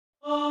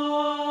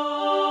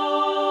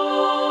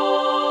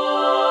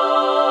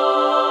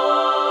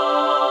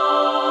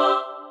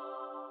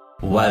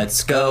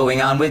What's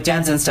going on with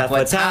dance and stuff?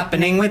 What's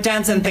happening with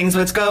dance and things?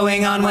 What's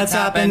going on? What's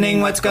happening?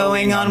 What's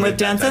going on with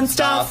dance and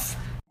stuff?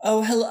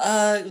 Oh,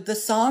 hello. The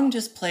song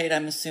just played,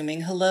 I'm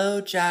assuming.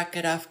 Hello, Jack.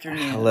 Good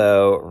afternoon.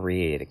 Hello,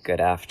 Reed. Good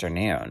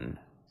afternoon.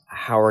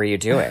 How are you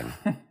doing?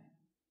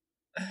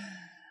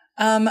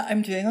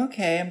 I'm doing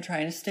okay. I'm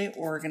trying to stay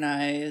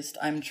organized.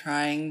 I'm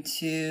trying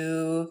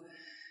to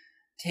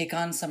take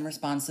on some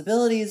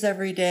responsibilities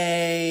every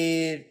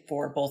day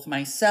for both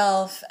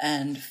myself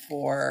and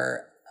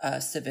for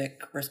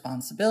civic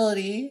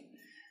responsibility.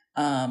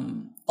 A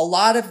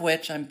lot of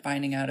which I'm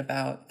finding out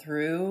about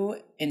through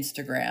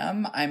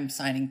Instagram. I'm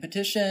signing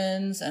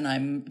petitions and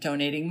I'm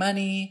donating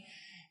money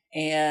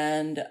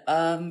and,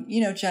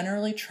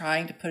 generally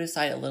trying to put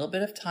aside a little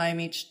bit of time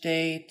each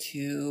day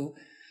to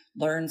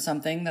learn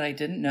something that I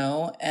didn't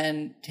know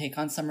and take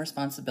on some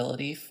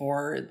responsibility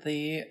for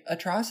the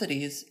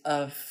atrocities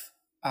of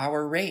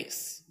our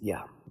race.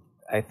 Yeah,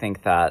 I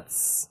think that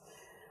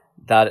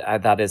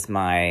is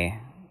my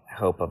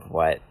hope of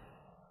what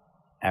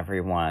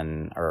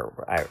everyone,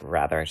 or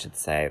I should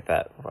say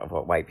that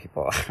what white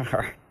people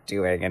are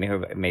doing and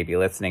who may be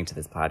listening to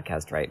this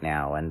podcast right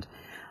now. And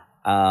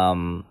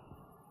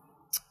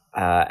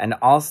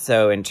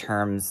also in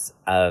terms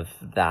of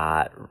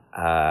that,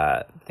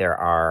 there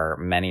are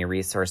many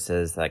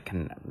resources that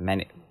can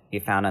be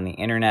found on the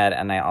internet.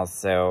 And I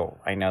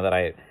know that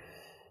I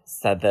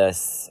said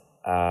this,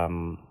 I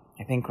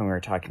think when we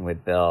were talking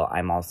with Bill,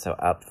 I'm also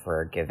up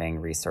for giving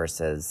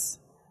resources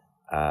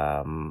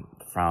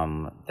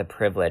from the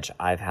privilege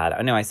I've had.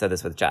 Oh no, I said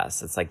this with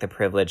Jess. It's like the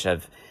privilege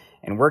of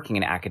in working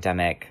in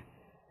academic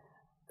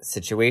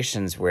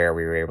situations where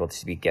we were able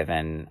to be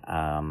given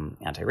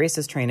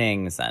anti-racist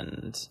trainings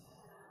and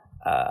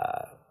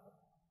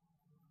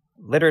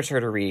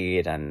literature to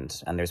read,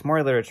 and there's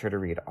more literature to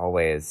read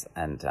always,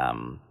 and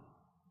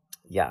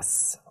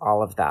yes,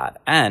 all of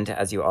that. And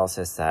as you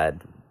also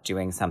said,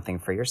 doing something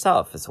for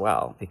yourself as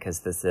well,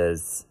 because this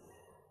is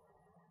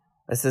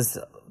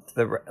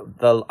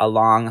a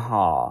long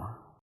haul.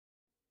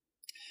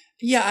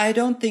 Yeah, I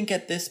don't think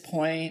at this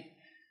point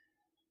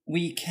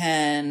we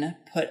can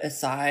put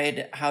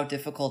aside how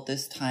difficult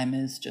this time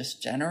is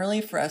just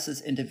generally for us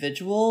as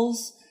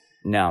individuals.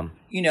 No.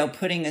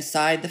 Putting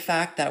aside the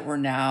fact that we're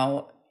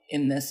now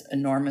in this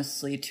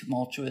enormously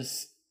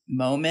tumultuous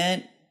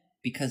moment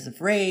because of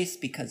race,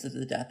 because of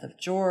the death of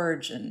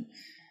George. And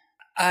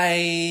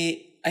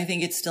I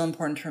think it's still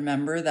important to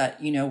remember that,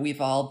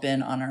 we've all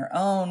been on our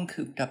own,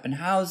 cooped up in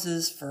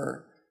houses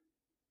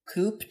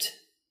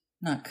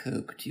not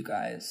cooped, you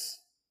guys.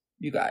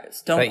 You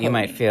guys, don't. But you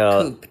might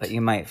feel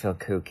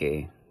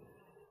kooky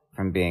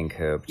from being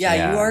cooped.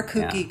 Yeah, you are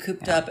kooky,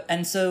 cooped up,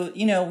 and so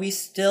we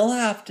still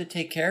have to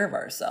take care of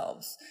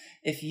ourselves.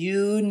 If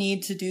you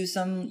need to do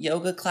some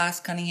yoga class,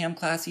 Cunningham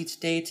class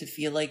each day to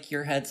feel like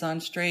your head's on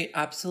straight,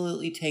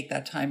 absolutely take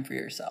that time for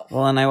yourself.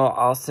 Well, and I will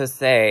also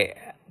say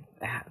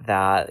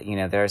that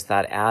there's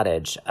that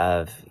adage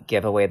of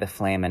give away the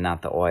flame and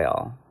not the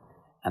oil,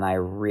 and I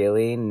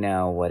really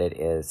know what it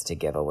is to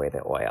give away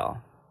the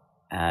oil.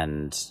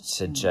 And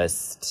to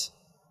just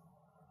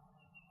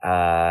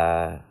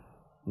not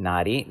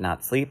eat,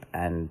 not sleep,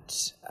 and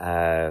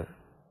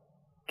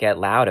get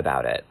loud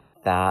about it.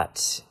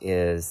 That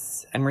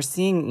is, and we're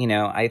seeing,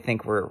 I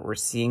think we're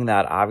seeing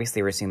that.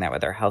 Obviously, we're seeing that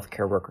with our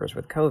healthcare workers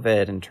with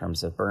COVID in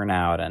terms of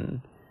burnout,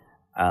 and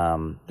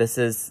this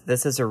is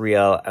a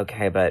real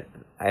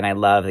and I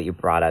love that you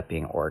brought up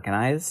being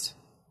organized.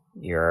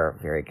 You're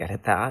very good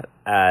at that,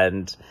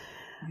 and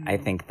I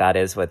think that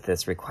is what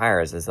this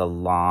requires: is a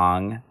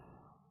long,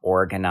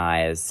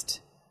 organized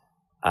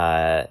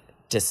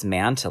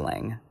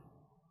dismantling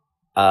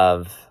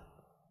of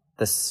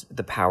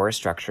the power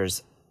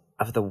structures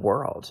of the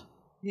world.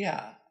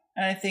 Yeah.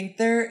 And I think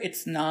it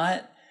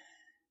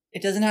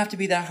doesn't have to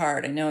be that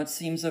hard. I know it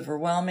seems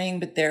overwhelming,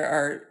 but there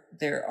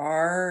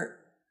are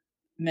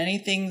many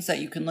things that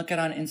you can look at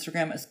on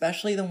Instagram,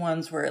 especially the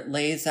ones where it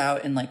lays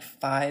out in like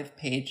 5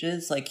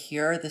 pages. Like,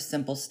 here are the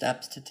simple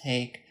steps to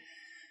take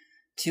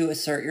to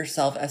assert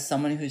yourself as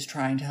someone who's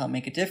trying to help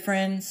make a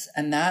difference.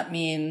 And that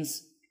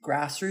means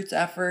grassroots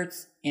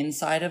efforts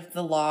inside of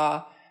the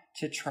law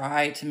to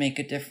try to make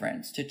a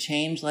difference, to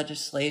change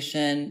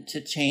legislation, to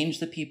change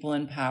the people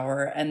in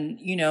power. And,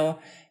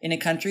 in a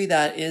country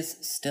that is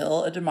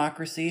still a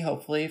democracy,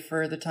 hopefully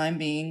for the time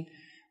being,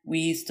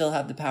 we still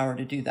have the power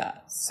to do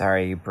that.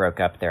 Sorry, you broke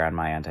up there on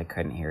my end. I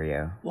couldn't hear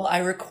you. Well, I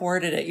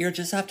recorded it. You'll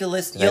just have to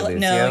listen.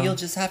 You'll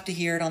just have to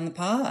hear it on the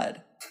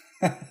pod.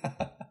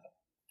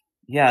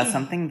 Yeah,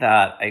 something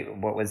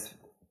what was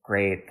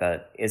great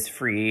that is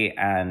free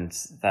and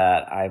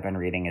that I've been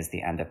reading is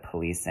The End of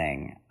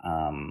Policing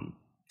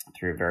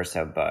through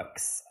Verso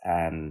Books.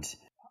 And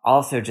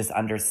also just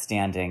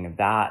understanding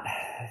that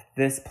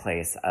this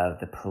place of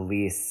the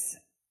police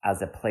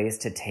as a place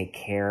to take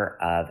care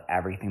of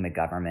everything the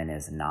government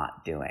is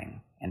not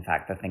doing. In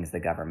fact, the things the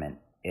government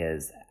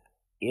is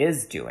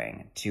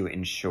doing to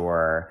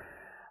ensure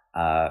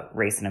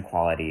race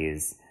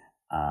inequalities,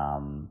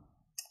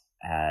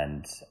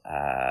 and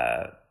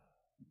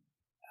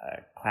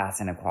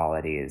class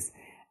inequalities,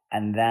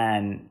 and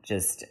then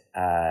just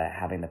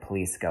having the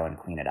police go and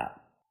clean it up.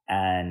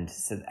 And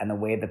the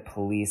way the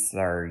police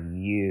are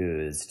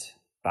used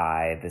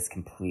by this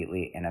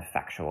completely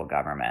ineffectual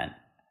government,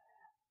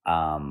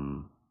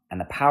 and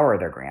the power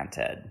they're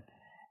granted,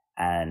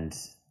 and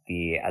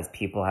as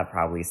people have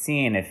probably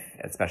seen,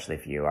 especially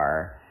if you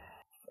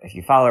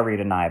follow Read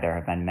and I, there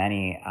have been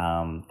many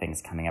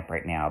things coming up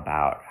right now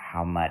about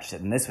how much,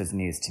 and this was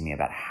news to me,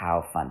 about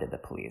how funded the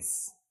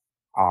police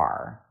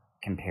are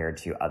compared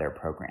to other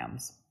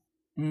programs.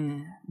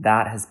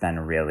 That has been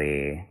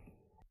really,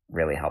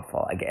 really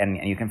helpful. Again,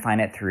 and you can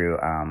find it through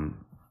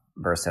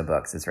Verso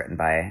Books. It's written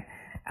by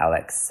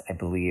Alex, I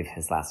believe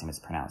his last name is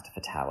pronounced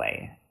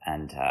Vitale,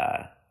 and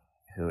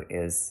who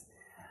is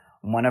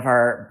one of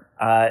our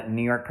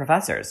New York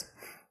professors.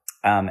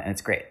 And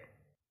it's great.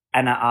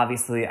 And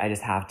obviously, I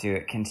just have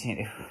to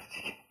continue.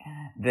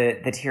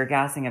 The tear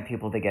gassing of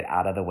people to get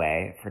out of the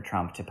way for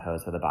Trump to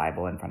pose with a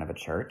Bible in front of a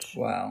church.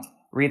 Wow.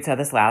 Reed said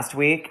this last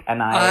week,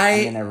 and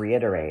I'm going to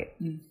reiterate.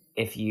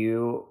 If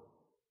you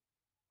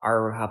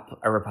are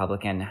a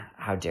Republican,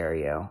 how dare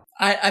you?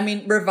 I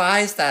mean,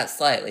 revise that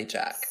slightly,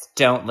 Jack.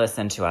 Don't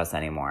listen to us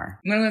anymore.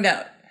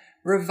 No.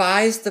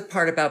 Revise the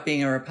part about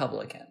being a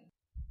Republican.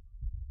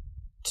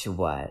 To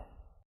what?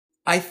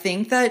 I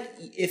think that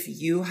if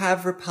you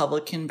have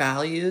Republican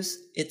values,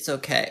 it's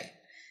okay.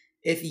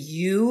 If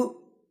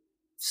you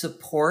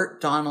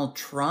support Donald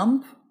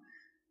Trump,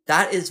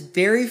 that is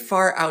very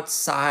far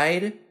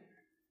outside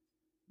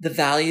the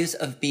values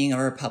of being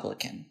a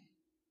Republican.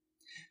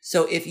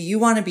 So if you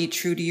want to be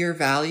true to your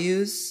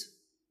values,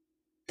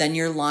 then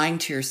you're lying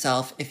to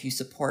yourself if you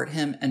support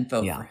him and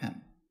vote for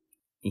him.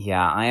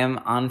 Yeah, I am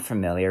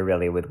unfamiliar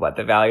really with what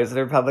the values of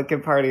the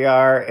Republican Party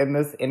are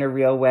in a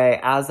real way,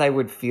 as I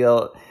would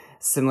feel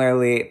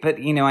similarly. But,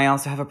 I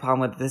also have a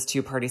problem with this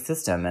two-party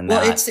system. And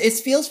it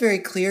feels very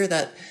clear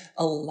that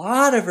a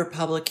lot of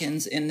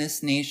Republicans in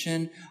this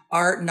nation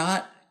are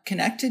not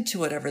connected to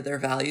whatever their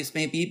values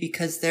may be,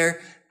 because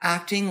they're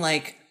acting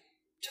like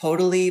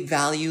totally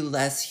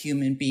valueless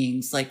human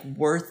beings, like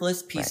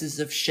worthless pieces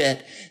of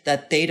shit,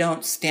 that they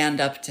don't stand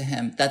up to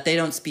him, that they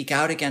don't speak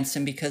out against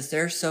him because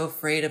they're so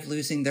afraid of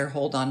losing their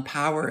hold on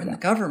power in the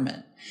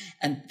government.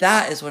 And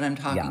that is what I'm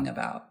talking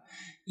about.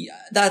 Yeah,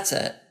 that's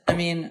it. I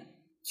mean,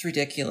 it's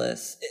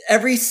ridiculous.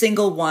 Every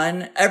single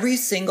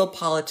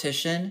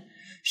politician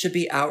should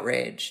be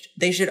outraged.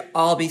 They should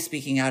all be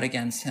speaking out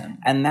against him.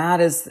 And that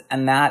is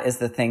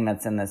the thing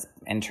that's in this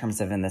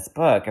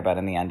book about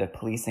In the End of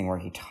Policing, where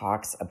he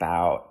talks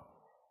about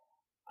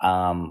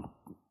how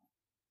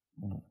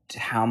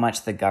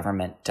much the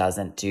government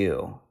doesn't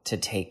do to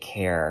take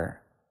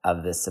care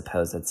of this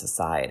supposed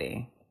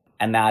society.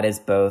 And that is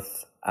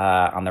both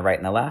on the right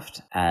and the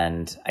left.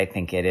 And I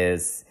think it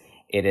is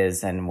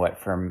and what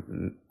for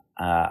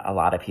a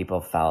lot of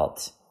people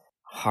felt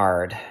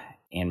hard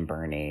in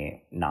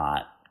Bernie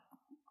not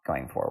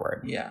going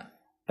forward. Yeah.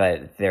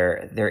 But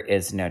there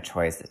is no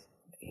choice.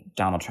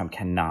 Donald Trump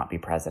cannot be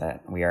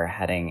president. We are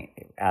heading,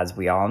 as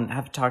we all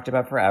have talked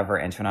about forever,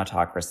 into an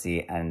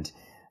autocracy, and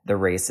the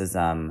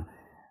racism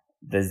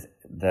is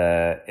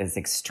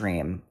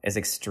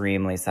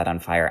extremely set on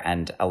fire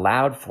and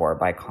allowed for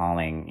by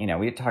calling,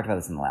 we talked about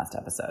this in the last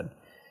episode,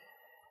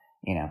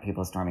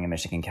 people storming a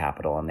Michigan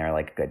Capitol and they're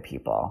like good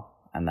people.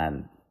 And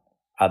then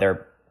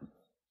other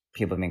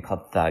people being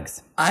called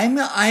thugs.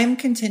 I'm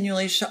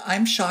continually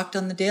I'm shocked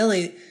on the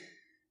daily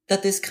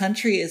that this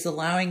country is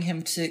allowing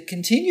him to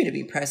continue to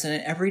be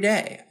president every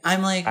day.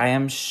 I'm like, I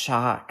am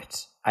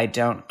shocked. I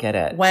don't get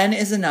it. When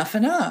is enough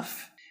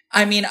enough?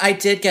 I mean, I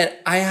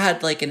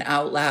had like an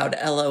out loud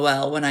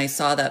LOL when I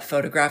saw that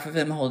photograph of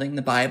him holding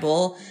the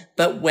Bible,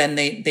 but when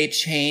they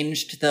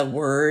changed the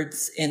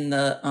words in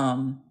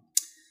the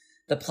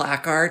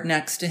placard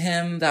next to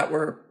him that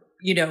were,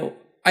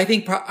 I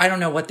think, I don't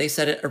know what they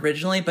said it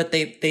originally, but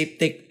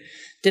they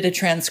did a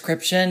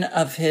transcription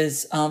of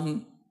his,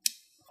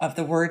 of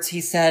the words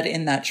he said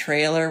in that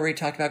trailer where he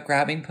talked about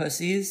grabbing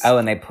pussies. Oh,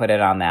 and they put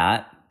it on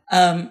that?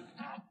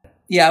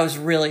 Yeah, it was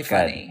really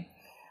funny. Good.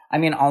 I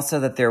mean, also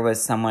that there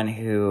was someone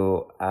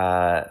who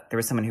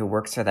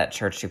works for that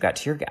church who got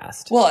tear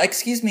gassed. Well,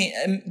 excuse me,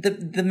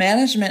 the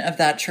management of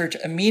that church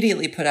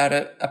immediately put out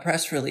a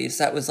press release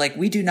that was like,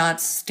 we do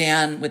not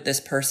stand with this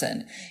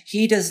person.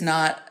 He does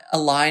not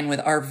align with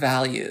our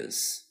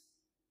values.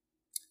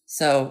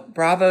 So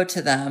bravo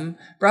to them.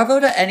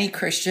 Bravo to any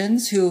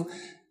Christians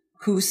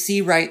who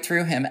see right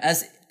through him,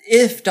 as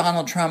if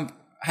Donald Trump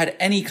had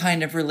any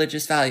kind of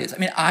religious values. I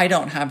mean, I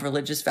don't have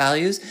religious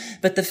values,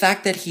 but the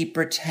fact that he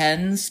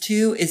pretends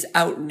to is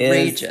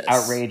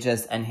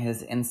outrageous. And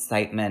his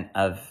incitement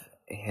of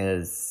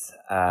his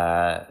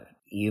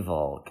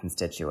evil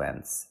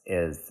constituents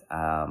is,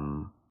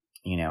 and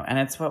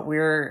it's what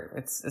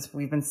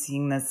we've been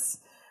seeing this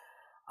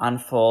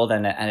unfold,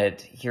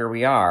 and here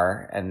we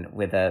are, and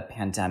with a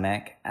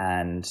pandemic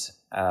and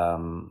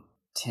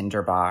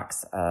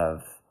tinderbox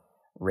of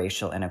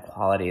racial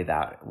inequality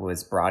that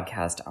was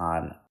broadcast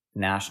on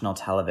national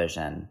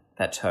television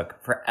that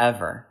took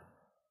forever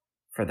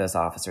for those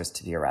officers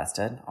to be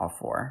arrested, all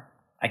four.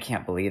 I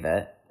can't believe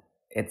it.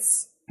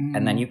 it's,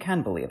 and then you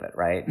can believe it,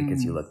 right?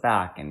 Because you look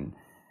back and,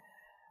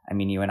 I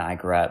mean, you and I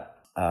grew up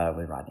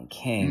with Rodney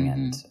King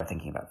and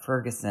thinking about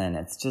Ferguson.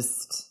 It's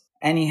just,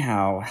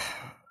 anyhow,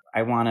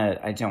 I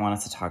don't want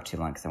us to talk too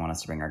long because I want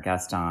us to bring our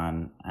guest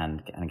on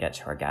and get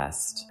to our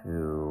guest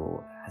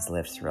who has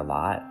lived through a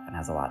lot and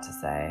has a lot to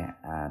say,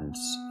 and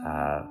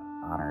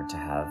honored to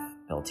have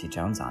Bill T.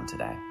 Jones on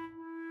today.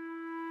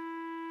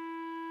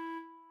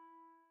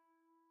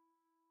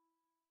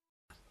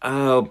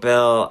 Oh,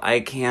 Bill, I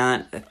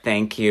can't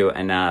thank you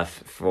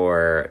enough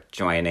for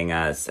joining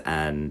us.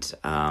 And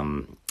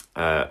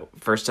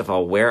first of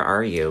all, where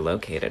are you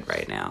located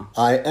right now?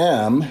 I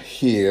am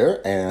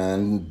here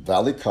in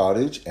Valley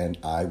Cottage, and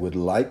I would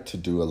like to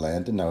do a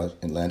land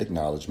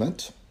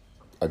acknowledgement.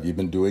 Have you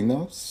been doing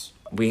those?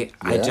 Yes.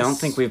 I don't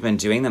think we've been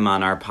doing them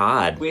on our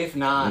pod. We've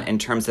not. In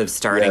terms of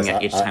starting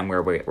at each time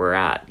where we're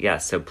at.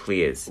 Yes, so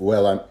please.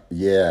 Well,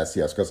 yes,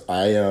 because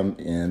I am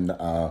in...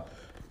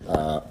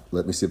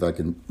 let me see if I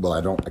can. Well,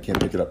 I can't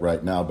pick it up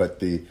right now.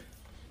 But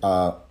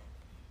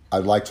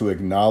I'd like to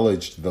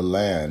acknowledge the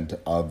land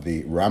of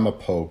the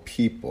Ramapo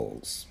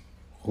peoples,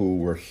 who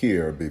were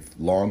here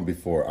long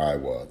before I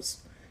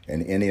was,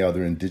 and any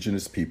other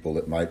indigenous people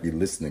that might be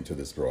listening to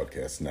this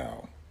broadcast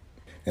now.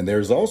 And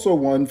there's also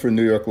one for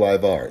New York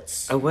Live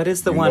Arts. Oh, what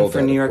is the one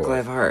for New York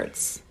Live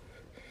Arts?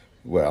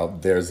 Well,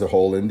 there's a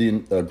whole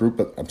group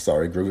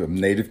of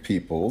native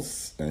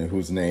peoples,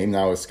 whose name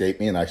now escaped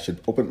me, and I should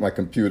open my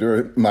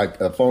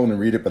phone and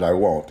read it, but I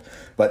won't.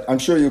 But I'm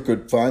sure you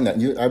could find that.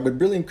 I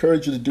would really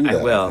encourage you to do that.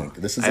 I will. I think.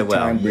 This is a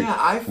time.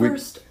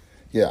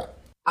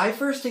 I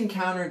first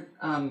encountered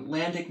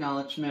land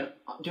acknowledgement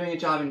doing a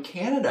job in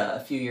Canada a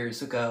few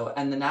years ago,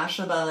 and the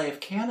National Ballet of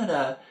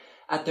Canada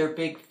at their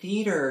big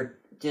theater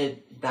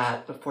did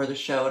that before the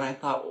show, and I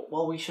thought,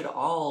 well, we should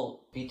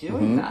all be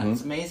doing that.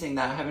 It's amazing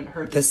that I haven't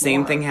heard this. The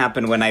same thing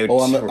happened when I...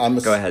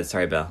 Go ahead.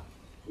 Sorry, Bill.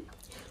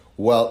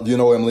 Well, you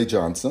know Emily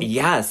Johnson?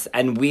 Yes,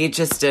 and we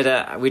just did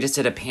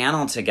a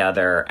panel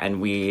together,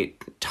 and we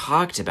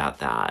talked about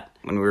that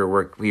when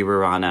we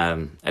were on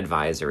a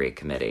advisory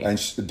committee. And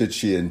did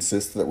she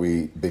insist that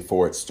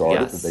before it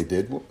started, yes. that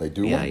they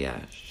do one? Yeah.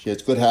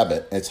 It's a good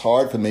habit. It's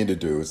hard for me to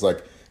do. It's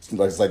like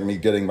me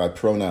getting my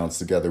pronouns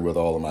together with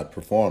all of my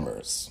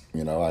performers.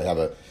 You know, I have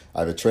a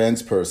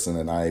trans person,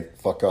 and I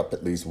fuck up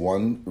at least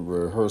one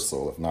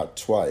rehearsal, if not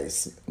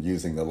twice,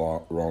 using the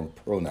wrong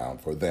pronoun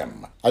for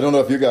them. I don't know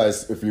if you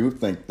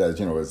think that,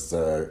 as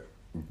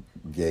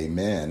gay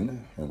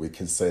men, and we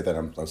can say that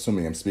I'm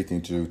assuming I'm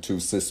speaking to two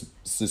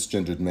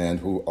cisgendered men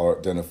who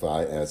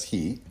identify as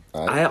he.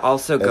 I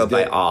also go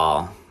by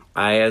all.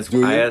 I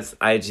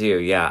do,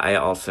 yeah. I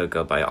also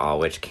go by all,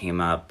 which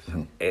came up.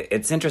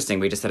 It's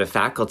interesting. We just had a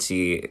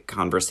faculty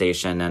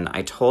conversation, and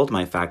I told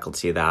my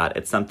faculty that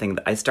it's something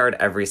that I start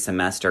every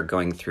semester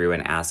going through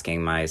and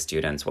asking my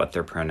students what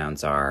their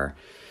pronouns are,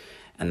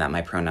 and that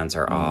my pronouns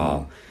are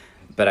all.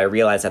 But I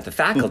realize at the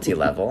faculty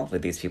level,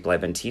 with these people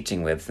I've been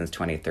teaching with since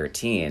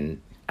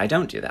 2013, I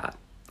don't do that.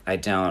 I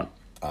don't.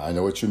 I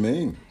know what you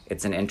mean.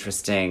 It's an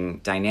interesting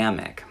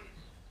dynamic.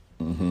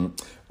 Mm-hmm.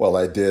 Well,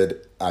 I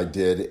did a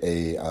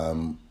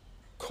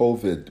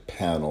COVID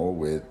panel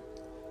with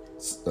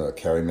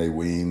Carrie Mae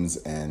Weems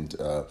and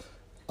Dr.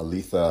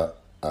 Aletha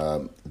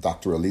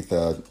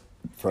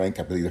Frank,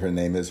 I believe her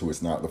name is, who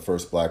is now the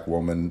first Black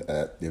woman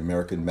at the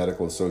American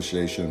Medical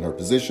Association in her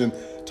position,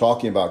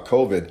 talking about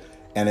COVID.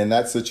 And in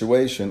that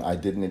situation,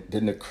 it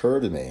didn't occur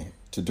to me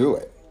to do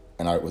it.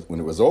 And when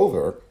it was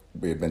over,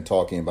 we had been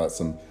talking about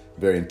some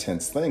very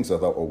intense things. I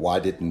thought, well, why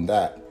didn't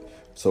that?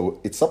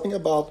 So it's something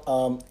about,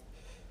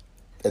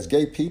 as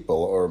gay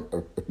people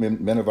or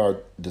men of our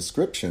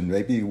description,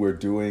 maybe we're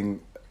doing,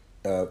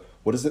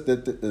 what is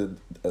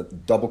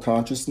it, double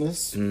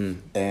consciousness?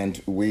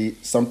 And we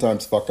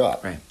sometimes fuck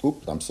up. Right.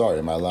 Oops, I'm sorry,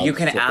 am I allowed You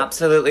can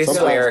absolutely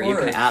swear. You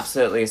can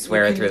absolutely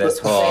swear through this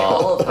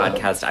whole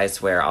podcast. I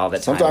swear all the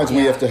time. Sometimes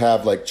we have to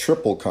have like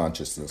triple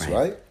consciousness,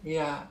 right?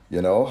 Yeah.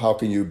 How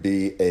can you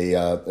be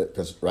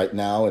because right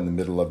now in the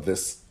middle of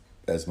this,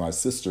 as my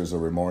sisters are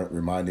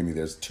reminding me,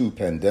 there's 2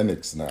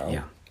 pandemics now.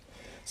 Yeah.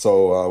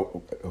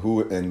 So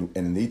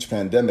in each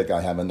pandemic,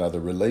 I have another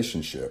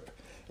relationship.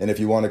 And if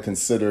you want to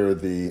consider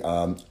the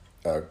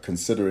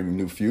Considering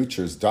New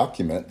Futures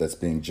document that's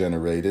being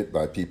generated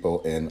by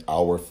people in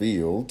our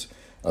field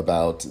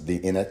about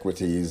the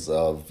inequities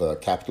of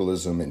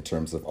capitalism in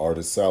terms of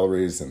artist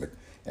salaries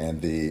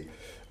and the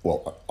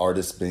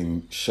artists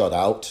being shut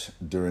out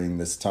during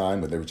this time,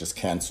 where they were just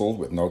canceled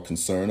with no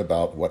concern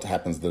about what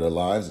happens to their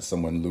lives if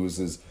someone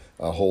loses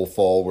a whole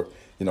fall.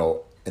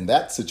 In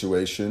that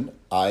situation,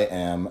 I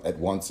am at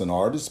once an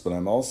artist, but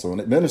I'm also an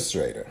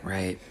administrator.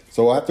 Right.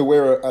 So I have to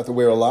wear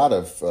a lot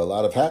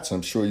of hats.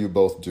 I'm sure you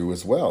both do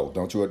as well,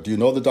 don't you? Do you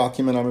know the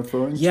document I'm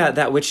referring to? Yeah,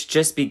 that which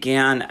just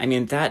began. I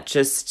mean,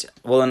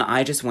 and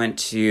I just went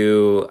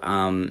to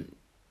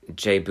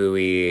Jay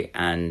Bowie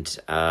and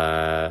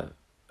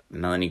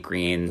Melanie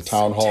Green's the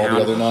town hall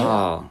the other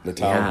night. The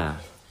town.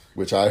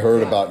 Which I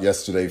heard about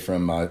yesterday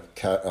from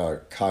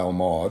Kyle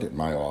Maud at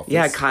my office.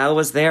 Yeah, Kyle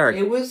was there.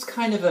 It was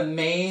kind of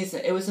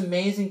amazing. It was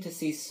amazing to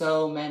see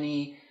so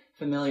many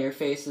familiar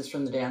faces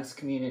from the dance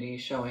community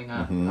showing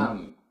up.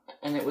 Mm-hmm.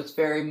 And it was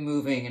very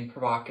moving and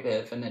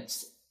provocative, and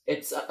it's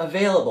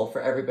available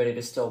for everybody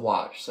to still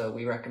watch, so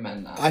we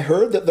recommend that. I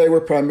heard that they were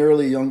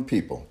primarily young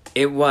people.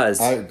 It was.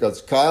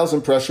 Because Kyle's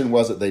impression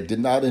was that they did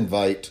not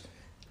invite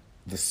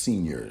the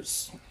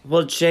seniors.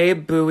 Well, Jay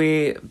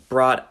Bowie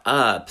brought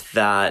up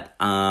that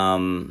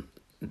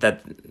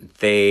that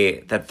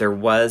there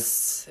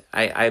was.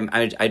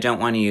 I don't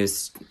want to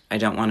use. I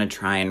don't want to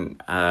try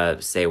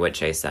and say what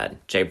Jay said.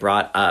 Jay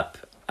brought up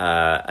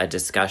a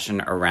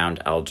discussion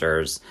around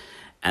elders,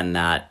 and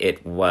that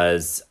it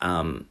was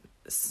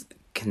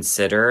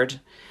considered,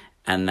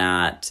 and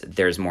that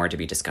there's more to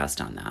be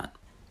discussed on that.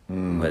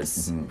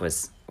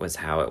 Was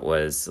how it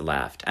was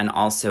left. And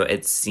also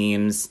it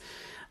seems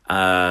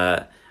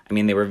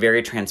they were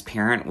very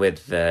transparent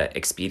with the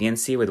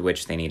expediency with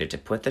which they needed to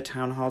put the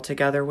town hall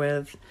together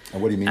with.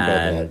 And what do you mean by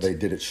that? They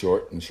did it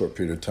in a short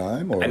period of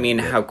time? Or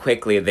how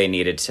quickly they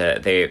needed to,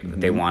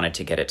 they wanted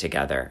to get it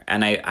together.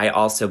 And I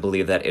also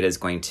believe that it is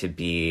going to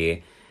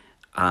be,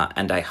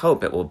 and I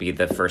hope it will be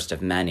the first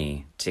of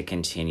many to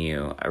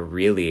continue a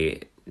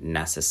really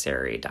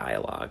necessary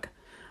dialogue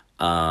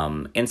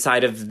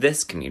inside of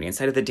this community,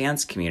 inside of the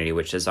dance community,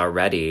 which is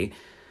already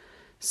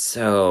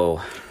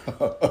so...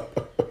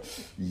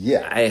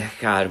 Yeah.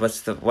 God,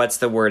 what's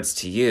the words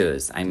to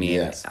use? I mean,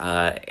 yes.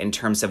 In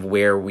terms of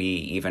where we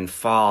even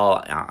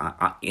fall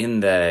in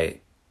the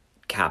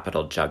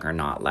capital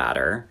juggernaut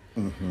ladder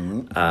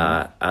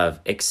of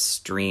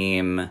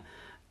extreme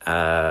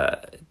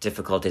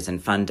difficulties in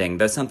funding.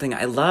 Though something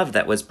I love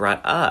that was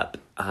brought up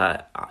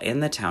in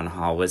the town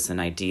hall was an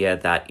idea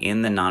that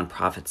in the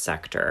nonprofit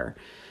sector,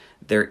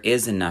 there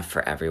is enough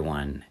for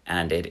everyone,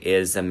 and it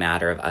is a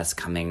matter of us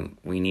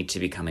we need to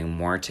be coming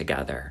more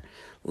together,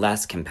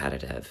 less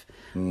competitive.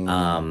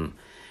 And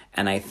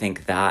I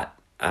think that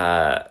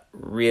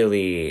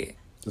really...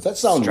 Does that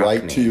sound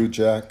right to you,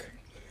 Jack?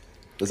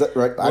 Is that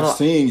right? Well, I've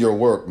seen your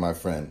work, my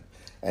friend.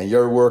 And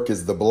your work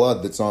is the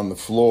blood that's on the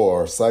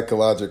floor,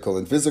 psychological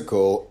and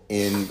physical,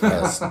 in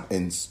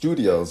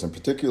studios, and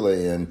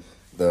particularly in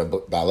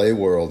the ballet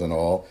world and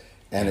all.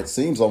 And it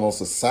seems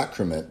almost a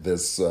sacrament,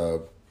 this...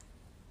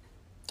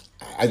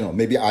 I don't know,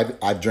 maybe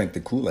I've drank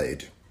the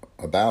Kool-Aid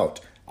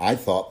I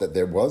thought that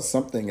there was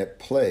something at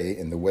play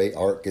in the way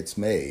art gets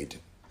made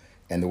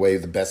and the way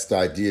the best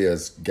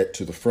ideas get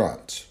to the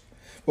front.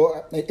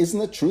 Well,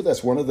 isn't it true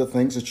that's one of the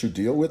things that you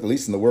deal with, at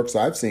least in the works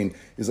I've seen,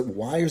 is that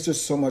why is there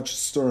so much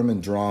Sturm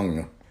und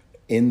Drang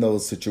in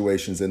those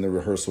situations in the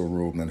rehearsal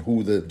room, and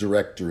who the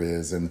director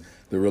is and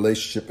the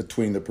relationship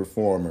between the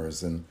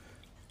performers? And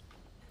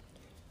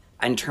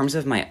in terms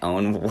of my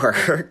own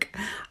work,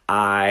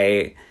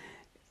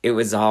 it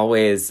was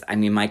always,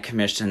 my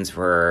commissions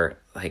were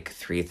like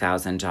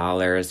 $3,000,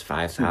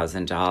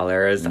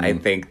 $5,000. I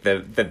think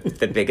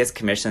the biggest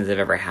commissions I've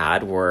ever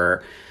had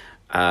were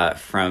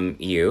from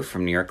New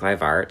York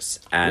Live Arts,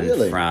 and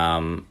really?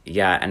 from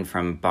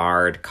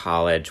Bard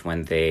College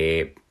when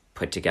they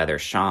put together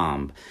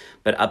Chambre.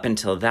 But up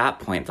until that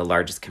point, the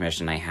largest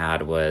commission I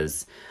had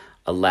was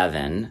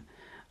 11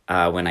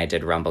 when I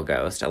did Rumble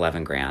Ghost,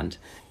 11 grand.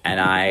 And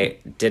I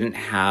didn't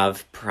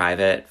have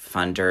private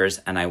funders,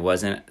 and I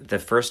wasn't... The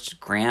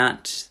first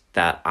grant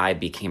that I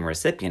became a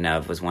recipient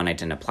of was one I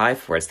didn't apply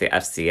for. It's the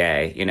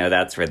FCA.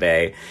 That's where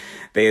they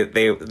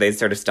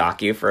sort of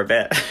stalk you for a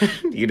bit.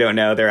 You don't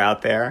know they're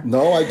out there?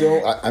 No, I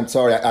don't. I'm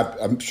sorry.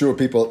 I'm sure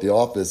people at the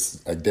office,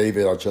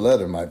 David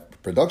Archuleta, my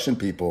production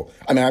people...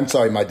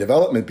 my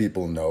development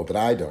people know, but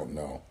I don't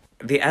know.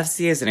 The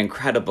FCA is an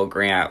incredible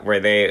grant where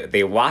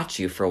they watch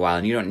you for a while,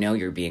 and you don't know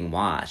you're being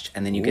watched.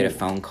 And then you get a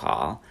phone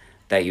call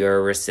that you're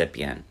a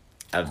recipient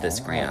of this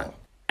grant.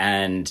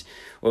 And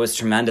what was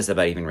tremendous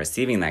about even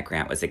receiving that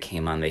grant was it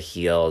came on the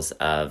heels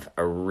of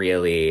a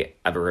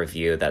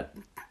review that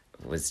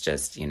was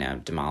just,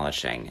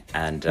 demolishing.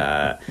 And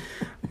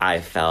I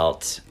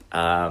felt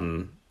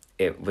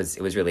it was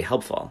really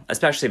helpful,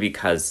 especially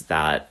because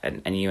that,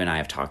 and you and I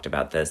have talked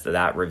about this,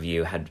 that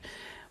review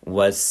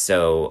was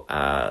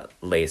so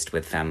laced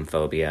with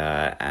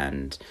femphobia,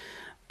 and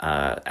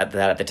at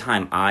the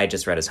time, I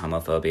just read as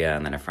homophobia,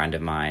 and then a friend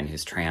of mine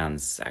who's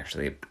trans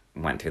actually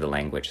went through the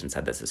language and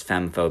said this is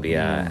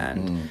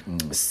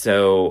femphobia.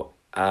 So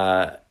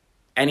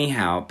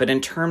anyhow, but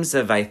in terms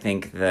of, I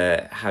think,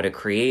 how to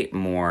create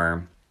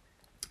more,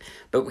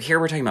 but here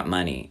we're talking about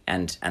money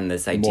and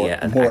this idea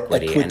of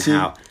equity and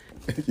how...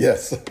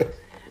 Yes.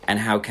 And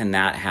how can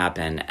that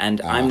happen?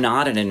 And I'm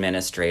not an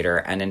administrator,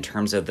 and in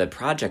terms of the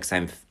projects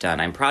I've done,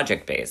 I'm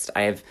project-based.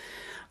 I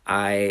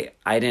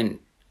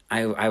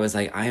was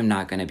like, I am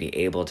not going to be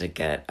able to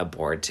get a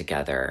board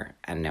together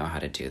and know how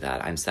to do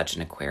that. I'm such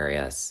an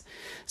Aquarius.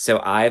 So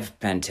I've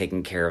been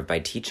taken care of by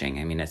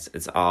teaching.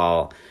 It's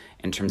all,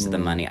 in terms of the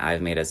money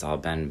I've made, it's all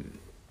been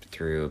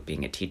through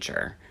being a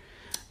teacher.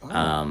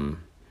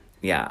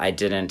 I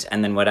didn't.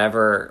 And then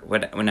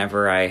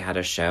whenever I had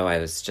a show, I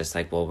was just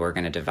like, well, we're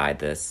going to divide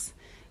this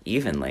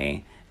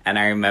evenly. And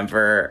I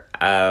remember,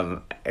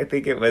 I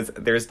think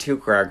there's two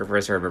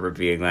choreographers who I remember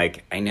being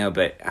like, I know,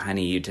 but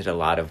honey, you did a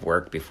lot of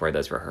work before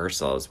those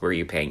rehearsals. Were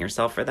you paying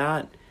yourself for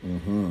that?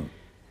 Mm-hmm.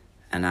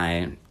 And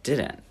I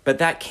didn't. But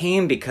that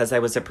came because I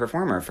was a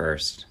performer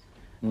first.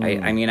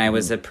 Mm-hmm. I mean, I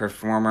was a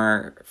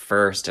performer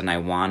first, and I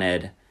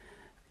wanted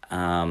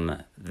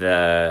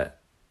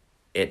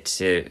it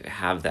to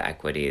have the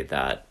equity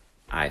that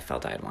I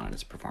felt I had wanted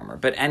as a performer.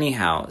 But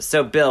anyhow,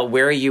 so Bill,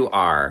 where you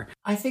are.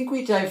 I think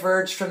we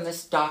diverged from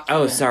this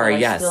document. Oh, sorry,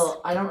 yes.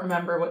 I don't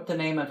remember what the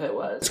name of it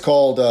was. It's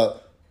called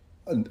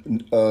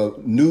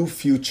New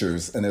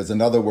Futures, and there's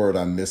another word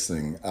I'm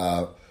missing.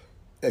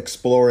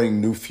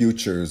 Exploring New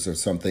Futures or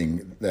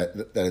something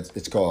that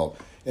it's called.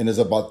 And there's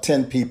about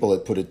 10 people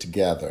that put it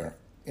together.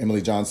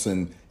 Emily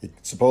Johnson,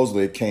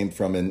 supposedly it came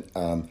from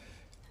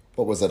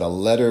what was it, a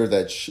letter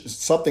that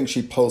something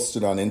she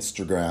posted on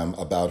Instagram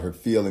about her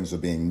feelings of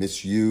being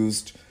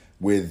misused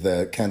with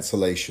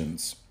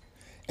cancellations.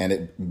 And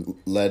it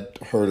led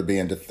her to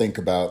begin to think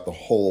about the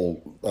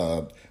whole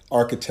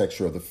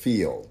architecture of the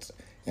field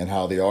and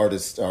how the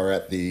artists are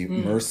at the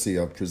mercy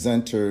of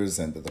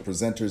presenters and the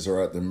presenters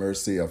are at the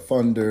mercy of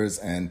funders.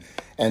 And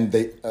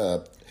they,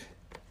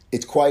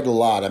 it's quite a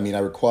lot. I mean, I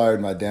required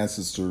my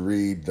dancers to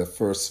read the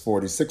first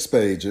 46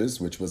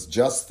 pages, which was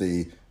just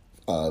the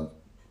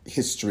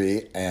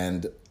history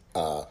and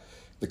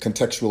the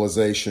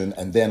contextualization,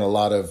 and then a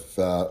lot of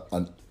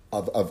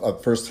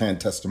firsthand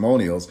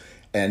testimonials.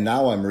 And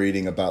now I'm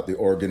reading about the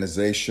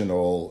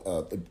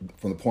organizational,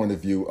 from the point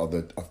of view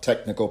of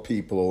technical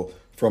people,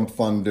 from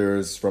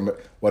funders, from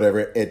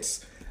whatever.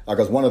 It's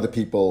because one of the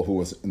people who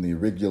was in the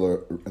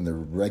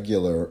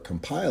regular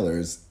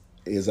compilers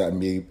is, I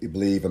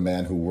believe, a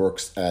man who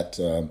works at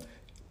as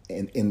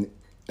an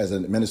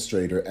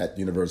administrator at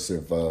University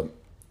of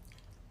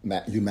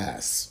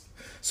UMass.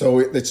 So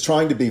it's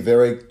trying to be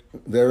very,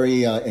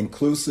 very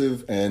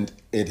inclusive, and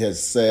it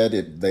has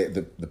said,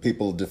 the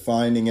people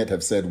defining it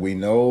have said, we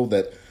know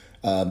that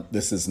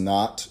this is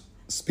not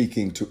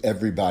speaking to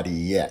everybody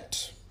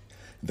yet.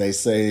 They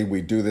say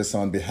we do this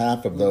on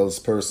behalf of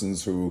those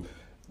artists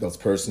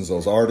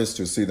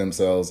who see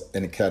themselves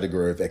in a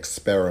category of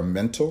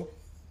experimental.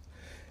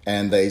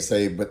 And they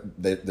say,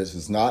 but this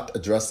is not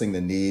addressing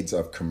the needs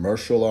of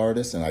commercial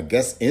artists. And I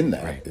guess in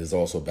that is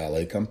also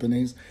ballet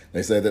companies.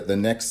 They say that the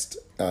next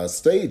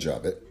stage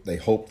of it, they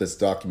hope this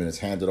document is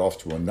handed off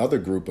to another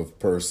group of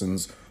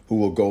persons who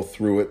will go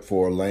through it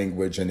for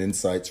language and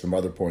insights from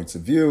other points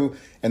of view.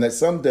 And that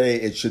someday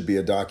it should be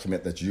a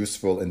document that's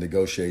useful in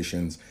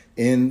negotiations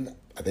in,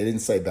 they didn't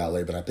say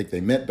ballet, but I think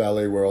they meant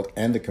ballet world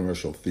and the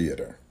commercial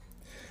theater.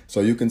 So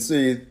you can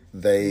see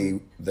they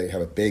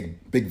have a big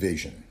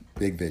vision.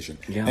 Big vision.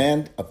 Yeah.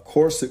 And of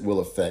course it will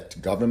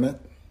affect government,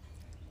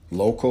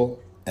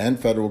 local and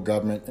federal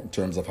government in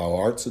terms of how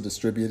arts are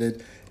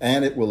distributed,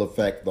 and it will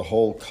affect the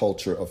whole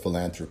culture of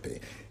philanthropy.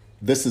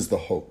 This is the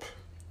hope.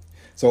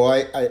 So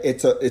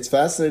it's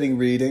fascinating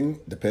reading.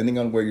 Depending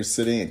on where you're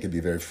sitting, it can be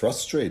very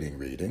frustrating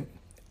reading.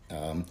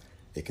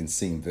 It can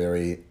seem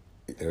very,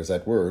 there's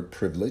that word,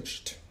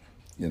 privileged.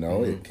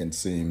 It can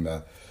seem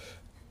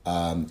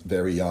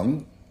very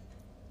young,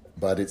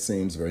 but it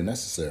seems very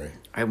necessary.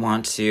 I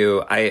want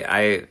to.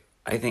 I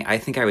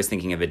think I was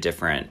thinking of a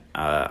different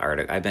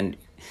article.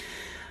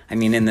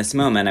 In this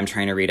moment, I'm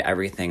trying to read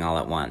everything all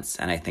at once,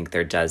 and I think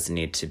there does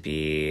need to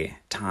be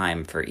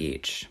time for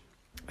each,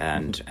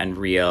 and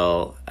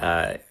real,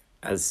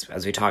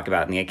 as we talk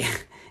about in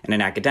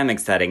an academic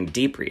setting,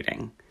 deep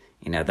reading.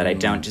 That I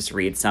don't just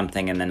read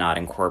something and then not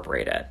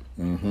incorporate it.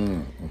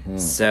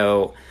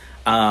 So.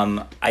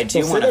 I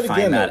do want to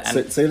find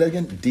that. Say that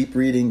again. Deep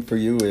reading for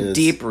you is?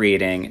 Deep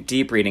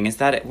reading is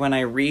that when I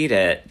read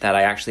it, that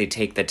I actually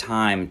take the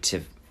time to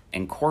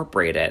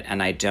incorporate it,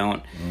 and I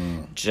don't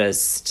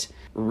just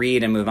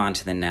read and move on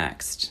to the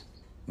next.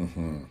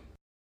 Mm-hmm.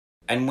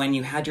 And when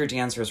you had your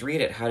dancers read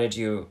it, how did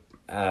you?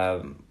 We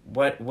have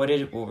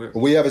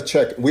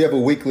a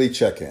weekly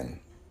check-in,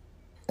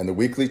 and the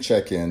weekly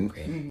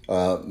check-in.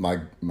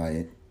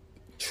 My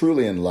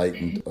truly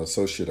enlightened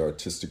associate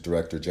artistic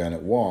director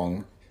Janet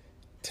Wong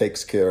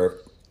takes care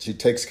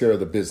of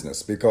the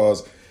business,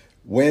 because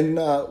when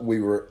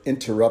we were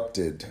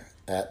interrupted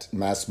at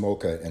Mass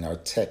MoCA in our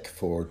tech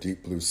for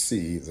Deep Blue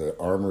Sea, the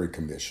Armory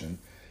Commission,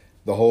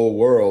 the whole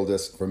world,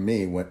 for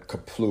me, went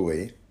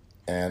kaplooey,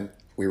 and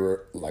we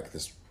were like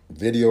this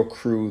video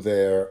crew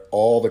there,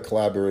 all the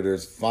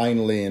collaborators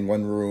finally in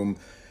one room,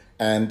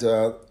 and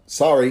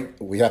sorry,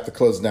 we have to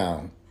close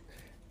down.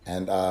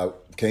 And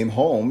came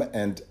home,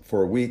 and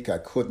for a week I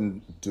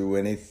couldn't do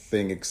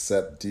anything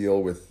except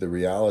deal with the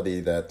reality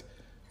that,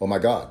 oh my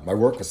God, my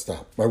work was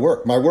stopped. My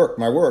work.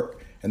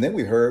 And then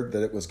we heard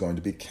that it was going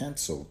to be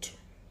canceled.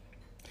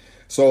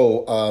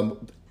 So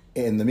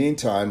in the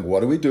meantime,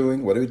 what are we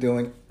doing?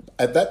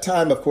 At that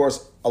time, of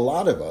course, a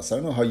lot of us, I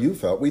don't know how you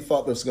felt, we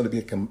thought there was going to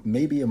be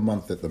maybe a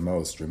month at the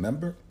most,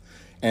 remember?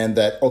 And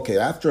that, okay,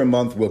 after a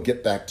month, we'll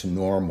get back to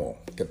normal.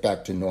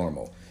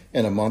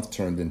 And a month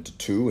turned into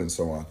 2 and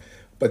so on.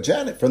 But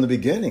Janet, from the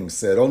beginning,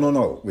 said, oh,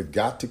 no, we've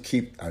got to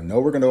keep, I know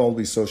we're going to all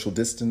be social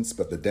distance,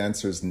 but the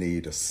dancers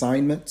need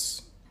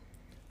assignments.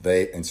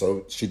 And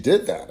so she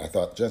did that. I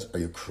thought, Jess, are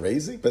you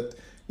crazy? But,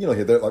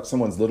 they're like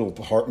someone's little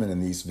apartment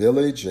in East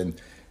Village, and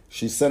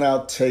she sent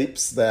out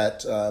tapes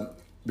that,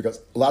 because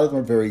a lot of them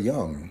are very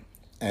young,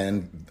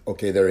 and,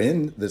 okay, they're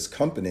in this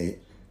company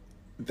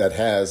that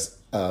has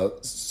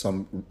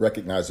some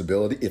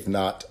recognizability, if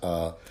not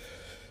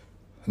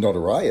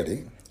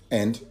notoriety.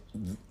 And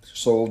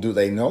so do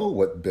they know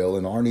what Bill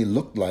and Arnie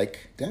looked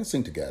like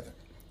dancing together?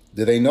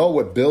 Do they know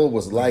what Bill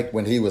was like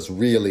when he was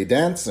really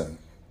dancing?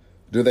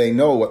 Do they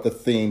know what the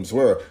themes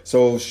were?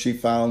 So she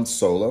found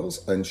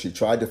solos, and she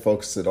tried to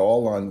focus it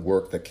all on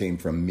work that came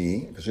from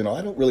me. Because,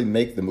 I don't really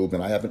make the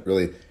movement. I haven't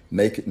really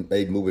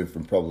made movement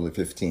for probably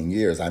 15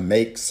 years. I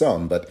make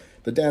some, but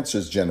the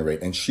dancers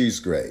generate, and she's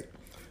great.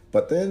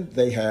 But then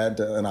they had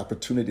an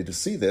opportunity to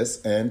see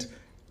this, and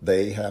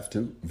they have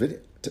to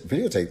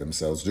videotape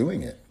themselves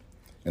doing it.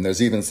 And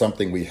there's even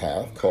something we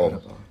have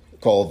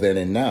called Then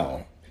and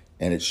Now.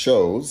 And it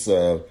shows,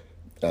 for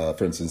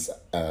instance,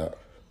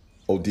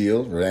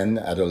 Odile Ren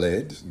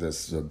Adelaide,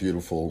 this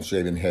beautiful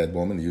shaven head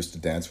woman who used to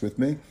dance with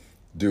me,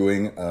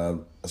 doing a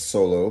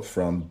solo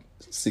from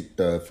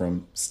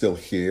Still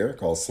Here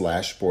called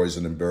Slash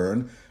Poison and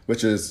Burn,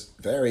 which is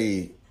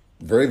very,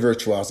 very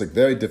virtuosic,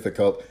 very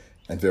difficult,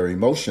 and very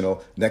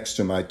emotional, next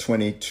to my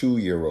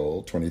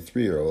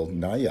 23-year-old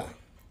Naya.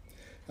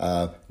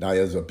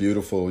 Naya is a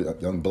beautiful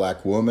young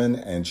Black woman,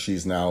 and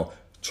she's now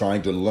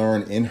trying to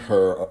learn in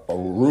her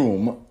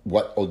room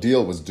what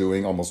Odile was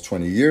doing almost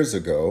 20 years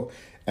ago.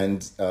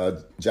 And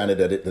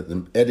Janet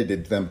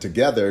edited them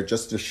together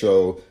just to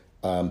show,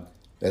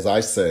 as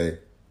I say,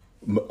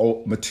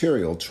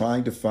 material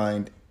trying to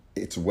find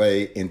its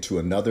way into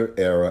another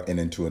era and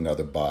into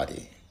another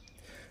body.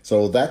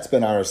 So that's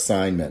been our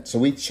assignment. So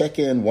we check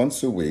in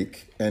once a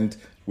week and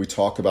we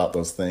talk about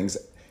those things.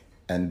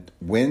 And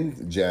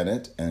when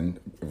Janet and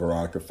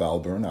Veronica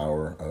Falburn,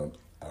 our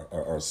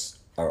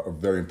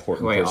very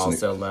important who person, I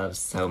also love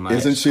so much.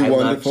 Isn't she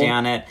wonderful? I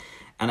love Janet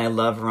and I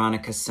love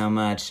Veronica so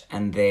much.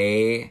 And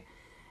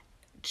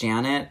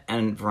Janet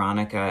and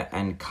Veronica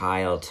and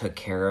Kyle took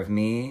care of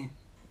me.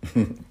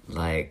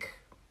 Like,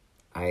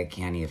 I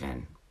can't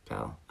even.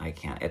 I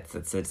can't.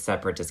 It's a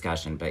separate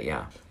discussion, but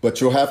yeah. But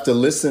you'll have to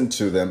listen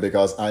to them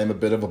because I am a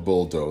bit of a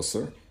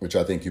bulldozer, which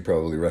I think you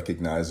probably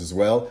recognize as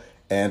well.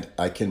 And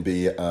I can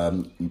be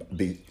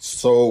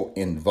so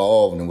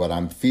involved in what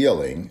I'm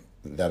feeling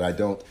that I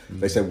don't.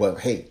 They say, well,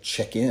 hey,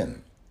 check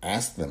in.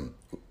 Ask them,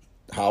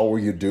 how are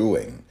you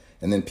doing?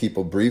 And then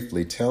people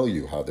briefly tell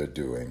you how they're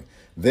doing.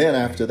 Then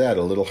after that,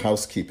 a little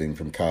housekeeping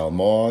from Kyle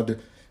Maud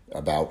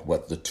about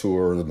what the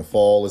tour in the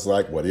fall is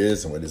like, what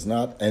is and what is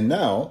not. And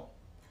now,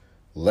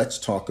 let's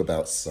talk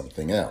about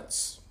something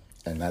else.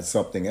 And that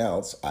something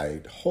else,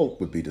 I hope,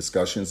 would be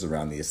discussions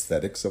around the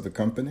aesthetics of the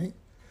company.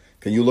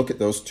 Can you look at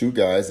those two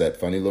guys, that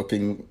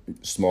funny-looking,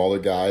 smaller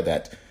guy,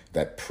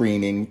 that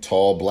preening,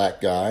 tall,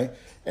 black guy,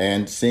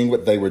 and seeing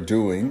what they were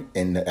doing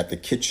at the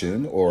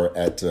kitchen or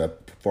at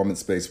Performance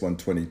Space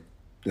 120,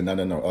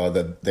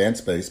 the dance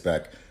space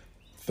back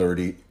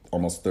 40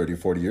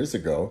 years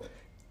ago.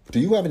 Do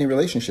you have any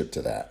relationship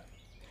to that?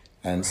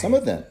 And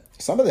right.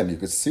 Some of them you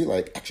could see,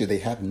 like, actually they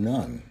have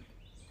none.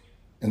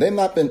 And they've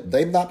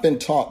not been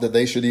taught that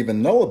they should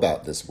even know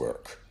about this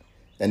work.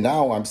 And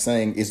now I'm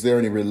saying, is there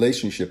any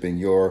relationship in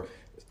your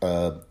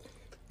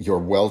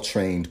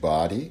well-trained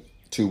body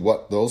to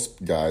what those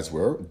guys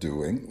were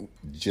doing,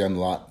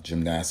 Gemlot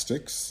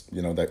gymnastics,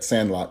 that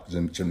Sandlot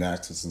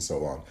gymnastics and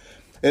so on.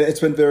 And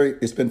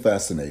it's been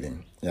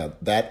fascinating. Yeah,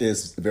 that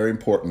is very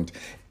important.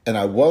 And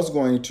I was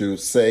going to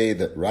say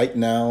that right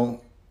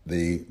now,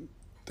 the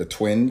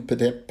twin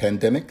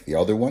pandemic, the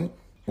other one,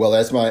 well,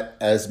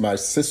 as my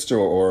sister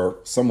or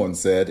someone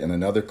said in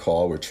another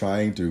call, we're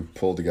trying to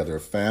pull together a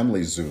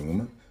family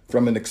Zoom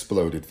from an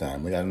exploded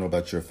family. I don't know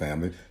about your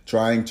family.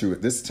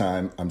 At this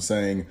time, I'm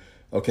saying,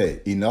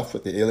 okay, enough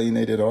with the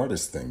alienated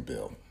artist thing,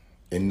 Bill.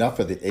 Enough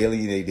of the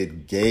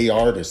alienated gay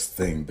artist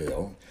thing,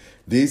 Bill.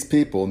 These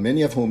people,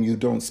 many of whom you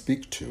don't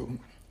speak to,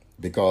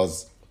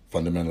 because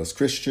fundamentalist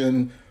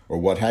Christian or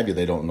what have you,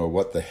 they don't know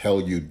what the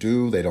hell you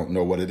do. They don't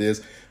know what it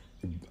is.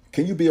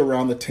 Can you be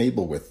around the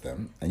table with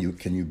them and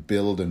can you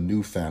build a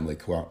new family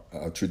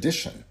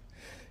tradition?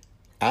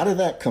 Out of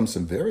that comes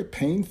some very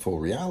painful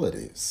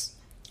realities.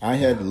 I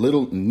had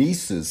little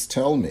nieces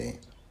tell me,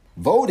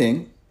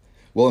 voting,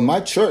 well, in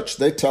my church,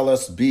 they tell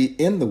us be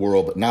in the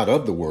world, but not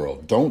of the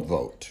world. Don't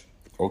vote.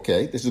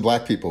 Okay, this is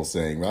Black people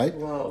saying, right?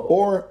 Whoa.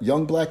 Or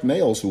young Black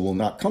males who will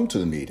not come to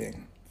the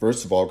meeting.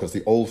 First of all, because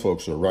the old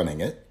folks are running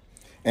it.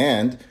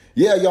 And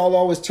yeah, y'all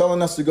always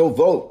telling us to go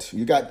vote.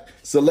 You got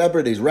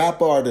celebrities,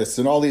 rap artists,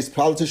 and all these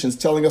politicians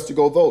telling us to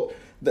go vote.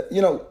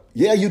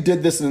 Yeah, you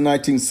did this in the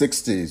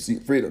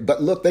 1960s,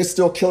 but look, they're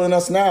still killing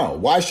us now.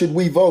 Why should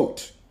we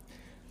vote?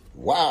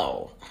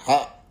 Wow.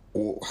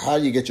 How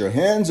do you get your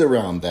hands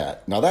around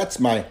that? Now, that's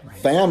my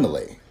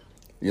family,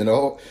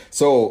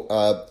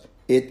 So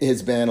it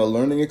has been a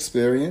learning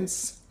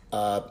experience.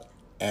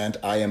 and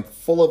I am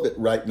full of it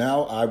right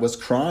now. I was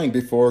crying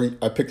before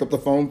I picked up the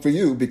phone for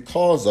you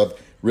because of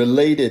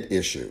related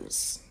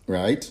issues,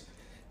 right?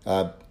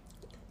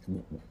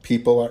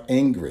 People are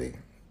angry.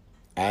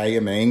 I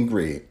am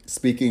angry.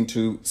 Speaking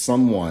to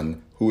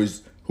someone who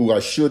I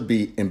should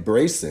be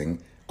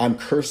embracing, I'm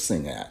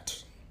cursing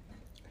at.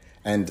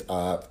 And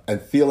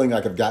feeling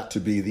like I've got to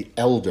be the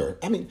elder.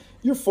 I mean,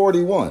 you're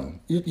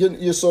 41.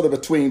 You're sort of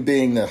between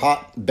being the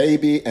hot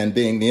baby and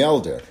being the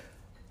elder.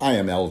 I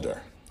am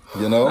elder.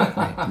 You know,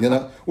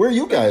 where are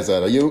you guys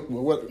at? Are you?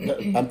 What?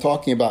 I'm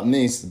talking about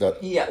me.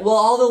 But yeah, well,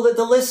 all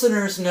the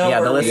listeners know. Yeah,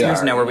 the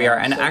listeners know where we are,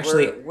 and so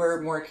actually,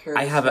 we're more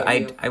curious.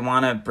 I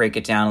want to break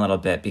it down a little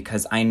bit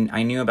because I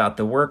knew about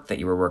the work that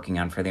you were working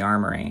on for the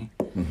Armory,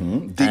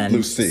 Deep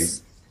Blue Sea.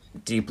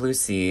 Deep Blue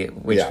Sea,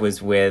 which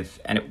was with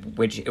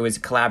which it was a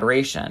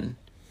collaboration,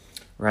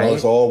 right? Well,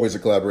 it's always a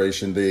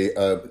collaboration.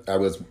 I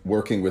was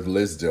working with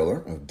Liz Diller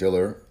of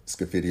Diller,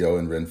 Scafidio,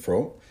 and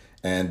Renfro,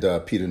 and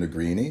Peter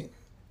Negrini.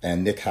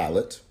 And Nick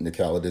Hallett. Nick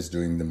Hallett is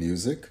doing the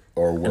music.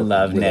 I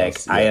love Nick.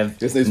 Us. Yeah. I have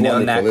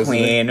known that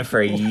queen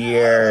for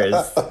years.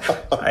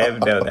 I have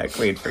known that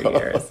queen for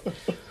years.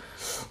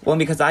 Well,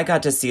 because I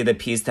got to see the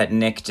piece that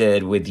Nick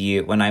did with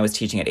you when I was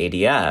teaching at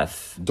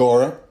ADF.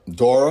 Dora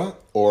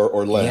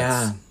or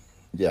Lance.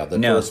 Yeah. The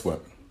first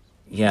one.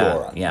 Yeah,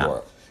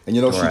 Dora. And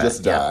Dora, she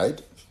just died.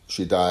 Yeah.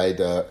 She died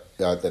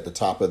at the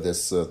top of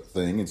this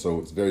thing, and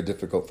so it's very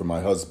difficult for my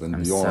husband,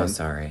 I'm Bjorn. so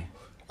sorry.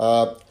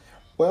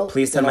 Well,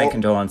 please send my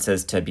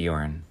condolences to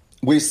Bjorn.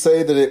 We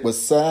say that it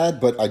was sad,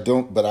 but I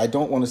don't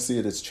want to see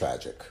it as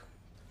tragic.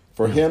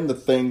 For him, the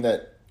thing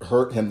that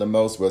hurt him the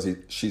most was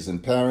she's in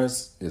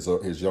Paris.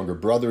 His younger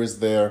brother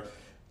is there.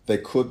 They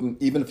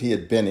couldn't, even if he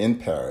had been in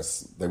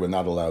Paris, they were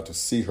not allowed to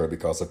see her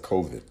because of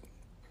COVID.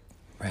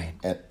 Right.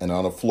 And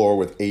on a floor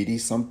with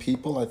 80-some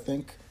people, I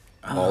think.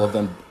 All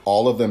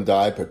of them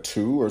died, but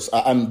two, or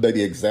I'm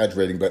maybe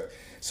exaggerating, but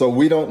so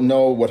we don't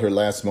know what her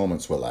last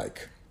moments were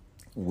like.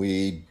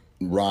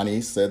 Ronnie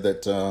said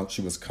that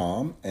she was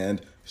calm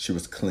and she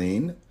was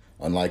clean,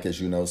 unlike, as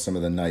you know, some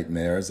of the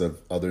nightmares of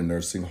other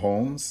nursing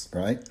homes,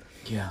 right?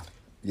 Yeah.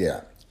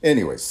 Yeah.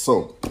 Anyway,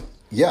 so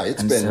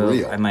it's been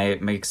real. My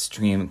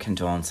extreme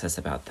condolences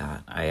about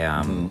that.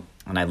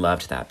 And I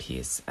loved that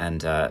piece. And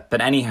but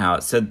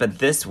anyhow, but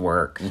this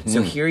work.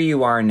 So here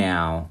you are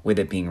now with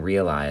it being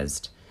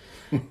realized,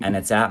 and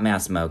it's at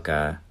Mass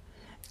MoCA,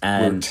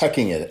 and we're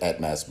teching it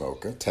at Mass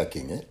MoCA,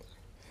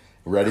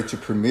 ready to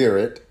premiere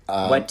it.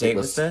 What date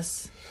was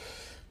this?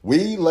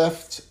 We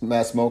left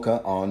Mass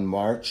MoCA on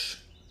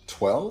March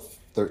 12th,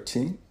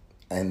 13th,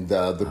 and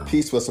the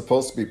piece was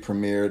supposed to be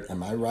premiered,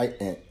 am I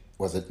right?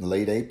 Was it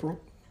late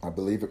April? I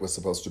believe it was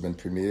supposed to have been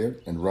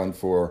premiered and run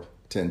for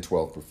 10,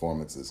 12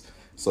 performances.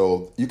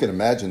 So you can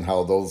imagine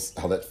how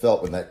that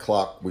felt when that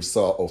clock, we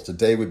saw,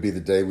 today would be the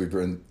day we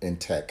were in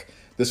tech.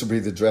 This would be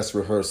the dress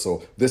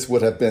rehearsal. This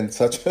would have been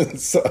such and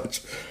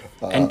such.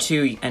 And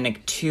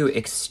two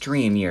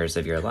extreme years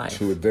of your life.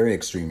 2 very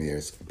extreme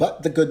years.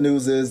 But the good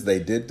news is they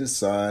did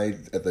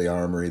decide at the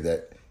Armory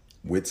that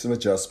with some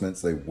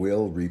adjustments, they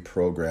will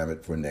reprogram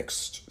it for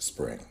next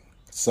spring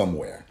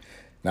somewhere.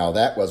 Now,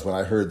 that was when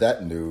I heard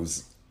that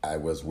news, I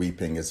was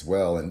weeping as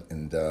well.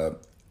 And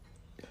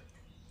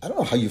I don't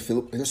know how you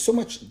feel. There's so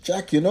much,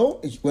 Jack,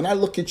 when I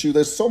look at you,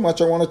 there's so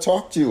much I want to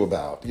talk to you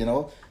about,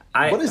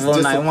 What is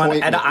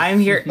disappointment? I am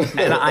here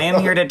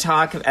to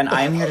talk,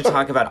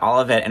 about all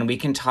of it, and we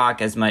can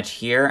talk as much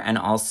here and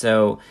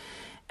also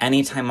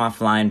anytime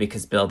offline,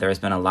 because Bill, there's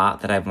been a lot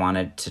that I've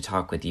wanted to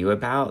talk with you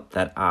about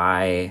that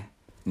I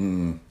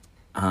didn't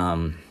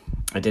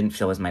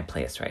feel was my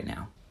place right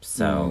now.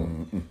 So,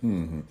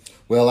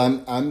 well,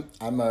 I'm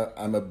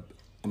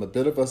a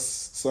bit of a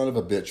son of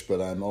a bitch, but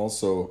I'm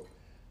also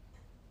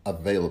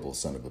available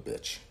son of a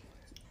bitch.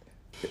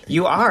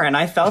 You are, and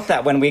I felt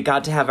that when we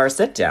got to have our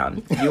sit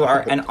down. You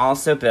are, and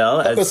also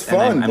Bill. It was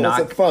fun. Was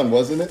it fun,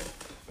 wasn't it?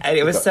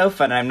 It was so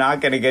fun. I'm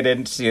not going to get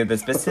into the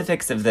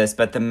specifics of this,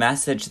 but the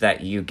message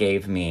that you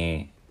gave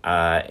me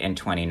in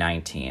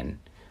 2019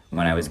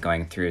 when I was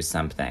going through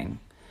something,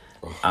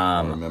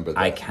 I remember that.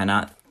 I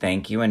cannot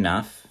thank you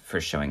enough for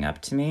showing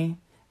up to me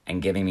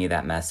and giving me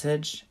that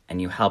message,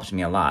 and you helped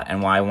me a lot.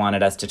 And why I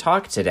wanted us to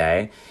talk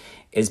today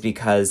is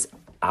because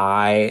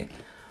I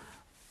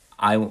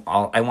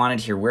wanted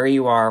to hear where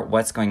you are,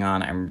 what's going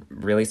on. I'm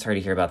really sorry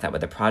to hear about that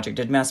with the project.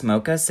 Did Mass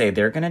MoCA say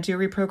they're going to do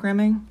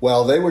reprogramming?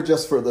 Well, they were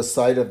just for the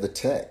site of the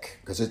tech,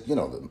 because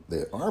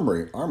the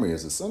Armory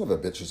is a son of a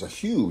bitch. It's a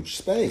huge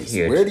space.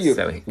 Huge.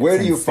 Where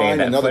do you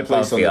find another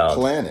place on the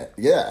planet?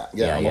 Yeah,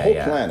 on the whole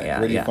planet.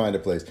 Where do you find a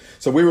place?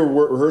 So we were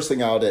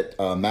rehearsing out at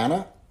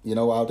Mana,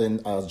 out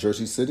in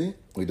Jersey City.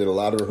 We did a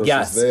lot of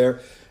rehearsals there,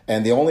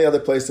 and the only other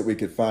place that we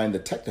could find the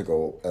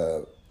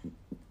technical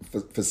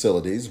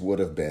facilities would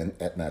have been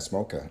at Mass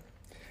MoCA.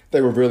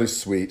 They were really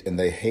sweet, and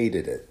they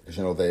hated it.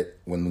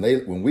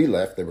 When we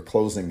left, they were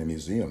closing the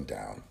museum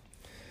down.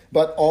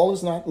 But all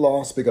is not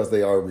lost because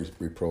they are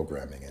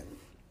reprogramming it.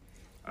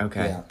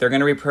 Okay, they're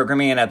going to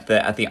reprogram it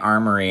at the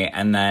Armory,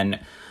 and then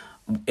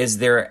is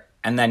there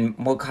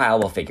Kyle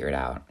will figure it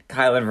out.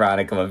 Kyle and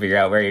Veronica will figure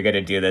out where you're going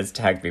to do this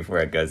tech before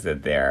it goes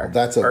in there. Well,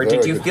 that's a or very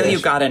did you good feel question.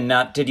 you got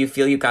enough? Did you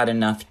feel you got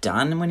enough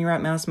done when you were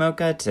at Mouse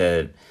Mocha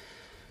to?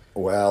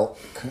 Well,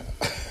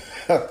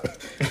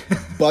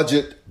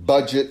 budget.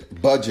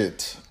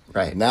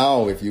 Right.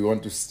 Now, if you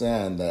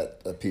understand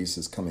that a piece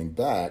is coming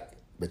back,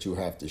 but you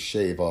have to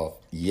shave off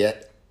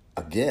yet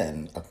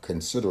again a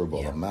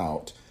considerable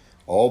amount,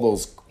 all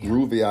those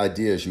groovy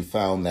ideas you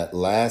found that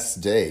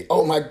last day.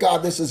 Oh my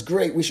God, this is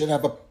great. We should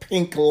have a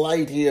pink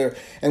light here,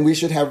 and we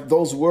should have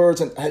those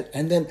words,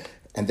 and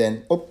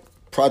then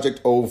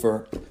project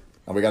over.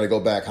 And we got to go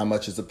back. How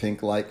much is the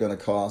pink light going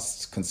to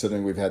cost?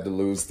 Considering we've had to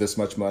lose this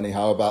much money,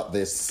 how about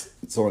this?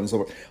 So on and so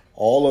forth.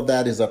 All of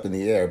that is up in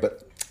the air.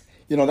 But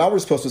now we're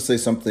supposed to say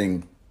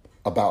something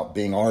about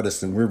being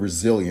artists, and we're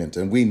resilient,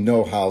 and we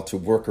know how to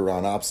work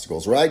around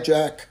obstacles, right,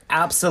 Jack?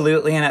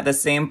 Absolutely. And at the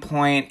same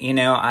point,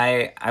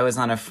 I was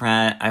on a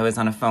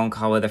phone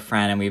call with a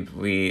friend, and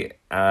we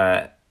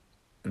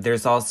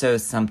there's also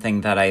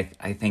something that I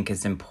think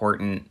is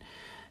important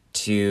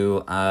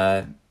to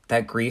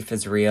that grief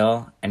is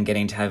real, and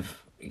getting to have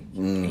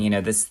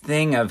this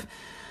thing of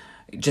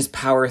just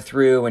power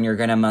through when you're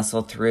going to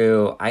muscle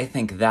through. I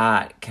think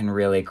that can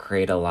really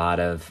create a lot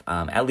of,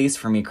 at least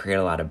for me, create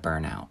a lot of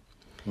burnout.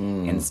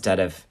 Instead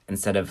of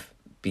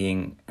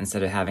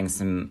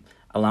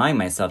allowing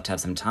myself to have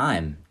some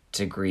time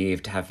to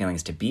grieve, to have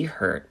feelings, to be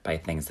hurt by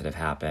things that have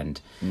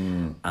happened,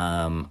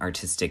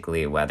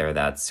 artistically, whether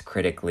that's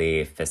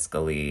critically,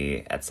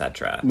 fiscally,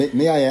 etc.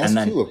 May I ask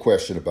you a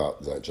question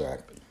about that,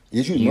 Jack?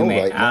 As you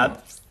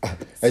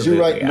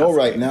know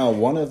right now,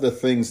 one of the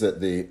things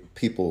that the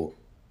people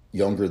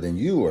younger than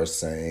you are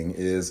saying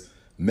is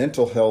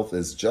mental health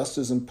is just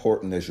as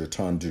important as your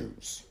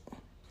tondus.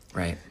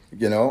 Right.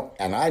 And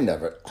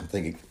I'm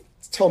thinking,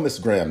 tell Miss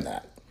Graham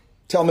that.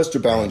 Tell Mr.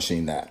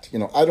 Balanchine that.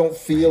 I don't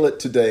feel it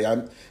today.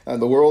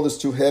 The world is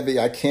too heavy.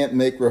 I can't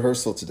make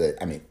rehearsal today.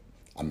 I mean,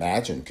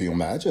 can you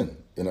imagine,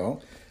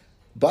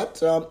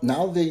 But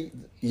now the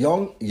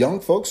young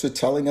folks are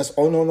telling us,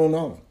 oh,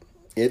 no.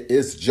 It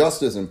is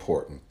just as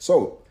important.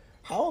 So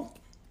how,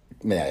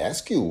 may I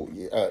ask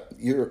you,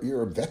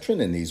 you're a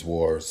veteran in these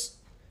wars.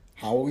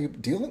 How are you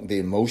dealing with the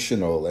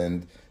emotional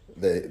and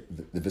the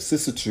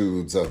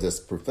vicissitudes of this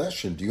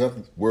profession? Do you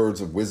have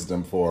words of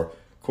wisdom for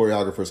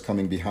choreographers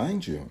coming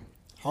behind you?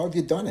 How have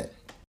you done it?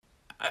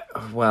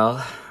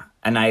 Well,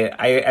 and I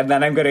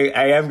am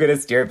gonna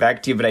steer it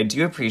back to you, but I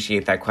do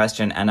appreciate that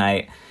question. And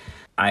I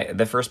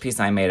the first piece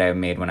I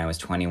made when I was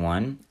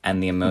 21,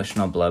 and the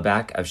emotional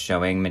blowback of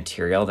showing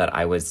material that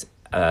I was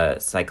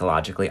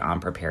psychologically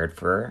unprepared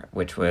for,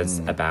 which was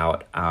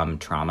about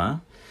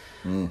trauma.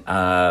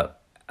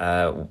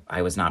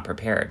 I was not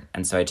prepared.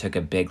 And so I took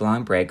a big,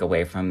 long break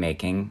away from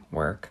making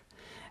work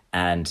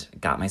and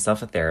got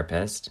myself a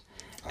therapist.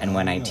 And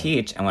when I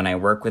teach and when I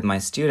work with my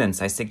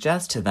students, I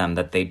suggest to them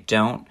that they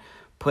don't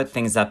put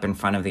things up in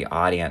front of the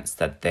audience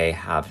that they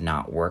have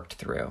not worked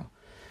through.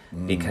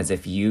 Because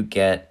if you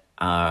get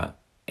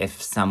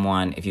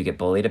if you get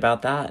bullied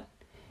about that,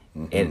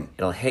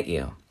 it'll hit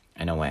you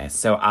in a way.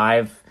 So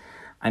I'm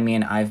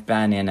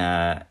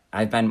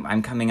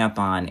coming up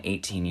on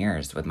 18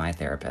 years with my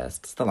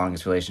therapist. It's the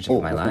longest relationship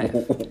of my life.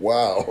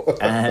 Wow.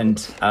 and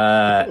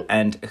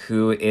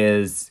who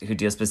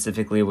deals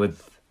specifically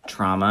with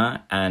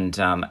trauma, and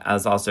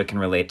as also can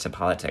relate to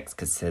politics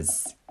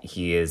because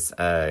he is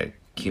a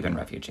Cuban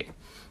refugee.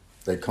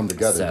 They come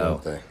together,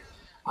 don't they?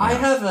 I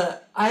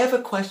have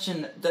a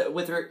question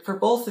for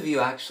both of you,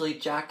 actually.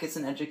 Jack is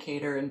an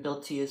educator and Bill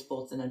T is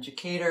both an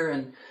educator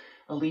and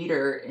a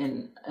leader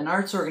in an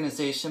arts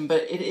organization,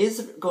 but it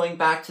is going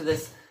back to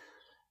this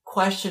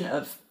question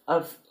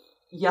of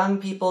young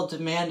people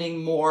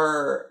demanding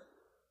more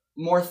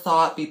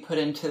thought be put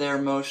into their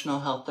emotional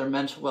health, their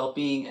mental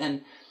well-being.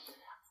 And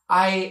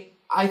I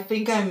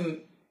think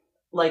I'm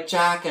like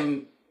Jack,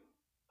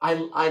 I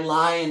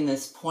lie in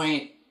this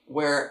point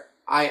where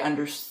I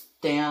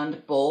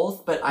understand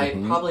both, but I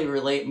probably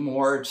relate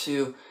more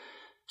to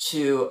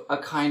a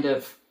kind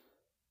of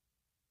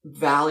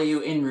value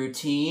in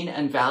routine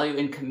and value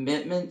in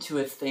commitment to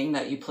a thing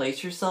that you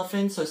place yourself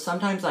in. So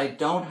sometimes I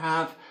don't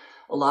have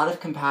a lot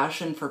of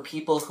compassion for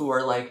people who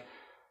are like,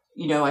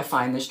 I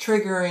find this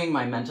triggering,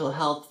 my mental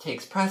health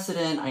takes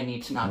precedent, I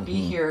need to not be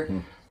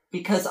here.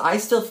 Because I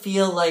still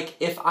feel like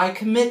if I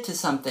commit to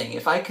something,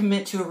 if I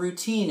commit to a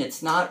routine,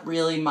 it's not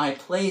really my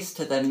place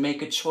to then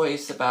make a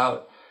choice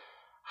about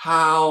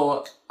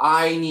how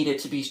I need it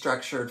to be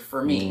structured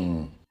for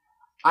me.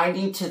 I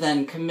need to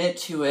then commit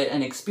to it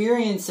and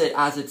experience it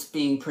as it's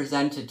being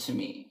presented to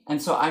me.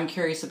 And so I'm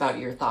curious about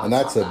your thoughts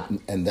on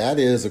that. And that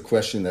is a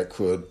question that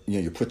could,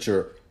 you put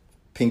your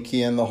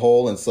pinky in the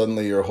hole and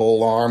suddenly your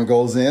whole arm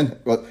goes in.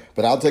 But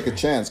I'll take a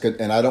chance,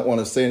 and I don't want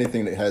to say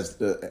anything that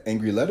has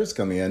angry letters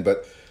coming in,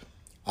 but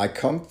I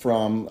come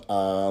from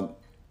a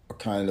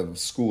kind of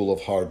school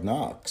of hard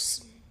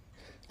knocks.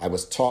 I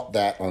was taught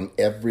that on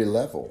every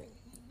level,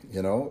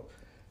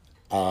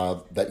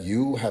 that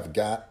you have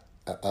got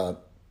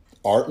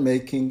art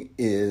making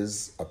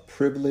is a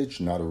privilege,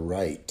 not a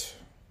right.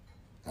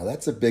 Now,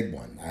 that's a big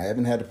one. I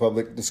haven't had a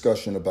public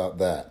discussion about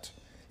that.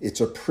 It's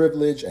a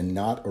privilege and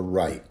not a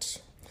right.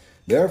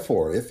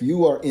 Therefore, if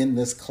you are in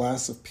this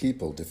class of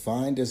people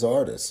defined as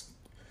artists,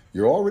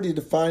 you're already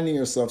defining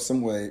yourself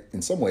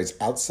in some ways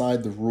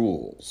outside the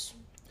rules.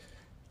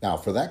 Now,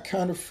 for that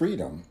kind of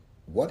freedom,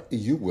 what are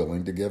you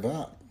willing to give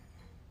up?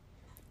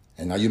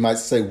 And now you might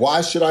say,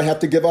 why should I have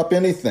to give up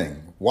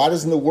anything? Why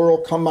doesn't the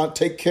world come out and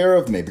take care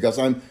of me? Because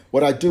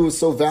what I do is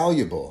so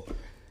valuable.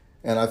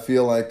 And I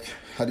feel like,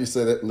 how do you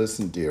say that?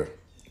 Listen, dear.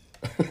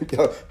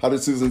 How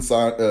did Susan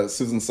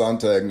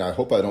Sontag, and I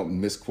hope I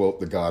don't misquote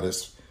the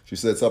goddess, she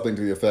said something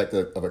to the effect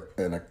of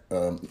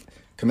a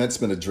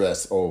commencement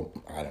address,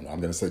 I don't know, I'm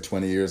going to say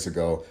 20 years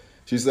ago.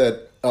 She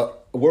said, a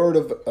word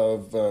of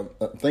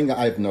a thing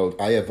I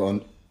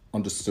have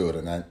understood,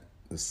 and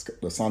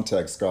the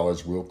Sontag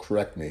scholars will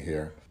correct me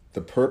here.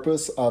 The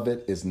purpose of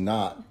it is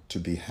not to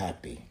be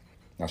happy.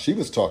 Now, she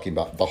was talking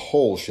about the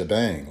whole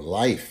shebang,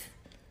 life.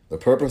 The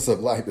purpose of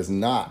life is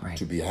not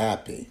to be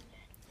happy.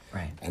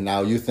 Right. And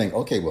now you think,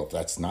 okay, well, if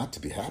that's not to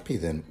be happy,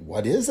 then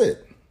what is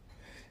it?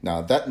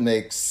 Now, that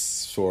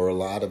makes for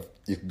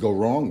you could go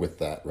wrong with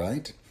that,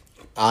 right?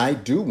 I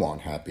do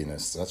want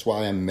happiness. That's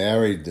why I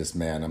married this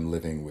man I'm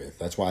living with.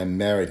 That's why I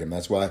married him.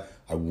 That's why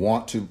I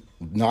want to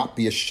not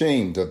be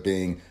ashamed of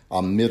being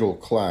a middle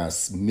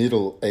class,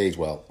 middle age.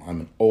 Well,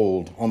 I'm an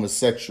old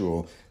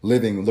homosexual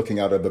looking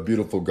out of a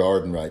beautiful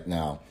garden right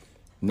now.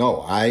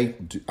 No, I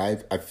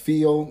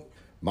feel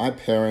my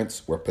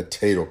parents were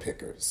potato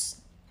pickers.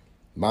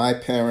 My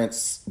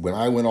parents, when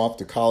I went off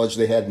to college,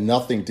 they had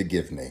nothing to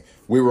give me.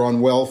 We were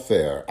on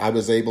welfare. I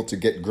was able to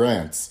get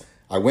grants.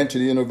 I went to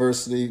the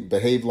university,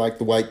 behaved like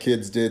the white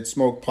kids did,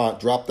 smoked pot,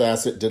 dropped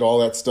acid, did all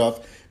that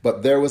stuff.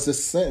 But there was a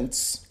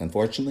sense,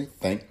 unfortunately,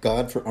 thank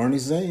God for Arnie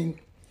Zane,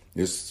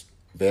 this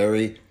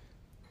very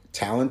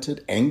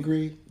talented,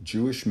 angry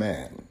Jewish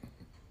man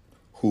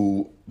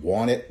who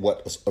wanted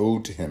what was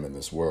owed to him in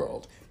this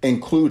world,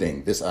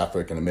 including this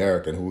African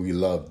American who he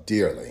loved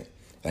dearly.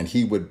 And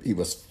he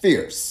was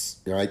fierce,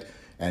 right?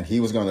 And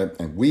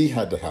and we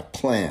had to have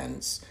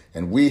plans,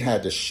 and we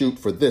had to shoot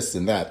for this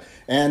and that.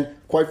 And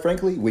quite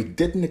frankly, we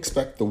didn't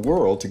expect the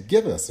world to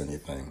give us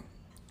anything.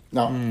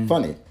 Now,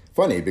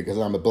 funny, because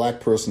I'm a black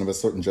person of a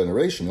certain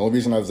generation. The only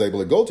reason I was able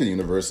to go to the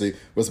university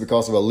was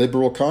because of a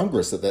liberal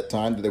Congress at that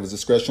time, that there was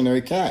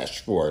discretionary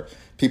cash for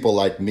people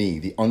like me,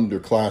 the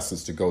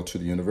underclasses, to go to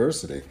the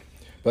university.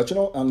 But,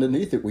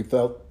 underneath it, we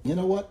felt, you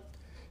know what?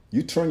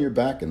 You turn your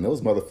back and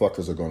those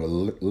motherfuckers are going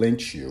to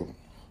lynch you.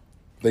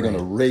 They're going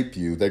to rape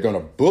you. They're going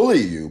to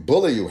bully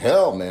you.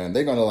 Hell, man.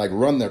 They're going to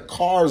run their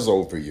cars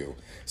over you.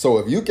 So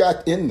if you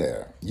got in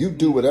there, you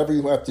do whatever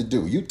you have to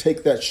do. You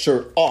take that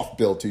shirt off,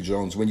 Bill T.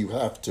 Jones, when you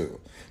have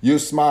to. You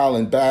smile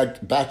and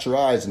bat your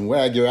eyes and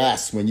wag your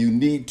ass when you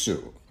need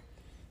to.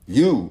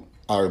 You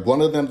are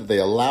one of them that they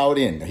allowed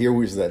in. Here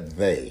was that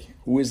they.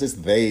 Who is this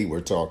they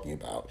we're talking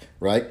about,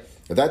 right?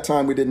 At that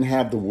time, we didn't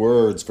have the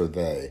words for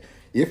they.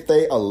 If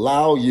they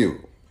allow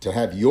you to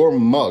have your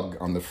mug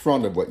on the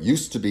front of what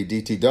used to be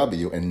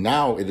DTW, and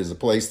now it is a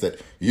place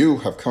that you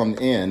have come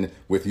in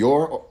with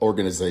your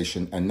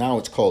organization, and now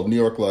it's called New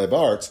York Live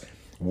Arts,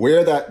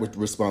 wear that with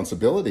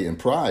responsibility and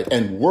pride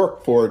and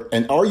work for it.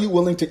 And are you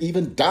willing to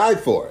even die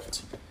for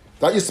it?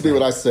 That used to be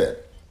what I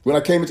said. When I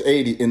came into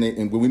 80,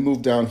 when we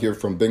moved down here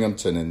from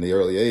Binghamton in the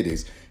early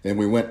 80s, and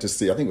we went to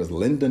see, I think it was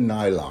Linda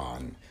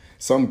Nylon,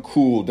 some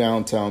cool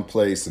downtown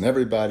place, and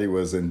everybody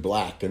was in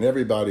black, and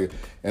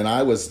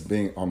I was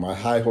being on my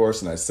high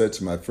horse, and I said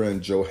to my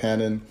friend Joe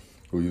Hannon,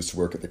 who used to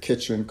work at the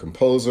kitchen,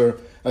 composer,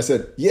 I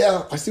said,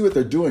 yeah, I see what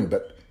they're doing,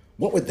 but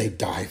what would they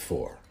die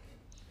for?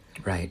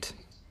 Right.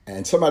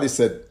 And somebody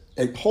said,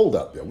 hey, hold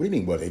up, Bill, what do you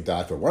mean what they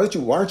die for? Why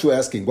aren't you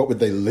asking what would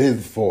they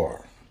live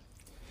for?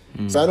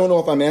 So I don't know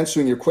if I'm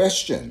answering your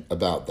question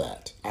about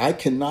that. I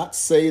cannot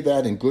say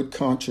that in good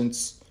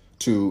conscience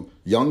to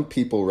young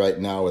people right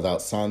now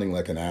without sounding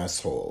like an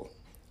asshole,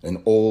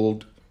 an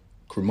old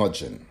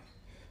curmudgeon.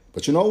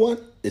 But you know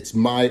what? It's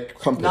my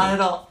company. Not at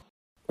all.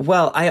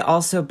 Well,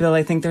 Bill,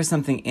 I think there's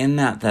something in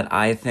that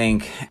I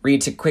think, Reed,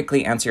 to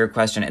quickly answer your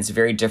question, it's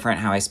very different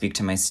how I speak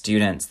to my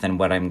students than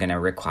what I'm going to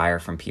require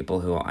from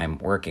people who I'm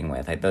working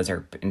with. Those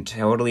are in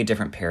totally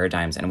different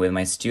paradigms. And with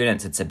my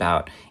students,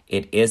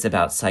 it is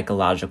about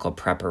psychological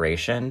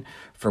preparation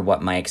for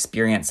what my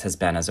experience has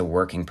been as a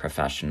working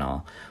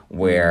professional,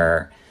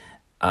 where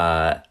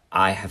I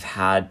have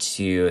had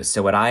to,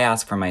 so what I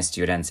ask for my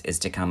students is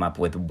to come up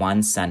with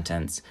one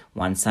sentence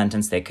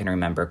they can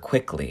remember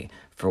quickly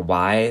for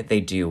why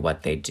they do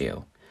what they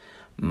do.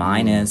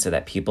 Mine is so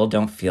that people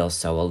don't feel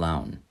so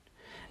alone.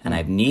 And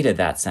I've needed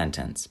that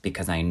sentence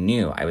because I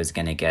knew I was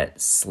going to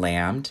get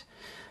slammed,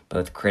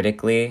 both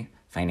critically,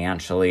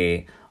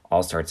 financially,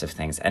 all sorts of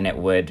things. And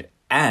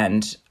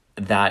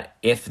that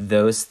if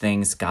those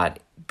things got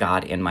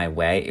in my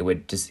way, it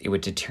would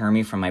deter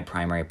me from my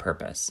primary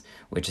purpose,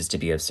 which is to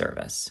be of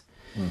service.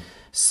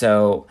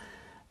 So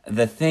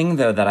the thing,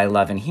 though, that I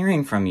love in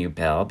hearing from you,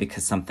 Bill,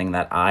 because something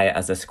that I,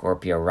 as a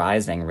Scorpio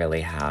rising,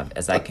 really have,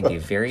 is I can be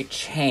very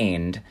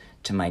chained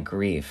to my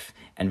grief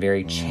and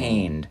very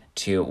chained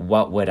to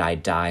what would I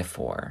die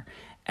for.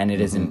 And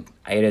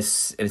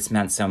it's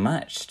meant so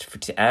much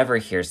to ever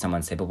hear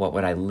someone say, but what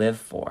would I live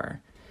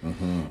for?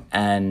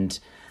 And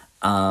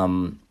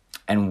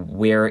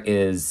where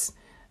is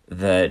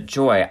the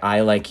joy? I,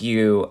 like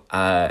you,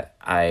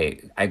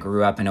 I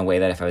grew up in a way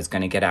that if I was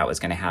going to get out, it was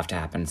going to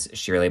happen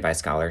sheerly by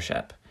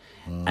scholarship.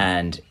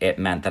 And it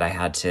meant that I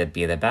had to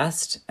be the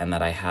best and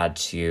that I had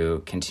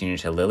to continue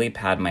to lily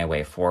pad my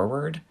way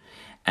forward.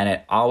 And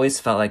it always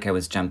felt like I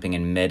was jumping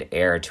in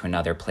midair to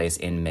another place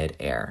in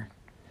midair.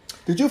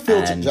 Did you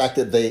feel, Jack,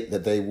 that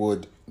they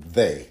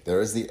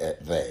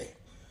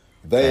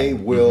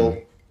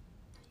will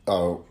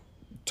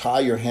tie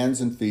your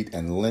hands and feet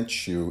and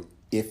lynch you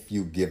if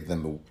you give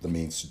them the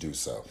means to do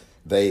so?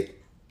 They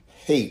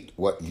hate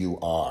what you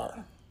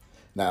are.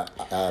 Now,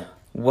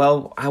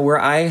 well, where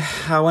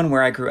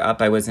I grew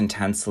up, I was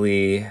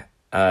intensely,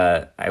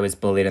 I was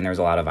bullied and there was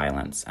a lot of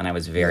violence and I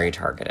was very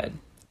targeted.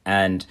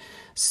 And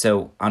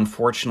so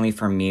unfortunately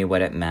for me,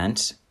 what it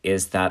meant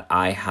is that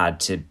I had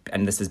to,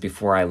 and this is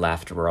before I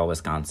left rural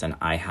Wisconsin,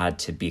 I had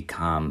to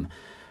become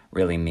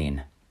really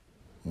mean.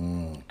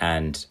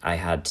 And I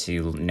had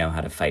to know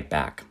how to fight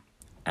back.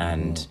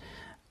 And,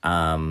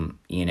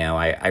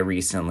 I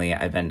recently,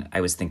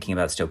 I was thinking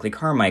about Stokely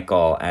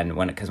Carmichael, and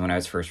because when I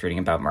was first reading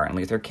about Martin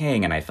Luther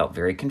King, and I felt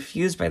very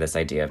confused by this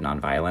idea of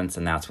nonviolence,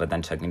 and that's what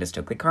then took me to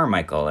Stokely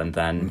Carmichael. And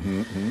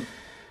then,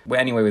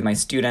 anyway, with my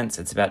students,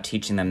 it's about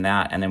teaching them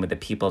that. And then with the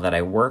people that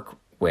I work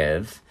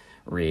with,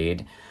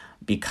 Reed,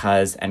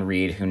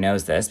 Reed, who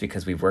knows this,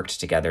 because we've worked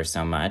together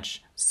so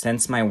much,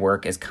 since my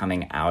work is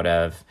coming out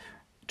of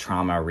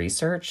trauma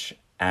research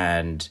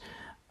and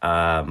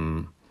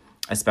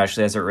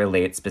especially as it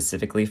relates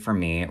specifically for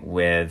me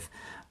with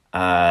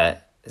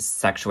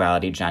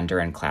sexuality, gender,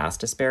 and class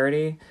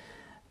disparity,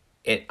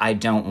 I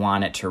don't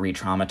want it to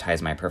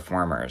re-traumatize my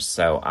performers.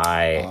 So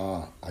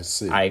I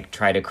see. I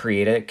try to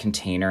create a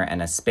container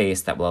and a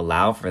space that will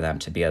allow for them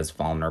to be as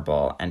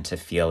vulnerable and to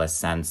feel a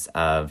sense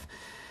of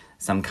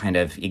some kind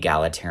of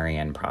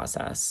egalitarian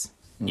process.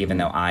 Even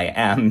though I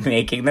am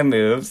making the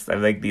moves,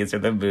 I'm like, these are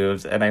the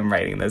moves, and I'm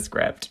writing the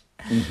script.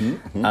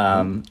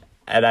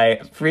 And I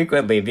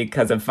frequently,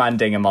 because of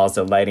funding, am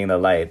also lighting the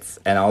lights.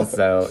 And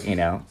also,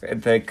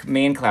 the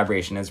main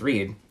collaboration is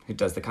Reed, who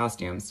does the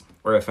costumes,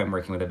 or if I'm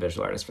working with a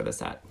visual artist for the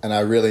set. And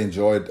I really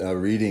enjoyed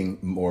reading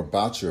more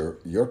about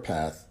your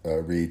path,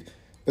 Reed.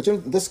 But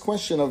this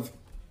question of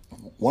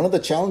one of the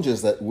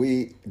challenges that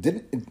we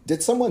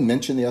did someone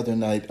mention the other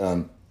night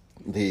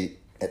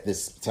at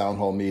this town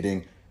hall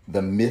meeting,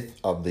 the myth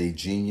of the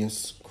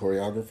genius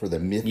choreographer, the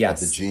myth of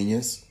the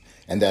genius,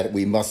 and that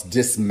we must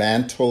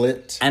dismantle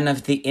it. And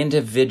of the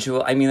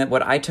individual,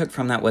 what I took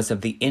from that was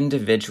of the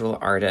individual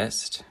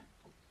artist,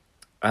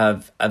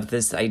 of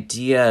this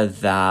idea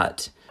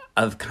that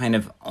of kind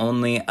of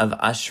only of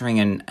ushering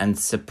and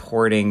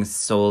supporting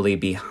solely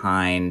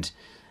behind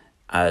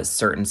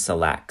certain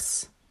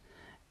selects.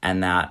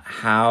 And that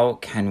how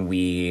can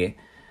we,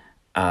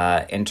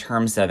 in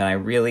terms of,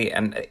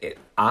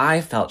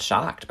 I felt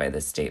shocked by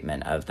this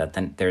statement of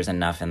that there's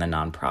enough in the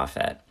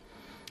nonprofit.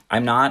 I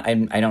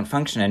don't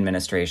function in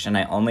administration.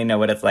 I only know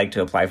what it's like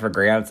to apply for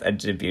grants and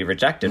to be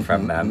rejected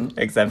from them,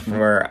 except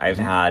for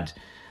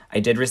I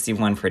did receive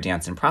one for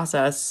Dance in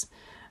Process,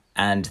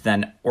 and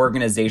then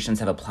organizations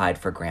have applied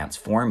for grants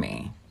for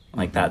me.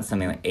 Like that's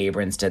something like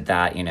Abrams did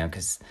that,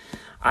 because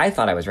I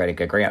thought I was writing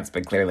good grants,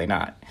 but clearly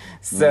not.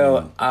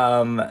 So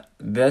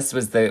this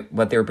was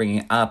what they were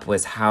bringing up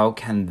was how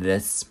can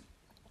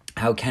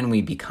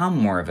we become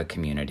more of a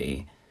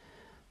community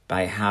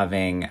by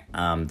having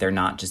there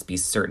not just be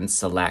certain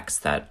selects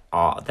that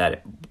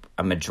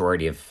a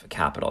majority of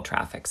capital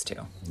traffics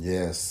to.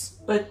 Yes.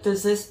 But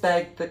does this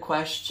beg the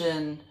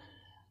question,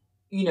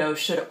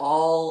 should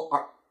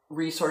all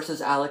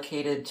resources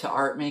allocated to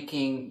art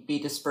making be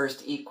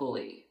dispersed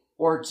equally?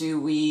 Or do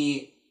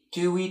we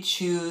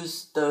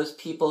choose those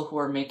people who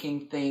are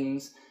making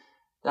things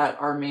that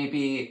are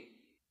maybe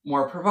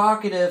more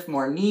provocative,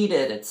 more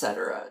needed,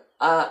 etc.?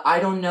 I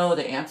don't know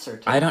the answer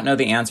to that. I don't know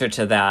the answer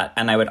to that.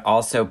 And I would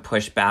also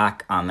push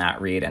back on that,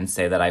 Reed, and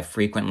say that I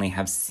frequently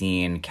have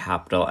seen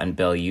capital, and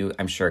Bill, you,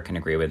 I'm sure, can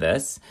agree with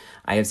this.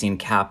 I have seen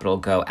capital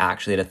go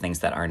actually to things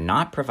that are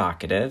not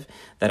provocative,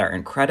 that are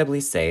incredibly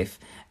safe,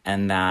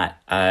 and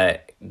that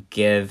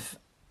give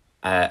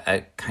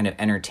a kind of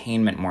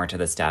entertainment more to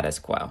the status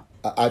quo.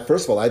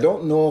 First of all, I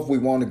don't know if we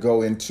want to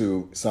go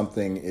into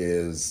something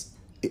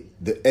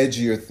the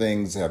edgier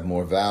things have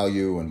more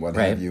value and what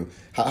have you.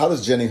 How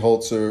does Jenny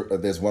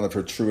Holzer, there's one of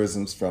her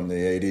truisms from the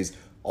 80s,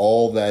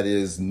 all that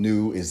is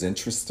new is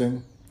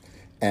interesting.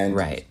 And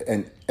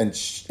and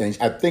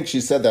I think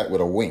she said that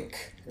with a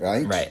wink,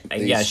 right? Right.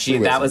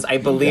 I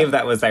believe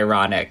that was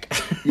ironic.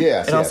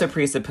 Yes. It also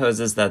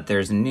presupposes that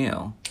there's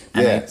new.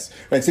 Yes.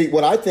 And see,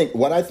 what I think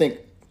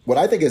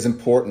is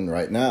important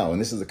right now, and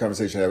this is a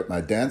conversation I have with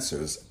my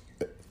dancers,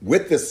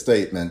 with this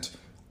statement,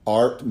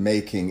 art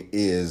making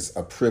is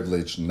a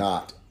privilege,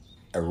 not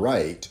a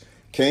right,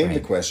 came the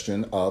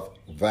question of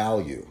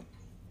value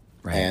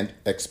and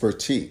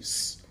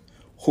expertise.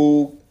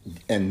 Who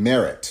and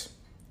merit.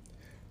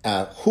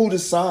 Who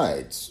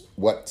decides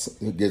what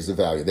gives the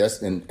value?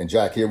 And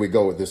Jack, here we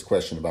go with this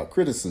question about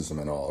criticism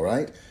and all,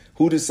 right?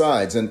 Who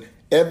decides? And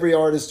every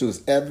artist who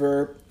has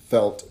ever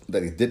felt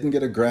that he didn't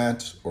get a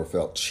grant or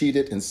felt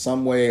cheated in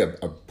some way,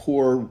 a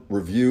poor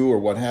review or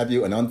what have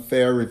you, an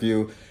unfair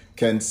review,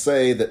 can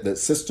say that the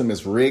system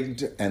is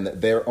rigged and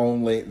that they're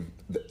only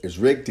is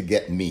rigged to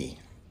get me.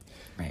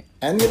 Right.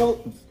 And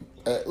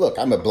look,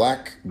 I'm a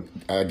black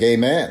gay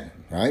man,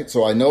 right?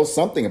 So I know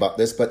something about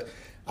this, but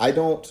I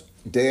don't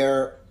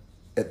dare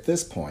at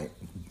this point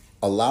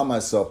allow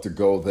myself to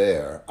go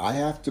there. I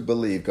have to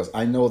believe, because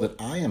I know that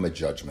I am a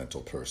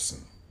judgmental person.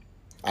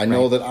 I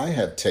know that I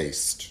have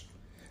taste.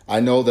 I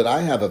know that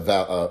I have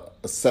a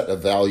set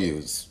of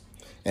values.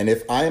 And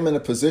if I am in a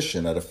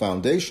position at a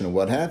foundation or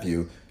what have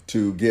you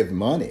to give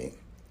money,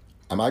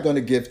 am I going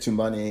to give to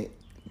money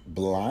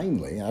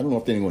blindly? I don't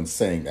know if anyone's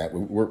saying that.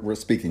 We're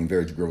speaking in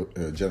very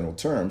general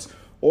terms.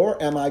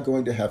 Or am I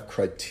going to have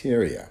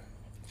criteria?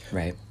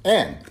 Right.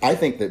 And I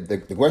think that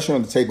the question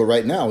on the table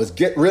right now is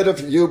get rid of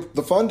you,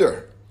 the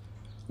funder.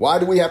 Why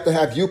do we have to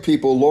have you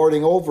people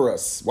lording over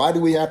us? Why do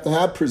we have to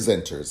have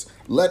presenters?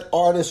 Let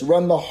artists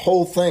run the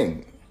whole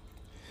thing.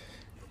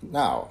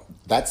 Now,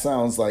 that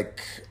sounds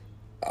like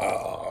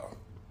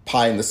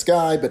pie in the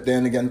sky, but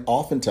then again,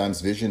 oftentimes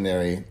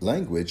visionary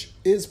language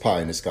is pie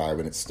in the sky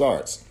when it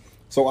starts.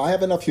 So I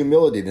have enough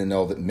humility to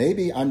know that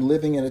maybe I'm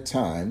living in a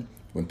time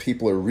when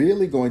people are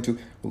really going to,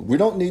 we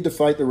don't need to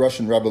fight the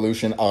Russian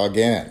Revolution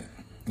again,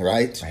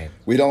 right?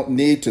 We don't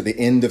need to the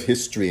end of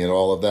history and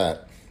all of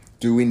that.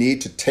 Do we need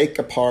to take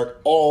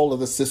apart all of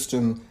the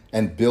system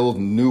and build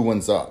new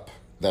ones up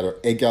that are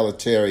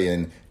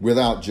egalitarian,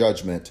 without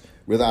judgment,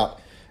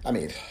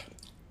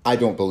 I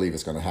don't believe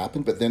it's going to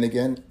happen, but then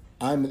again,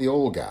 I'm the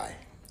old guy.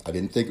 I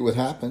didn't think it would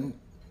happen,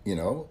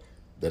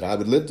 that I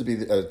would live to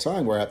be at a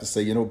time where I have to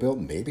say, Bill,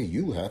 maybe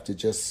you have to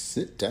just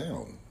sit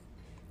down.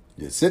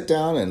 You sit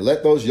down and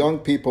let those young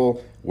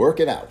people work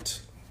it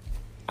out.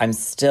 I'm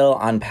still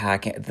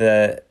unpacking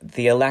the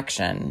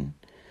election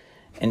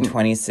in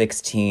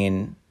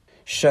 2016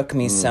 shook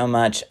me so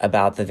much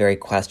about the very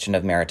question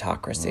of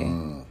meritocracy.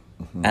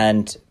 Mm-hmm.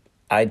 And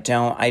I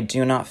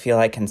do not feel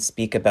I can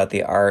speak about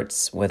the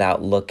arts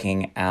without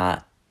looking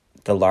at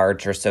the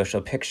larger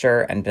social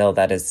picture. And Bill,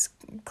 that is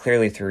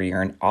clearly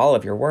through all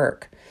of your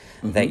work.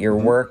 That your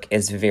work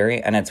is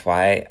and it's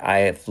why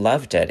I've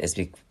loved it, is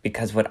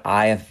because what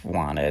I have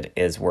wanted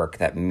is work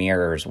that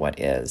mirrors what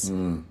is.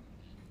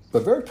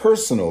 But very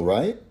personal,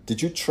 right?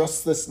 Did you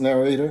trust this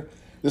narrator?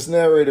 This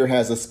narrator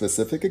has a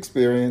specific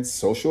experience,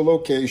 social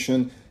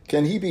location.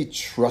 Can he be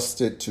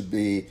trusted to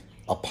be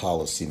a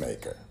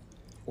policymaker?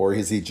 Or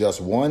is he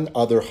just one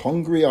other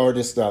hungry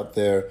artist out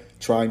there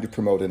trying to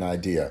promote an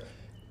idea?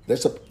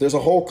 There's a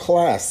whole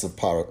class of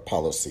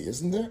policy,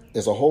 isn't there?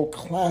 There's a whole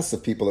class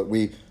of people that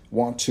we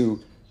want to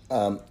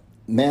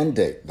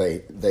mandate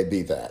they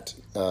be that.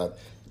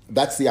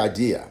 That's the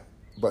idea.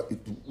 But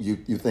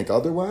you think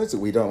otherwise? That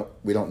we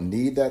don't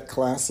need that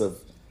class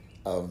of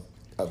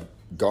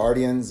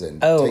guardians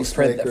and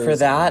tastemakers? For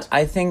that,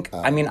 I think.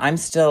 I'm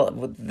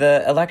still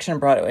the election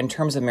brought in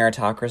terms of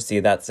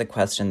meritocracy. That's a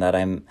question that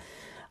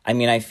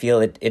I feel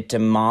it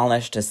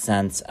demolished a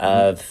sense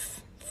of.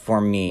 For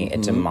me,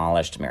 it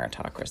demolished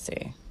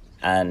meritocracy,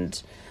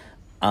 and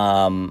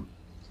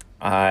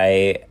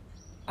I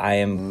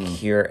am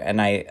here, and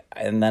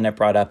then it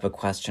brought up a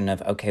question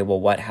of, okay, well,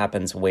 what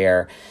happens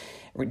where?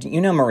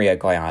 Maria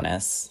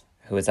Goyanis,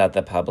 who is at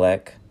the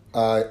Public?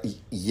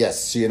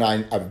 Yes, she and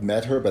I've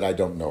met her, but I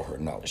don't know her,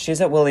 no.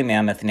 She's at Woolly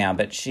Mammoth now,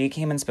 but she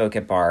came and spoke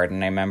at Bard,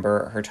 and I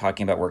remember her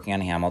talking about working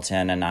on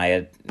Hamilton, and I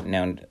had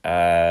known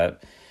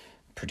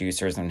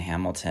producers on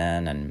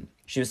Hamilton, and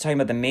she was talking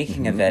about the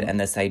making of it and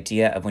this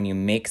idea of when you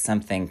make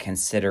something,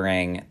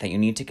 considering that you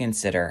need to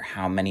consider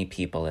how many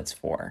people it's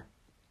for.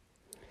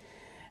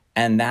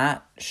 And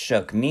that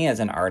shook me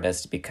as an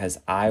artist because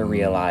I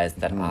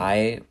realized that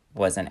I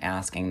wasn't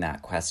asking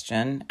that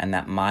question and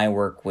that my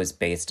work was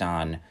based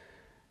on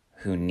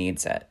who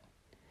needs it.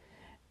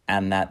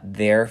 And that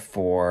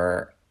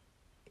therefore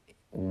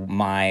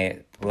when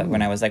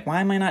I was like,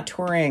 why am I not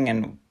touring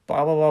and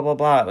blah, blah, blah, blah,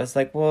 blah, it was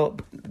like, well,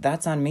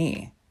 that's on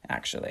me,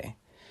 actually.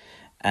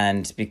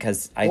 And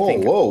because I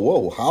think...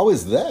 Whoa, how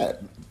is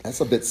that? That's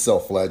a bit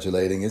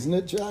self-flagellating, isn't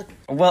it, Jack?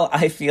 Well,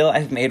 I feel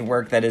I've made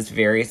work that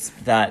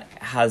that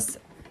has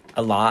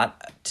a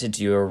lot to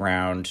do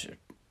around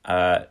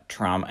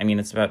trauma.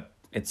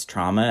 It's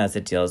trauma as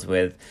it deals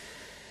with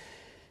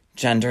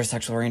gender,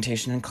 sexual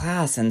orientation, and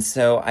class. And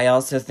so I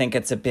also think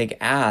it's a big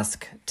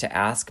ask to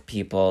ask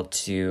people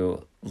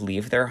to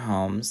leave their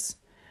homes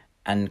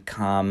and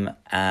come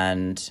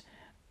and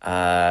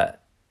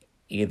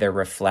either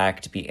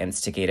reflect, be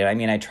instigated.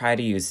 I try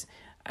to use,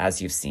 as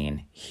you've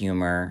seen,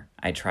 humor.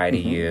 I try to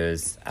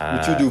use...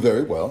 which you do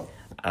very well.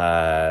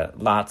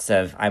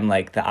 I'm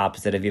like the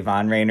opposite of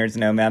Yvonne Rayner's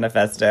No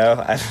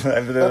Manifesto.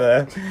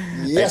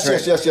 Yes.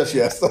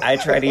 I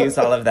try to use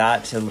all of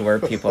that to lure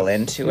people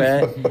into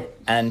it.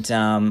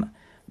 And,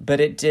 but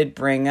it did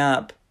bring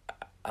up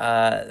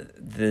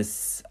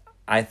this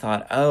I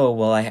thought, oh,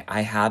 well,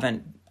 I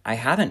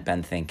haven't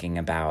been thinking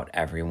about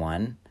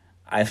everyone.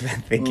 I've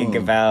been thinking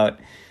about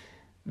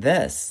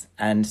this,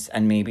 and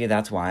maybe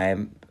that's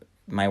why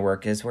my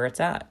work is where it's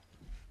at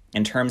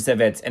in terms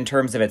of its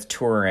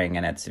touring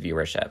and its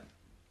viewership.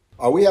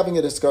 Are we having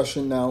a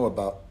discussion now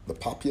about the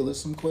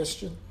populism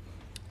question?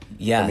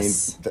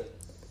 Yes. I mean,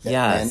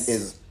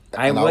 yes.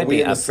 I would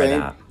be up for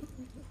that.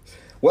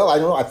 Well, I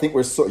don't know. I think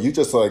you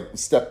just like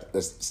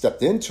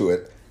stepped into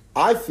it.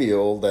 I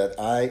feel that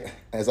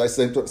as I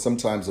say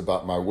sometimes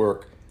about my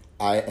work,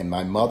 and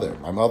my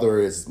mother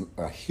is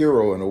a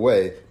hero in a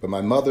way, but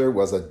my mother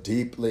was a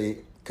deeply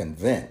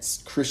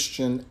convinced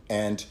Christian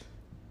and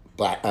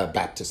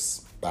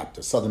Baptist,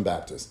 Southern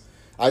Baptist.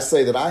 I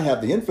say that I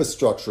have the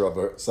infrastructure of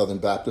a Southern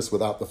Baptist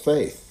without the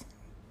faith.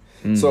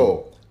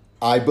 So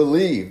I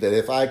believe that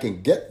if I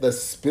can get the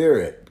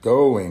spirit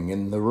going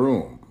in the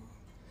room,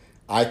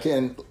 I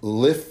can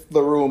lift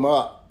the room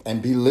up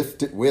and be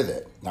lifted with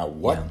it. Now,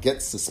 what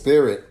gets the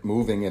spirit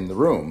moving in the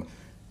room?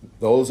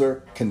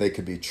 They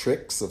could be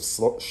tricks of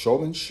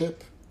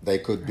showmanship. They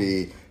could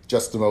be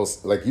just the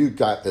most, like you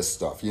got this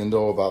stuff. You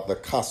know about the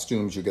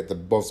costumes. You get the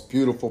most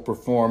beautiful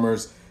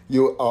performers.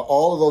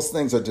 All of those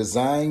things are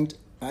designed.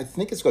 I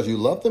think it's because you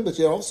love them, but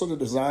they're also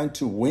designed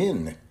to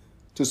win,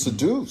 to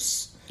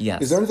seduce.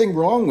 Yes. Is there anything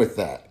wrong with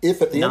that?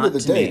 If at the end of the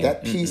day,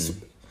 that piece,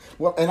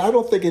 well, and I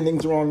don't think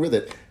anything's wrong with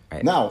it.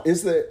 Right. Now,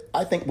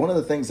 I think one of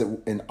the things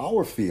that in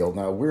our field,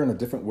 now we're in a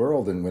different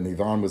world than when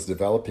Yvonne was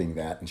developing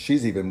that, and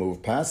she's even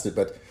moved past it,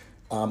 but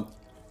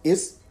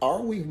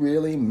are we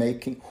really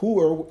making,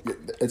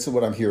 it's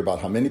what I'm hearing about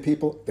how many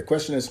people, the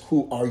question is,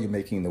 who are you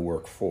making the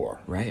work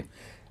for? Right.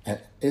 And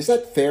is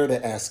that fair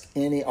to ask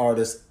any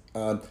artist?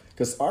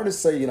 Because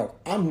artists say,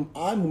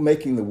 I'm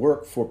making the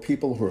work for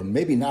people who are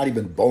maybe not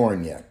even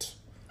born yet.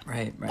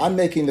 Right. I'm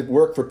making the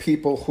work for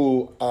people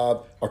who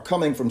are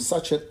coming from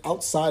such an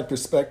outside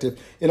perspective.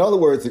 In other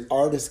words, the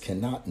artist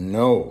cannot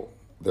know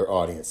their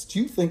audience. Do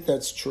you think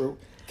that's true?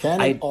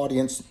 Can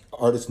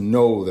artists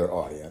know their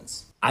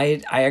audience?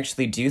 I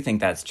actually do think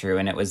that's true,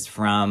 and it was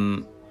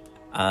from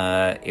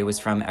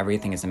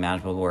Everything Is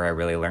Imaginable where I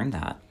really learned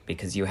that,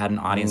 because you had an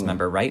audience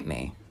member write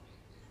me,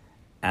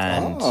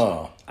 and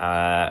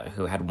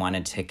who had won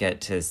a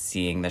ticket to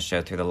seeing the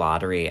show through the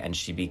lottery, and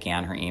she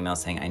began her email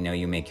saying, "I know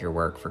you make your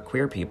work for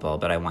queer people,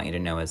 but I want you to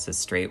know, as a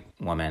straight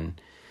woman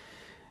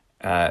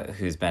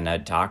who's been a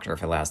doctor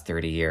for the last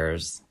 30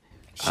 years."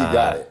 She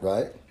got it,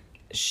 right?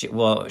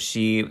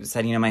 She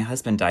said, my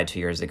husband died 2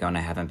 years ago and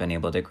I haven't been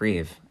able to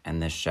grieve.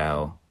 And this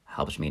show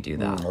helped me do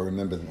that. I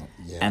remember that.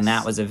 Yes. And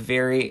that was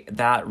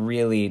that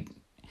really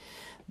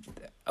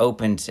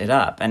opened it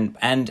up.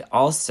 And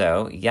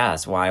also,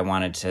 yes, why I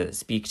wanted to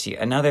speak to you.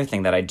 Another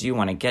thing that I do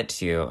want to get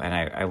to, and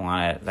I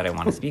want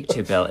to speak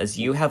to, Bill, is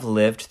you have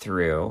lived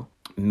through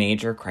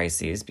major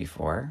crises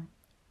before.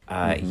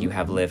 You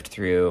have lived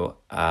through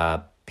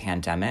a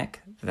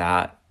pandemic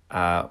that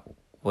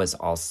was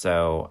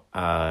also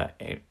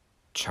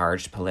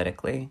charged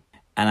politically,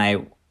 and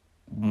I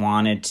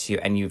wanted to,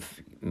 and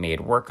you've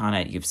made work on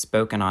it, you've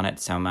spoken on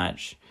it so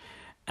much,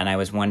 and I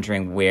was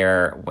wondering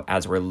where,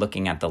 as we're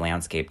looking at the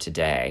landscape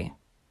today,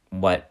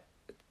 what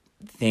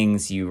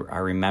things you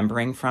are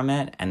remembering from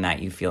it and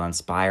that you feel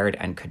inspired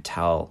and could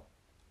tell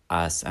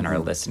us and our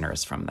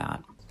listeners from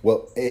that.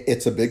 Well,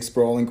 it's a big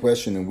sprawling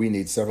question and we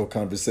need several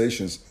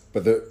conversations,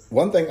 but the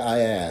one thing I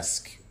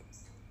ask,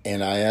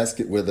 and I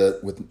ask it with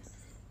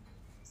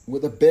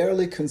a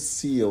barely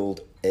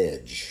concealed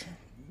edge.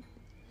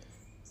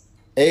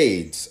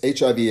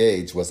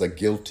 HIV/AIDS was a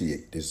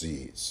guilty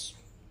disease.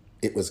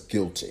 It was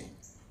guilty.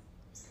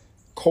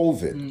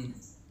 COVID,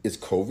 is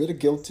COVID a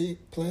guilty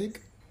plague?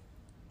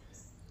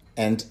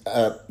 And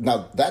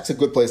now that's a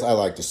good place I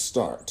like to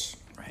start.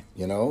 Right.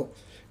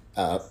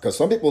 Because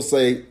some people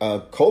say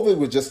COVID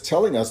was just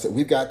telling us that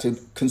we've got to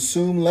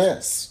consume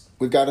less.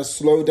 We've got to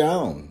slow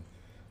down.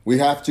 We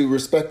have to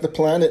respect the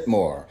planet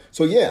more.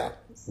 So yeah,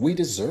 we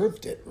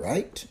deserved it,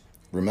 right?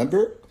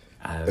 Remember?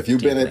 If you've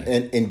been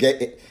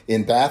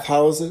in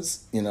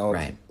bathhouses,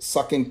 right,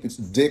 sucking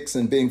dicks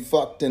and being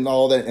fucked and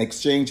all that, and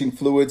exchanging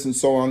fluids and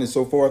so on and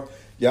so forth,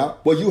 yeah?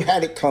 Well, you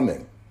had it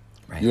coming.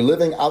 Right. You're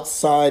living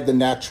outside the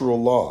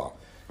natural law.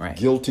 Right.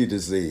 Guilty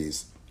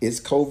disease. Is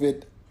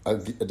COVID a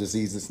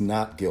disease that's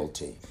not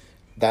guilty?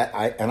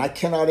 And I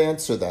cannot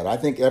answer that. I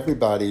think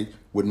everybody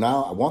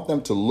I want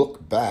them to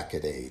look back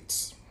at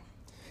AIDS.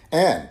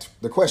 And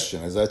the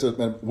question, as I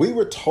told, we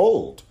were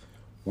told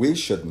we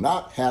should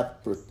not have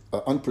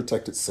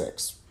unprotected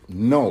sex.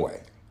 No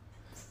way.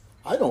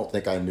 I don't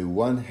think I knew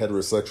one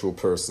heterosexual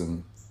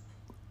person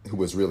who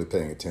was really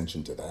paying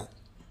attention to that.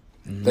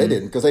 Mm-hmm. They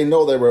didn't, because they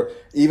know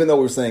even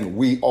though we're saying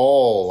we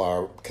all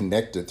are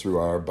connected through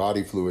our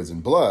body fluids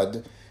and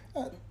blood,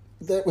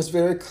 that was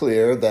very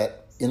clear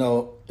that,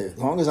 as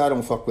long as I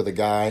don't fuck with a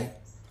guy,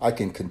 I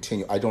can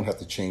continue. I don't have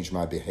to change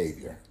my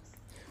behavior.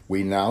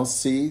 We now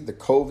see the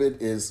COVID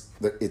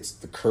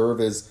the curve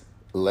is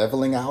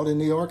leveling out in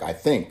New York. I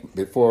think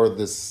before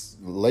this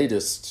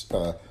latest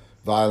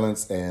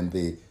violence and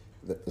the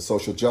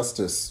social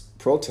justice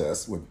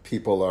protests, when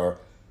people are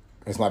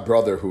as my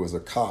brother, who is a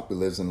cop who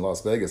lives in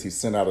Las Vegas, he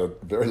sent out a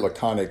very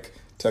laconic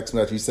text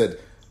message. He said,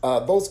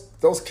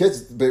 those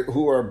kids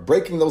who are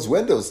breaking those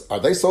windows, are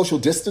they social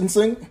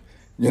distancing?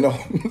 You know,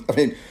 I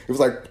mean, it was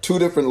like two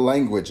different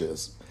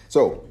languages.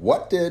 So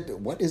what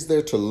is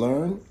there to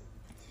learn?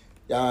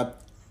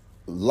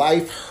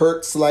 Life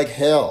hurts like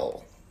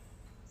hell.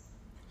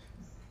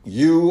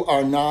 You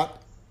are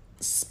not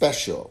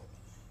special.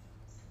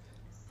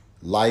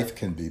 Life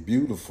can be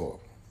beautiful.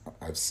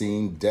 I've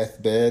seen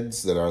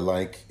deathbeds that are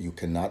like, you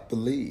cannot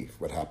believe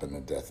what happened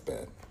in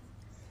deathbed.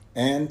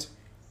 And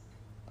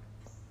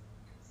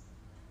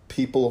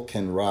people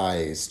can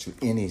rise to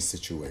any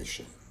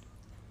situation.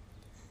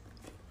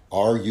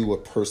 Are you a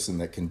person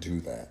that can do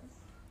that?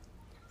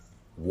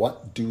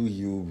 What do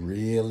you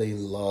really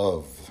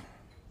love?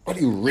 What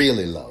do you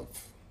really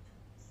love?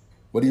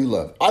 What do you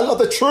love? I love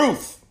the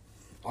truth.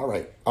 All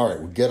right,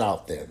 well, get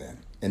out there then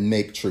and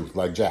make truth,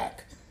 like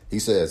Jack. He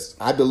says,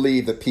 I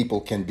believe that people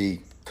can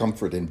be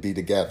comforted and be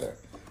together.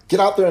 Get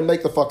out there and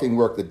make the fucking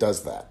work that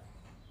does that.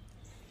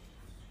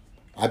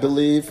 I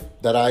believe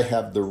that I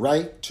have the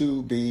right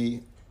to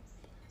be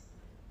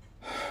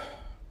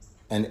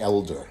an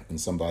elder in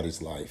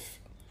somebody's life.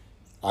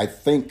 I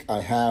think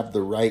I have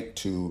the right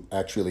to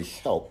actually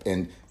help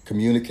and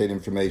communicate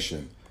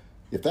information.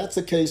 If that's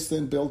the case,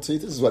 then Bill T,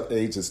 this is what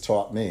AIDS has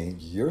taught me.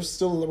 You're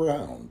still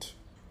around.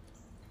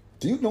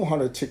 Do you know how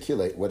to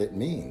articulate what it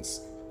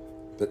means?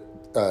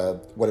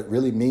 What it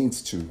really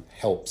means to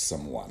help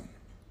someone?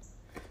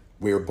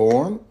 We're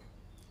born,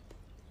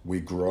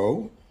 we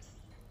grow.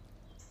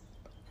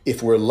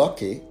 If we're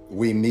lucky,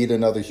 we meet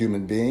another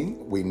human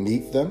being, we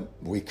meet them,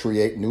 we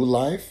create new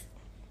life,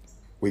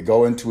 we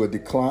go into a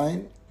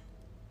decline,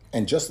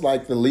 and just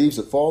like the leaves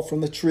that fall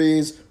from the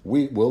trees,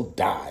 we will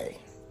die.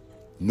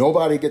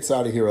 Nobody gets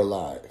out of here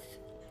alive.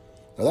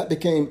 Now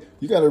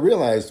you got to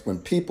realize when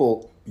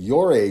people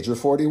your age, you're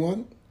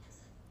 41,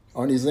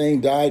 Arnie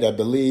Zane died, I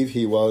believe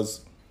he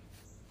was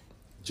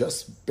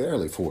just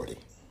barely 40.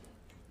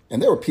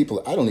 And there were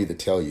people, I don't need to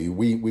tell you,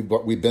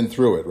 we've been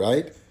through it,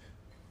 right?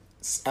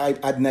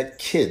 I've met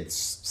kids,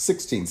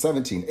 16,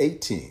 17,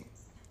 18,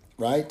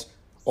 right?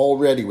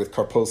 Already with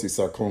Kaposi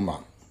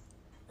sarcoma,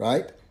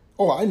 right?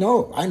 Oh, I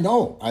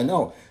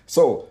know.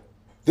 So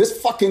this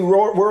fucking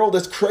world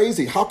is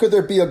crazy. How could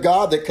there be a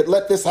God that could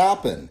let this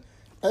happen?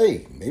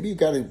 Hey, maybe you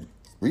got to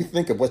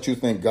rethink of what you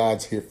think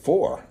God's here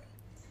for.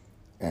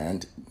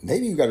 And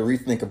maybe you got to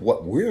rethink of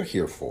what we're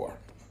here for.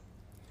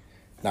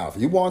 Now, if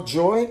you want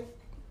joy,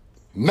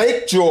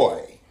 make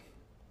joy.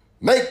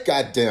 Make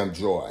goddamn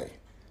joy.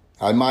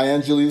 How Maya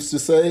Angelou used to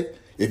say,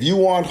 if you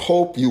want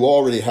hope, you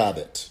already have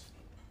it.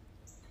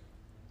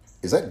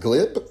 Is that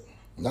glib?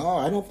 No,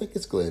 I don't think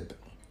it's glib.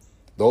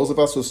 Those of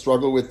us who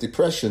struggle with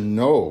depression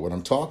know what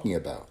I'm talking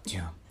about.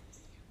 Yeah.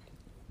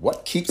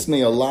 What keeps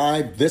me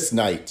alive this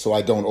night so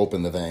I don't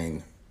open the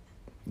vein?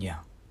 Yeah.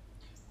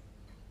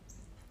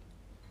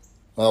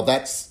 Well,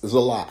 there's a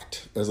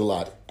lot.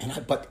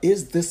 But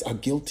is this a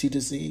guilty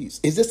disease?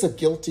 Is this a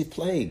guilty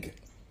plague?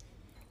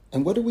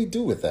 And what do we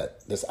do with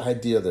that? This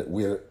idea that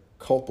we're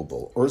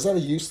culpable? Or is that a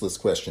useless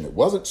question?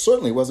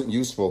 Certainly wasn't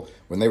useful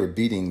when they were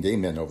beating gay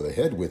men over the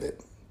head with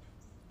it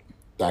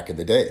back in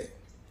the day.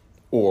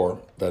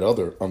 Or that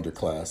other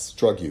underclass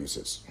drug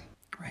users.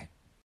 Right.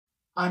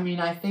 I mean,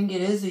 I think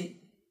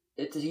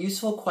it's a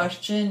useful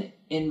question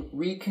in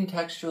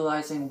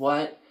recontextualizing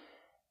what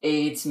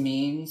AIDS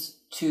means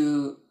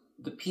to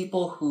the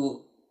people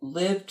who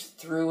lived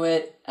through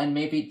it and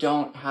maybe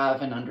don't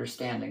have an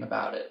understanding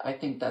about it. I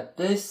think that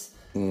this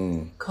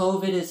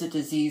COVID is a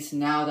disease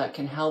now that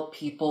can help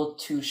people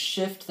to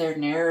shift their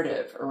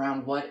narrative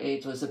around what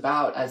AIDS was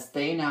about, as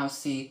they now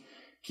see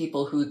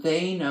people who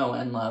they know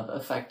and love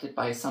affected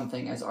by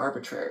something as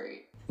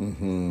arbitrary.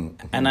 Mm-hmm.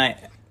 And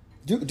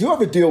do you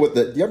ever deal with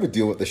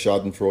the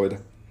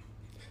Schadenfreude?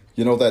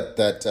 You know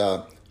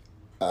that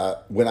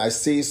when I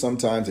see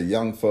sometimes the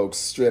young folks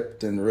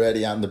stripped and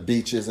ready on the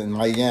beaches in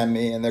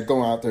Miami, and they're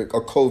going out to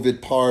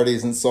COVID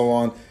parties and so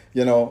on,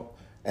 you know,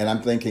 and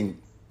I'm thinking,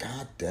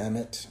 God damn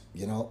it,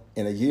 you know,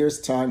 in a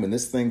year's time when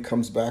this thing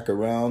comes back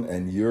around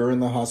and you're in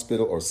the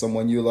hospital or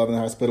someone you love in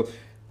the hospital,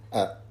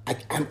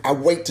 I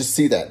wait to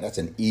see that. That's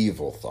an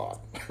evil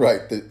thought,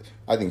 right?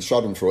 I think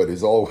Schadenfreude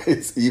is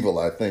always evil,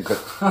 I think,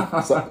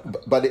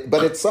 but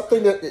it's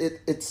something that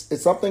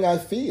it's something I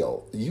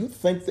feel. You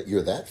think that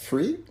you're that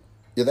free?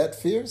 You're that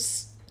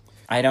fierce?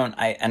 And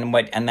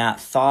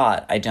that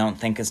thought I don't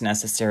think is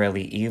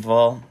necessarily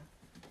evil.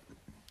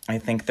 I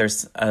think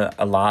there's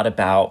a lot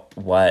about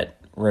what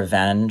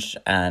revenge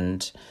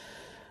and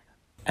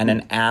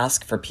an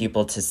ask for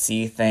people to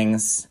see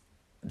things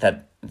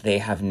that they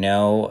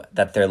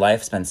that their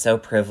life's been so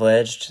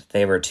privileged,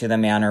 they were to the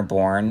manner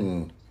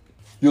born.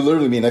 You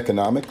literally mean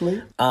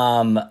economically?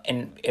 And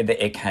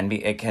it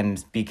can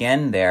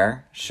begin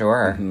there,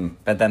 sure. Mm-hmm.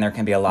 But then there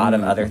can be a lot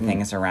of other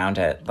things around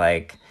it,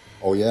 like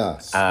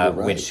right.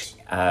 Which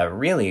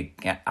really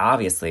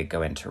obviously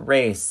go into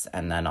race,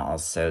 and then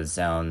also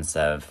zones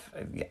of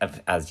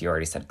as you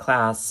already said,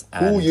 class.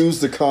 Who used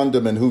the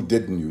condom and who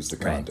didn't use the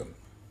condom?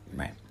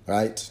 Right.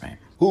 Right?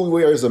 who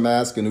wears a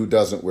mask and who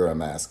doesn't wear a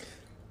mask.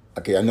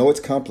 Okay, I know it's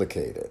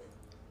complicated,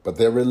 but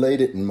they're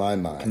related in my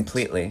mind.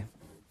 Completely.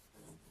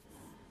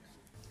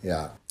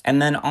 Yeah.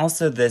 And then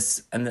also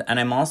this, and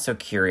I'm also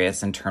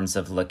curious in terms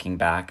of looking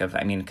back of,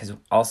 I mean, because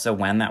also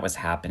when that was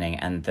happening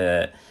and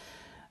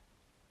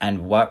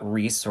what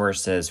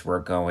resources were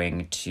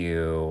going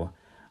to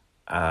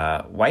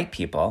white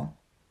people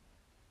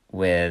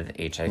with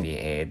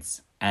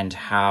HIV/AIDS, and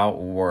how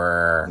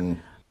were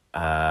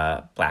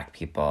Black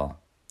people,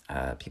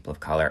 people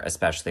of color,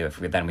 especially if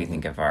we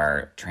think of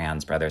our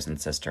trans brothers and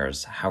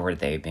sisters, how were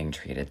they being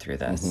treated through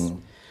this?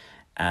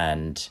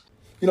 And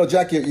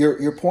Jack,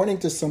 you're pointing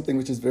to something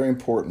which is very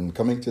important.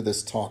 Coming to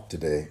this talk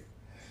today,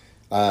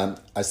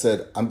 I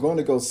said I'm going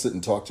to go sit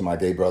and talk to my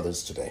gay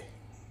brothers today,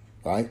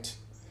 right?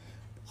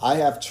 I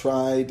have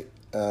tried,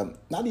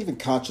 not even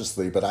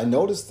consciously, but I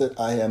noticed that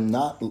I am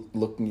not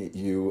looking at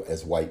you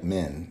as white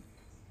men.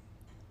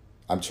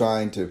 I'm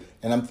trying to,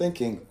 and I'm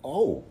thinking,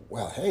 oh,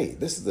 well, hey,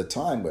 this is the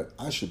time where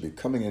I should be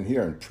coming in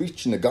here and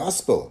preaching the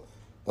gospel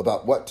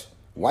about what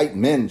white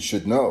men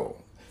should know.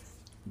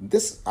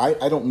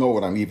 I don't know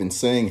what I'm even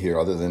saying here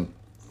other than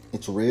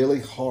it's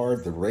really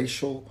hard, the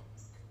racial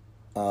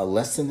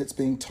lesson that's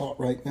being taught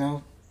right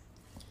now.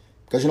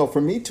 Because, for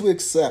me to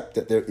accept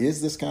that there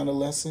is this kind of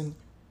lesson,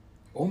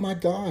 oh my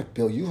God,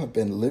 Bill, you have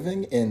been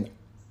living in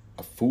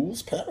a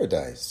fool's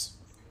paradise.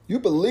 You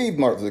believed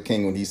Martin Luther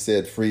King when he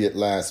said, free at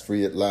last,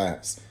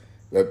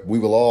 that we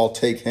will all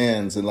take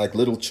hands and like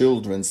little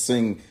children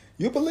sing.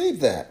 You believe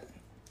that.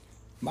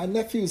 My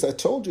nephews, I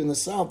told you in the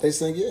South, they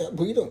say, yeah,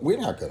 we're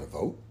not going to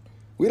vote.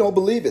 We don't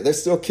believe it. They're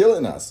still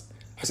killing us.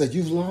 I said,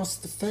 you've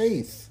lost the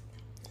faith.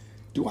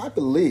 Do I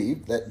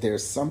believe that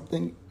there's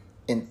something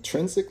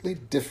intrinsically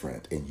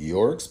different in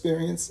your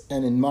experience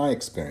and in my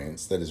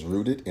experience that is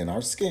rooted in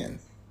our skin?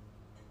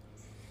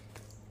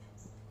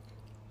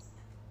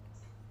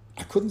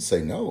 I couldn't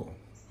say no.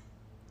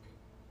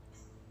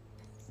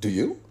 Do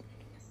you?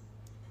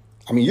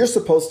 I mean, you're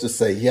supposed to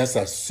say, yes,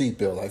 I see,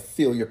 Bill. I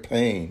feel your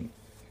pain.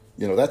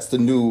 That's the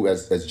new,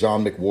 as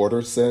John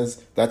McWhorter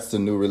says, that's the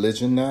new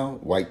religion now.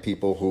 White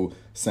people who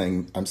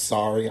saying, I'm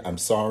sorry,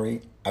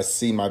 I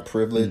see my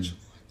privilege.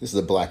 This is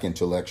a Black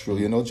intellectual,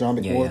 John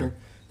McWhorter?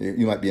 Yeah.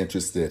 You might be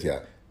interested, yeah.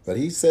 But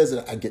he says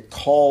that I get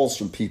calls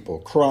from people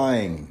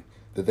crying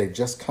that they've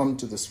just come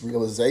to this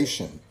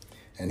realization.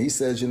 And he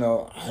says,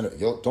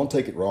 don't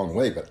take it wrong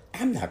way, but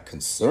I'm not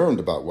concerned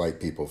about white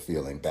people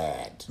feeling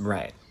bad.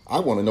 Right. I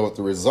want to know what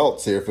the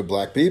results here for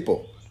Black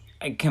people.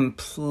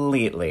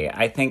 Completely.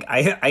 I think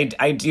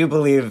I do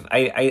believe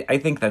I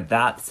think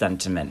that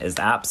sentiment is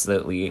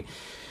absolutely.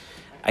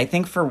 I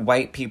think for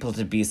white people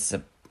to be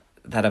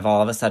that have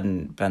all of a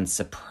sudden been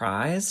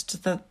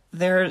surprised that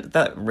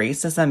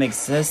racism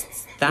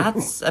exists,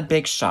 that's a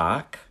big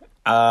shock.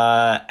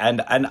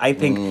 And I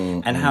think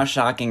and how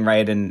shocking,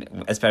 right?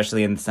 And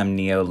especially in some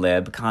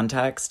neo-lib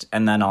context,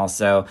 and then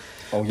also,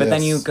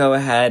 then you go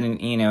ahead and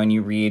and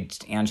you read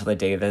Angela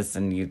Davis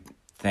and you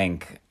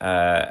think,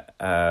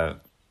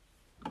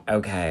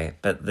 okay,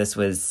 but this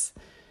was,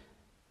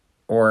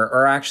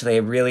 or actually, I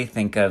really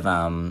think of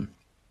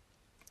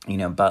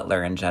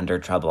Butler and Gender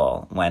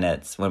Trouble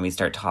when we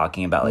start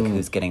talking about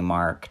who's getting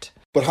marked.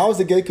 But how is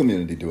the gay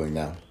community doing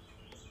now?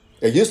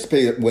 It used to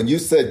be, when you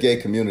said gay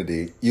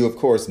community, you of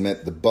course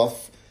meant the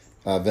buff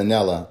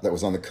vanilla that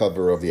was on the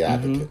cover of The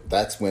Advocate.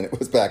 That's when it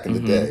was back in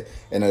the day.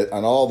 And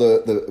all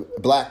the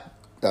Black,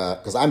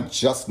 because I'm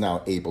just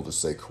now able to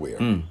say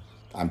queer.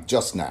 I'm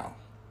just now,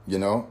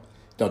 Now,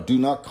 do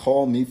not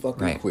call me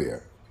fucking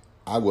queer.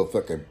 I will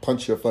fucking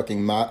punch your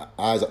fucking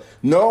eyes out.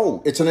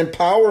 No, it's an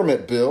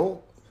empowerment,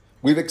 Bill.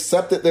 We've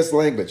accepted this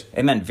language.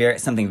 It meant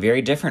something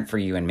very different for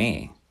you and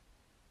me.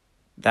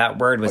 That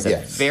word was a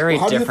very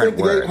different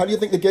word. How do you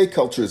think the gay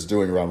culture is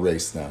doing around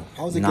race now?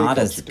 How is the Not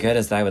gay as culture good doing?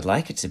 as I would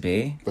like it to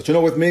be. But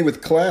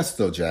with class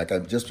though, Jack,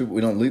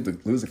 we don't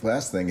lose the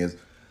class thing is,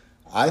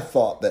 I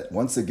thought that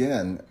once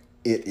again,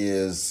 it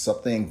is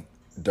something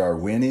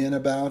Darwinian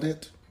about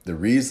it. The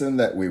reason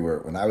that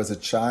when I was a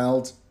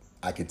child,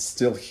 I could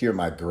still hear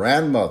my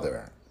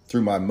grandmother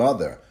through my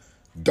mother,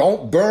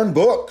 don't burn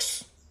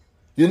books.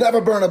 You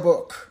never burn a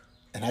book.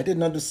 And I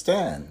didn't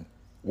understand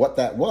what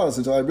that was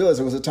until I realized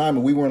there was a time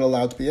when we weren't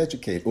allowed to be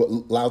educated,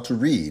 allowed to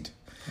read.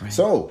 Right.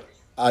 So,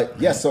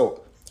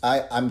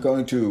 I'm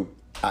going to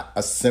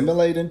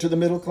assimilate into the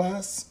middle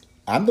class.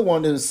 I'm the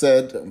one who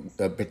said,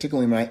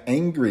 particularly in my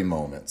angry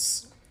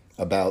moments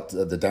about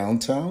the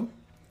downtown,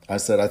 I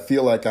said, I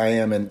feel like I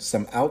am in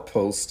some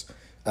outpost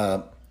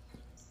full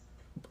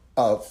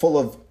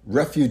of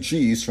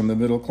refugees from the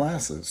middle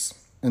classes.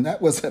 And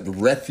that wasn't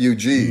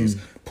refugees,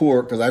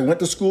 poor, because I went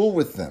to school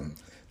with them.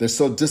 They're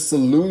so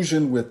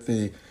disillusioned with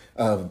the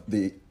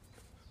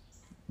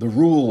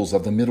rules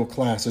of the middle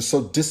class. They're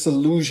so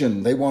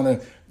disillusioned. They want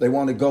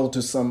to go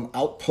to some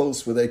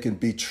outpost where they can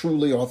be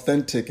truly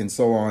authentic and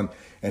so on.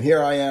 And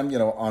here I am,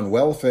 on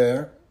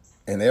welfare,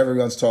 and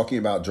everyone's talking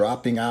about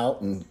dropping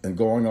out and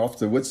going off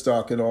to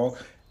Woodstock and all.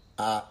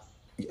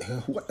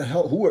 What the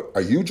hell?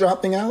 Are you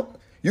dropping out?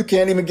 You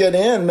can't even get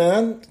in,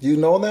 man. You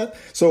know that?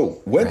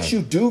 So once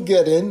you do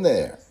get in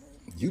there,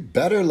 you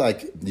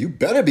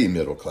better be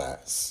middle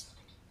class.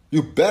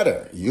 You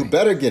better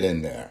get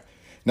in there.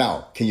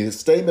 Now, can you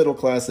stay middle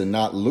class and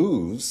not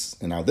lose?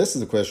 And now this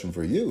is a question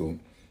for you.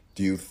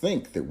 Do you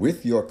think that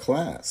with your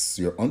class,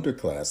 your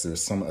underclass,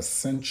 there's some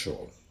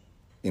essential,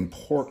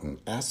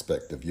 important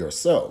aspect of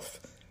yourself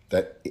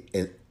that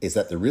is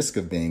at the risk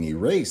of being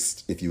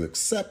erased if you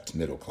accept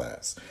middle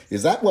class?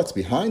 Is that what's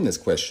behind this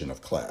question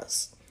of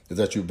class? Is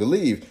that you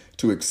believe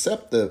to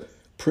accept the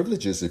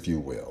privileges, if you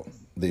will,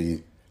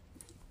 the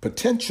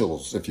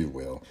potentials, if you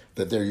will,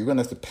 that you're going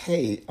to have to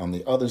pay on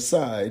the other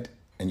side,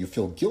 and you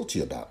feel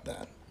guilty about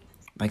that?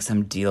 Like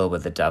some deal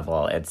with the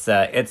devil.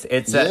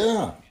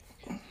 Yeah.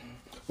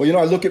 Well,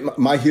 I look at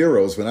my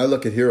heroes. When I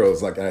look at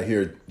heroes, like I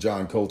hear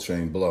John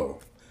Coltrane blow,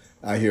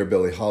 I hear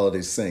Billie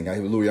Holiday sing, I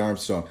hear Louis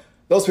Armstrong.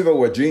 Those people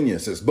were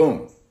geniuses,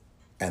 boom.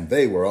 And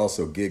they were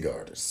also gig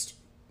artists.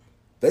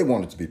 They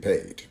wanted to be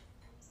paid.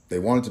 They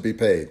wanted to be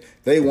paid.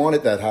 They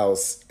wanted that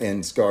house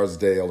in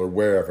Scarsdale or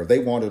wherever. They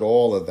wanted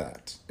all of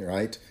that,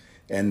 right?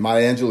 And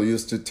Maya Angelou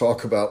used to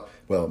talk about,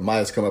 well,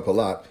 Maya's come up a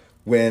lot,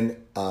 when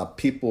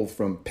people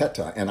from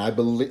PETA, and I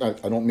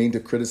don't mean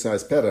to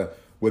criticize PETA,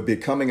 would be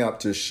coming up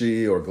to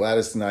she or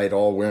Gladys Knight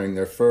all wearing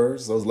their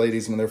furs, those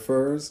ladies in their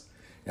furs,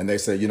 and they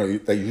say,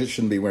 you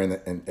shouldn't be wearing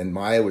that. And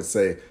Maya would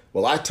say,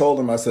 well, I told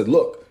them, I said,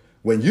 look,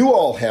 when you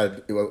all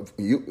had,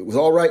 it was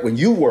all right when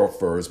you wore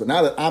furs, but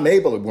now that I'm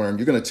able to wear them,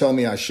 you're going to tell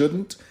me I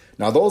shouldn't?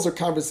 Now, those are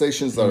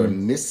conversations that are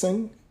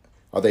missing.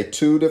 Are they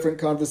two different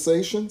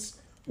conversations?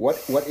 What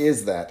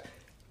is that?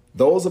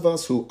 Those of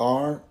us who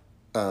are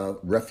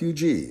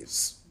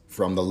refugees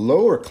from the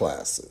lower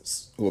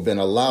classes, who have been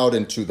allowed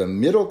into the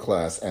middle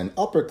class and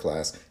upper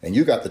class, and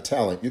you got the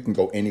talent, you can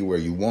go anywhere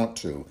you want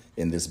to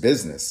in this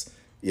business,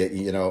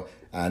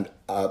 and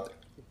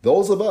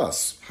those of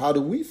us, how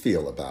do we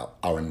feel about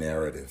our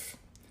narrative?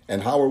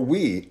 And how are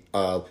we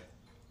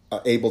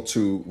able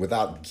to,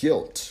 without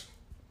guilt,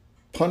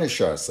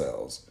 punish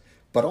ourselves,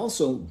 but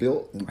also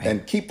build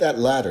and keep that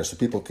ladder so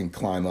people can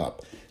climb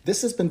up?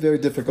 This has been very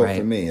difficult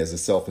for me as a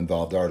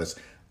self-involved artist.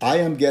 I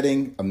am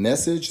getting a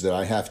message that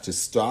I have to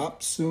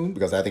stop soon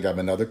because I think I have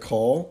another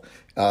call.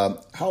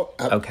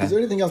 Is there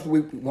anything else we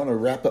want to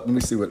wrap up? Let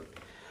me see what.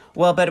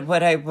 Well, but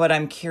what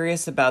I'm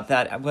curious about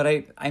that,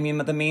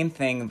 the main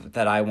thing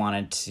that I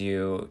wanted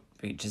to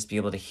just be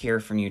able to hear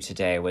from you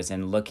today was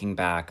in looking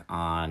back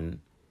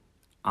on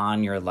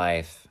your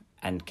life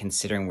and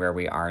considering where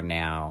we are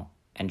now,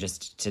 and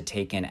just to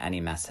take in any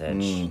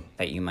message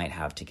that you might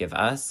have to give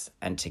us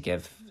and to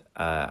give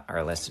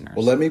our listeners.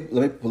 Well, let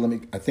me.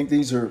 I think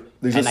these are.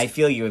 And I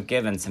feel you have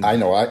given some. I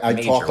know. I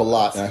talk a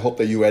lot, and I hope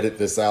that you edit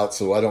this out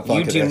so I don't.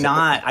 You do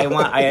not.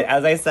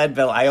 As I said,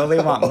 Bill, I only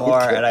want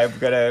more, okay. And I'm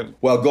gonna.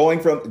 Well, going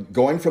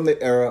from the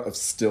era of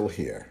Still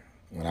Here,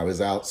 when I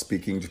was out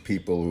speaking to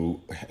people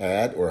who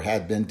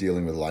had been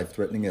dealing with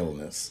life-threatening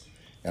illness,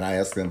 and I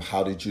asked them,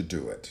 "How did you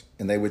do it?"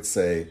 And they would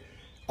say,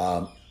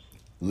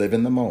 "Live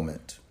in the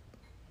moment.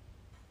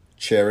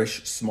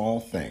 Cherish small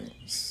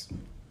things.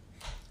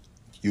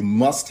 You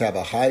must have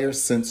a higher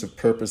sense of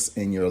purpose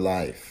in your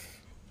life."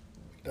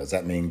 Does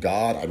that mean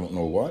God? I don't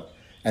know what.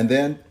 And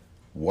then,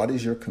 what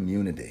is your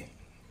community?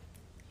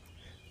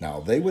 Now,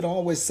 they would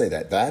always say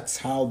that. That's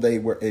how they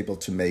were able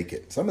to make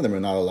it. Some of them are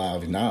not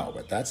alive now,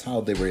 but that's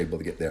how they were able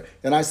to get there.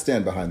 And I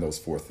stand behind those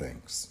 4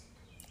 things.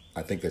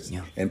 I think that's,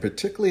 and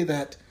particularly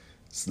that,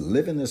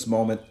 live in this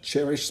moment,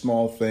 cherish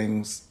small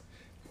things,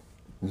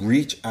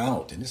 reach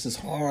out. And this is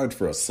hard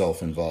for a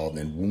self-involved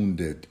and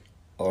wounded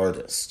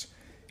artist.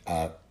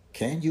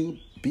 Can you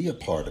be a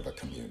part of a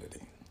community?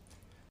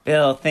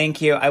 Bill,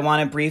 thank you. I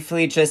want to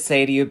briefly just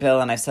say to you,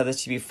 Bill, and I've said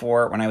this to you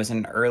before, when I was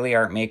an early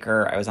art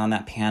maker, I was on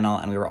that panel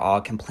and we were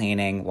all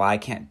complaining,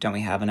 don't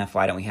we have enough?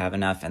 Why don't we have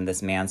enough? And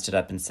this man stood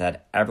up and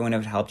said, everyone who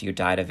had helped you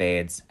died of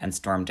AIDS, and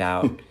stormed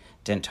out,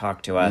 didn't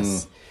talk to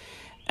us.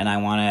 And I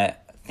want to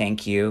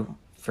thank you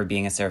for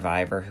being a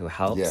survivor who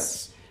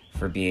helps,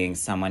 for being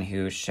someone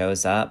who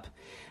shows up.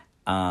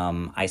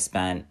 I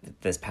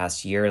spent this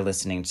past year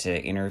listening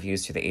to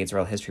interviews through the AIDS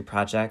Oral History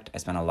Project. I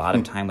spent a lot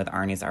of time with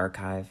Arnie's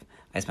archive.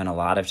 I spent a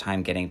lot of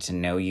time getting to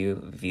know you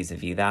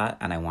vis-a-vis that,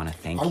 and I want to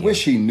thank you. I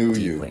wish he knew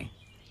deeply.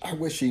 You. I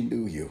wish he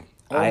knew you.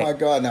 Oh my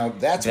God! Now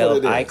that's Bill, what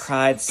it is. I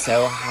cried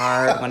so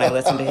hard when I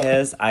listened to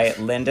his.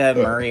 Linda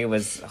Murray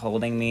was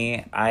holding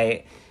me.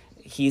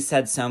 He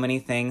said so many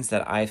things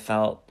that I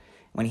felt.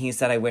 When he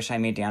said, "I wish I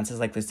made dances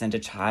like Lucinda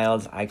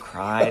Childs," I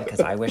cried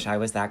because I wish I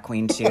was that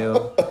queen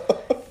too.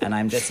 And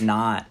I'm just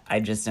not. I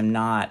just am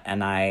not.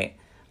 And I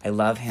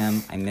love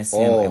him. I miss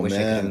him. I wish I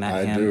could have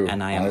met him.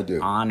 And I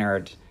am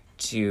honored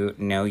to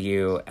know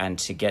you and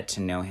to get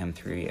to know him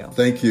through you.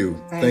 Thank you.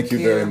 Thank you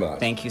very much.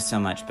 Thank you so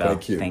much, Bill.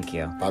 Thank you. Thank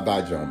you.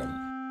 Bye-bye, gentlemen.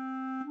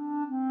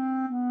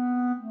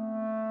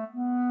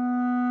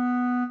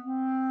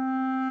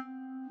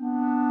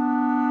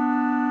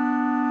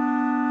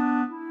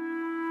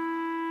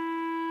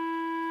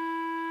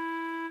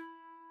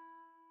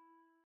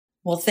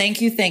 Well, thank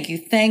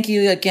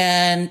you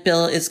again.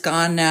 Bill is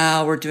gone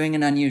now. We're doing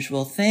an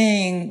unusual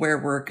thing where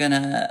we're going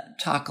to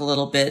talk a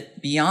little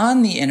bit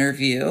beyond the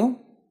interview.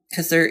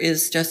 because there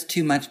is just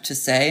too much to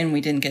say, and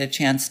we didn't get a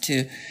chance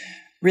to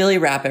really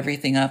wrap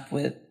everything up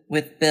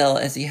with Bill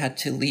as he had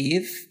to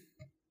leave.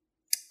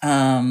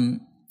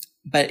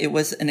 But it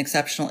was an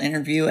exceptional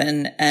interview,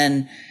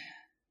 and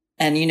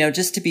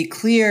just to be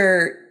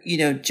clear,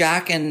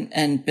 Jack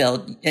and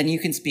Bill, and you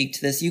can speak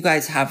to this, you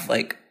guys have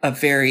like a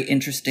very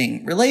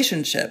interesting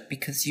relationship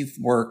because you've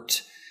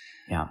worked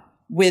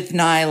with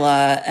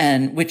Nyla,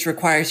 and which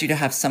requires you to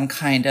have some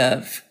kind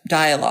of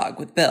dialogue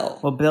with Bill.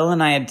 Well, Bill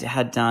and I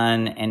had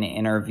done an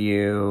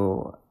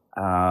interview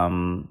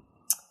when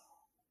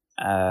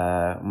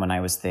I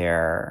was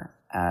there,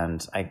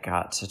 and I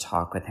got to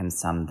talk with him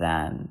some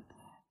then.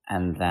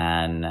 And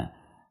then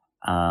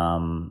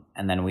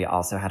we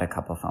also had a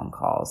couple phone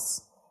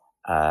calls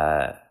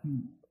that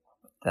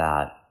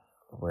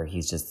where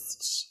he's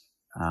just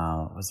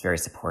was very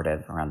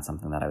supportive around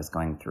something that I was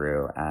going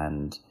through,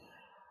 and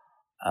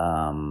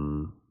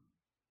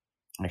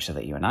actually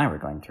that you and I were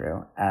going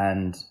through.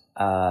 And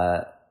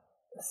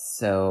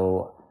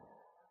so,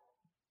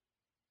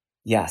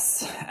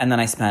 yes. And then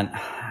I spent,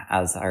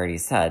 as I already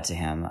said to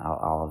him,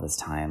 all of this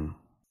time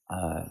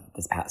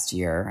this past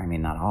year. I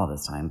mean, not all of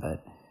this time,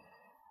 but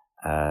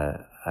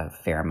a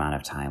fair amount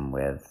of time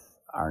with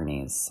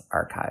Arnie's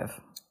archive.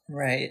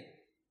 Right.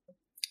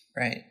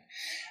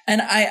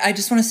 And I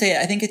just want to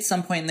say, I think at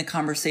some point in the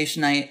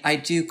conversation, I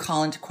do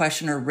call into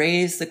question or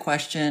raise the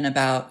question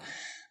about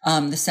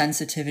the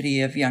sensitivity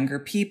of younger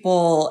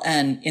people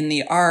and in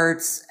the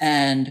arts,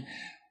 and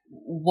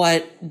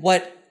what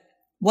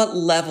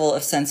level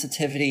of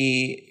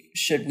sensitivity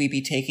should we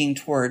be taking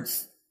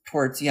towards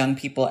young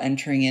people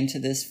entering into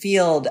this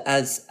field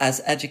as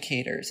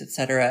educators, et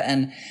cetera.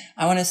 And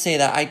I want to say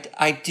that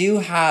I do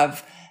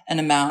have an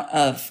amount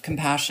of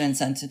compassion and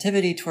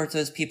sensitivity towards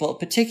those people,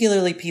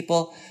 particularly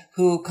people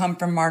who come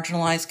from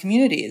marginalized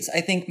communities. I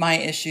think my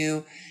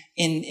issue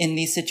in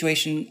these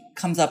situations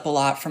comes up a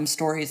lot from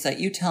stories that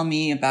you tell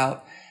me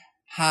about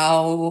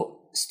how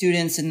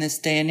students in this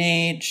day and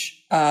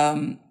age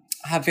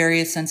have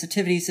various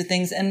sensitivities to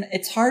things. And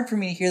it's hard for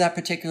me to hear that,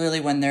 particularly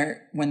when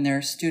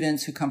they're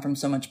students who come from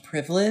so much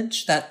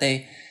privilege that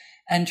they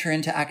enter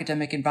into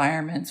academic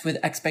environments with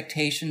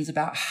expectations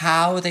about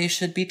how they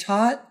should be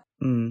taught.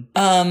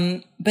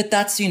 But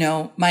that's,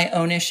 my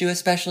own issue,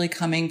 especially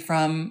coming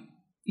from,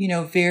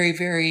 very,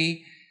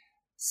 very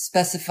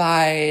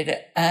specified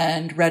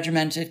and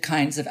regimented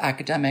kinds of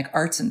academic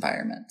arts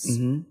environments.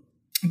 Mm-hmm.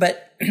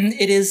 But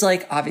it is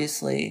like,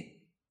 obviously,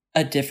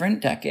 a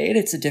different decade.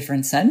 It's a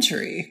different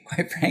century,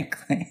 quite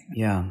frankly.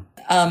 Yeah.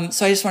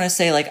 So I just want to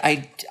say, like,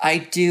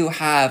 I do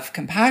have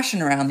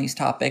compassion around these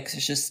topics.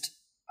 It's just,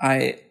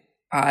 I,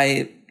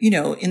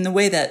 in the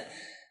way that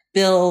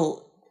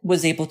Bill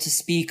was able to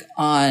speak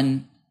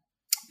on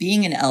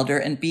being an elder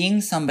and being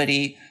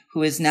somebody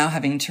who is now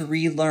having to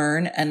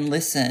relearn and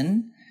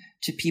listen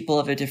to people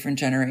of a different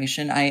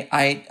generation.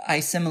 I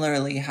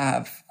similarly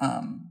have,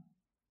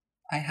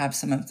 I have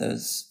some of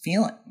those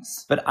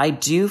feelings. But I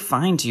do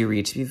find you,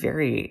 Reed, to be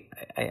very,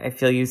 I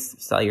feel you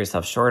sell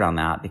yourself short on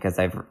that, because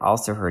I've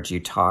also heard you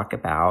talk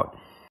about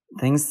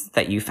things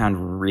that you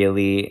found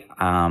really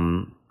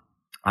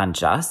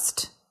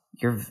unjust.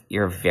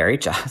 You're very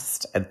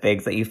just at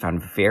things that you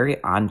found very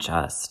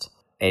unjust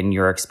in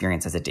your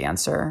experience as a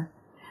dancer,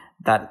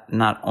 that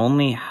not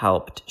only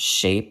helped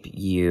shape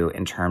you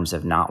in terms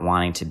of not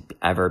wanting to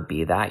ever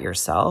be that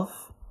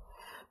yourself,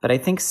 but I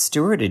think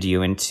stewarded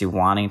you into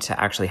wanting to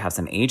actually have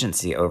some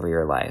agency over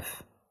your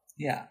life.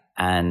 Yeah.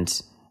 And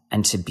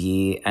to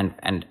be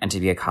to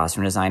be a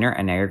costume designer,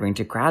 and now you're going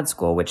to grad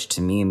school, which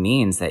to me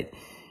means that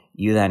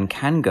you then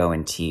can go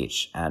and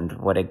teach. And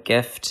what a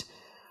gift.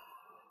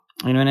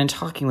 And in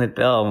talking with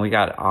Bill, when we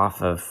got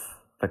off of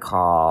the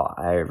call,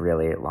 I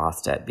really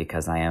lost it,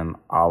 because I am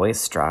always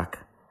struck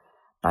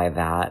by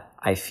that.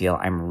 I feel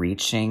I'm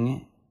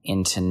reaching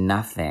into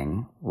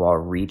nothing while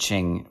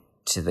reaching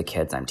to the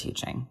kids I'm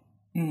teaching.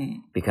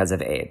 Because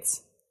of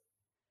AIDS.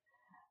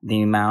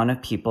 The amount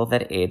of people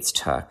that AIDS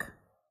took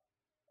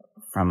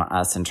from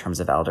us in terms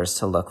of elders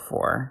to look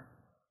for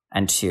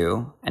and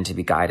to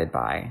be guided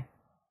by,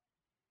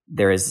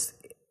 there is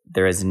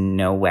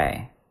no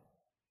way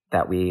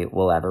that we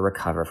will ever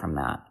recover from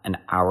that. And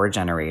our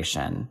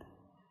generation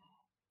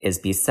is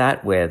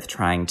beset with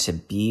trying to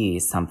be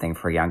something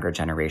for a younger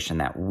generation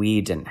that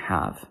we didn't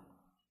have.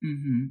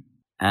 Mm-hmm.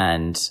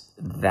 And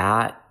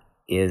that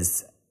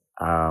is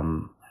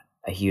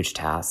a huge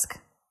task.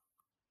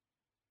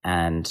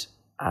 And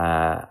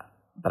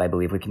but I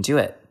believe we can do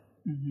it.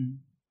 Mm-hmm.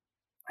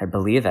 I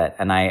believe it.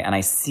 And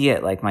I see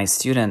it. Like, my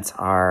students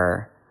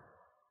are,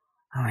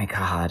 oh my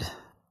God,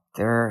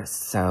 they're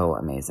so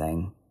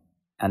amazing.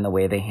 And the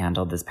way they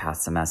handled this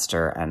past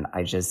semester, and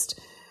I just,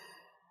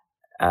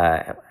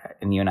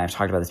 and you and I have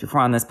talked about this before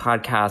on this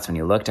podcast, when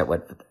you looked at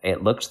what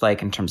it looked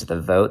like in terms of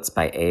the votes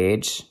by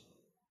age,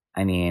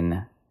 I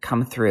mean,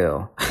 come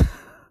through.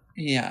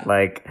 Yeah.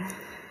 Like,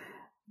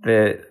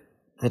 the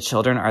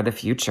children are the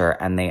future,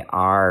 and they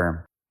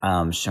are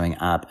showing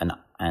up,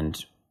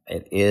 and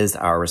it is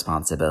our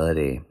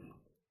responsibility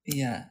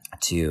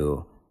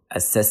to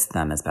assist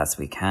them as best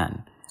we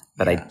can.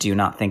 But I do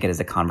not think it is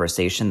a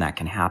conversation that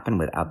can happen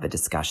without the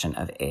discussion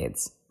of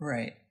AIDS.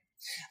 Right.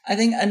 I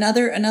think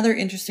another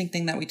interesting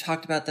thing that we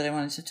talked about that I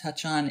wanted to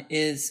touch on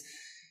is,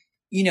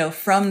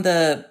 from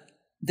the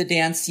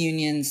dance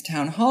union's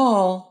town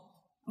hall,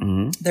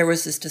 there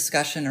was this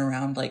discussion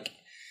around like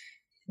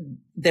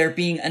there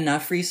being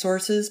enough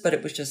resources, but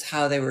it was just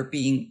how they were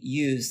being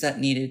used that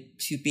needed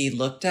to be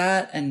looked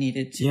at and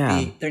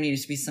there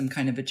needed to be some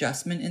kind of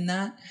adjustment in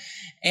that.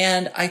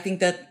 And I think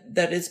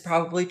that is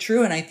probably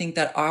true. And I think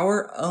that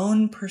our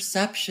own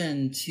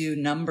perception to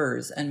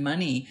numbers and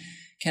money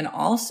can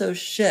also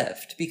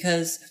shift,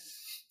 because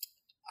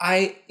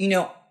I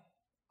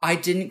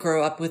didn't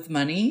grow up with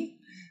money,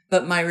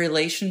 but my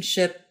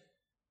relationship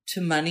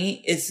to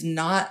money is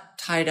not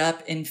tied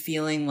up in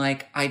feeling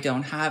like I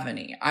don't have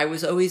any. I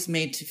was always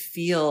made to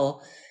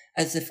feel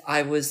as if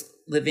I was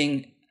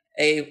living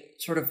a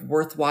sort of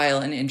worthwhile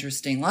and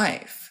interesting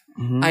life.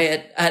 Mm-hmm.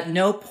 I at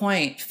no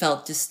point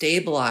felt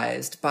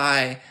destabilized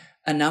by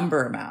a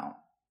number amount.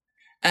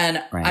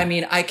 And right. I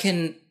mean, I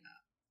can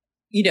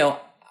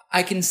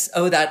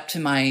owe that to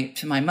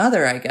my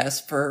mother, I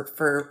guess,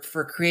 for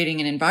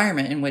creating an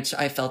environment in which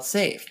I felt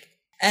safe.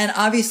 And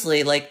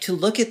obviously, like, to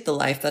look at the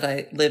life that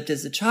I lived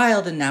as a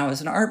child and now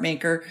as an art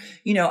maker,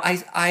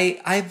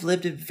 I've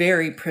lived a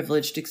very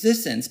privileged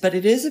existence, but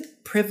it is a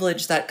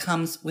privilege that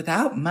comes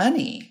without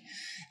money.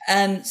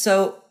 And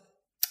so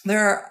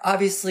there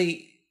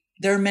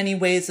are many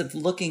ways of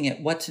looking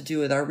at what to do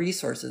with our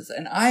resources.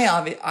 And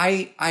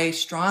I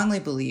strongly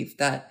believe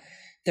that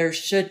there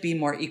should be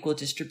more equal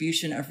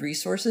distribution of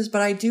resources,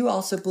 but I do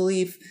also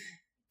believe,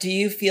 do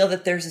you feel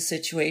that there's a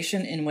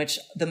situation in which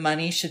the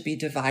money should be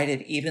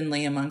divided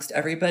evenly amongst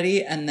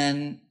everybody and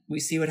then we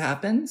see what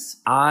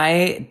happens?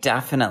 I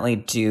definitely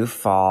do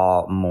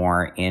fall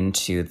more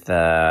into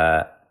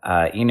the,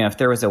 if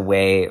there was a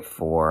way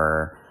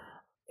for,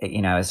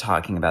 I was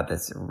talking about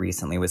this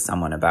recently with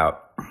someone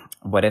about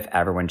what if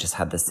everyone just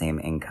had the same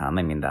income?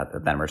 I mean,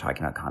 then we're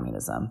talking about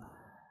communism.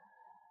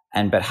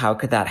 But how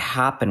could that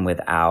happen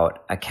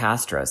without a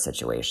Castro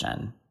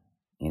situation?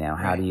 Right.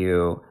 How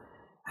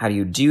do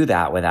you do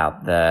that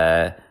without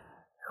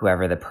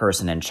whoever the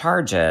person in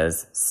charge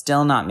is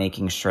still not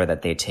making sure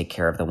that they take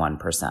care of the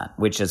 1%,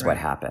 which is right. What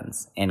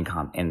happens in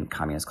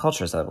communist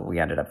culture. So what we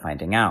ended up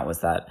finding out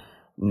was that,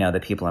 the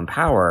people in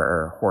power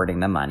are hoarding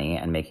the money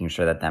and making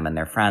sure that them and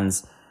their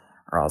friends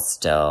are all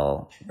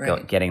still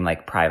right. Getting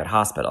like private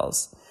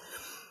hospitals.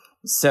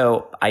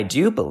 So I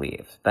do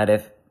believe that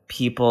if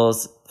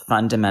people's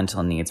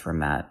fundamental needs were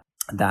met,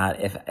 that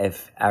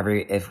if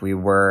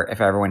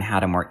everyone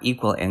had a more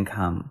equal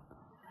income,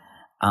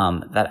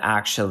 that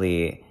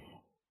actually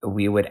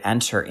we would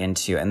enter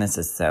into, and this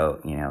is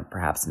so,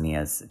 perhaps me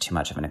as too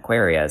much of an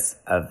Aquarius,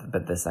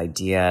 but this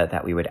idea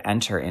that we would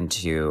enter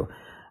into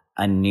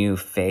a new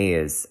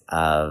phase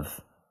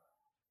of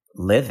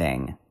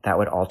living that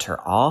would alter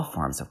all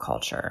forms of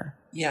culture.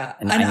 Yeah.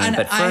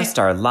 But first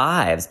our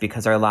lives,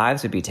 because our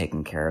lives would be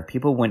taken care of.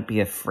 People wouldn't be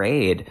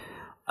afraid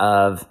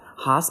of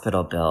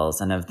hospital bills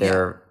and of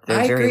their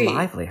very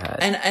livelihood.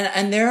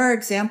 And there are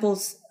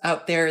examples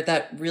out there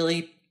that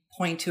really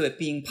point to it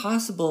being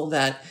possible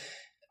that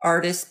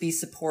artists be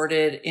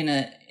supported in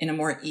a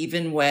more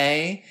even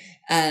way,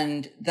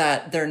 and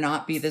that there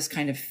not be this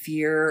kind of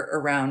fear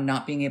around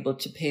not being able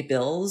to pay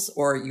bills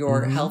or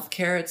your mm-hmm. health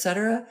care, et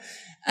cetera.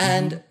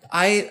 And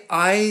mm-hmm.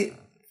 I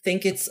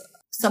think it's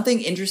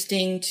something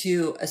interesting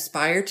to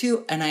aspire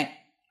to. And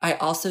I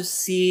also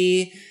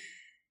see,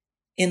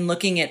 in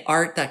looking at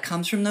art that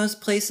comes from those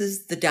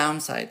places, the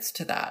downsides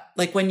to that.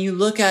 Like when you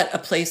look at a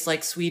place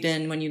like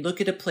Sweden, when you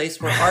look at a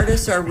place where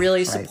artists are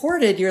really right.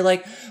 supported, you're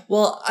like,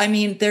 well, I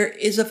mean, there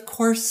is of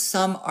course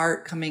some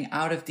art coming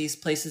out of these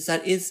places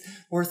that is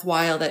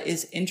worthwhile, that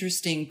is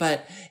interesting,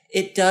 but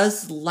it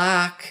does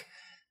lack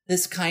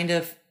this kind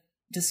of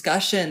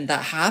discussion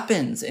that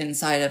happens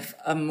inside of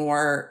a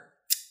more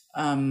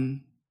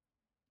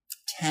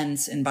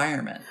tense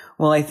environment.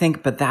 Well, I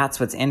think, but that's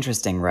what's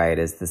interesting, right?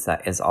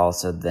 Is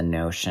also the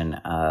notion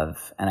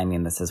of, and I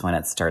mean, this is when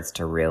it starts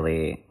to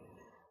really,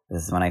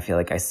 this is when I feel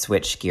like I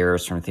switch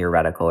gears from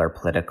theoretical or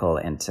political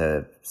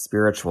into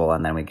spiritual,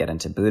 and then we get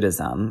into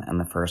Buddhism. And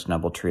the first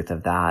noble truth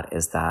of that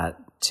is that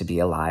to be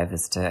alive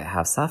is to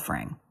have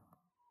suffering.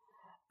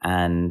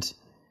 And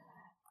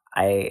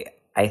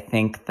I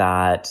think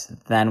that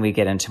then we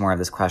get into more of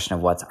this question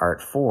of what's art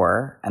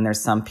for. And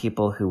there's some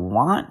people who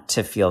want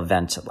to feel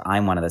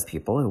I'm one of those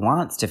people who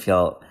wants to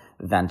feel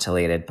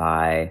ventilated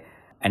by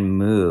and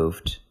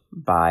moved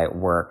by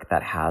work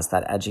that has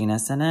that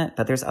edginess in it.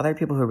 But there's other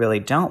people who really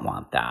don't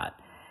want that.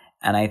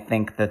 And I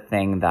think the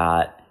thing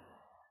that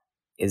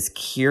is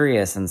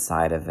curious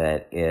inside of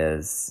it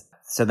is,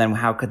 so then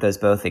how could those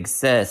both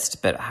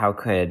exist? But how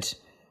could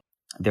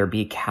there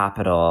be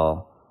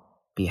capital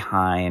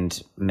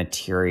behind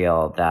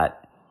material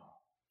that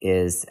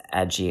is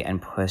edgy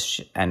and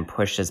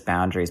pushes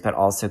boundaries, but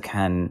also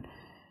can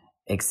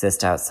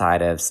exist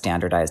outside of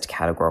standardized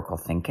categorical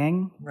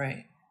thinking?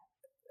 Right.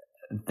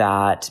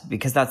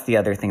 Because that's the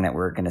other thing that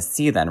we're going to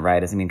see then, right?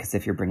 Because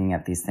if you're bringing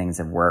up these things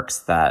of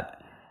works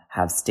that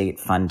have state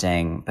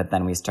funding, but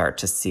then we start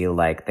to see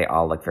like they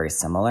all look very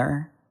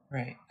similar.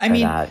 Right. I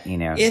mean, that, you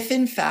know, if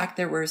in fact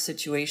there were a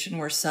situation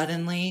where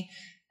suddenly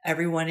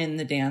everyone in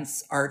the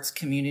dance arts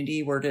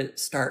community were to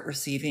start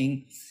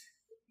receiving,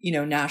 you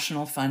know,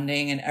 national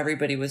funding and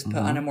everybody was put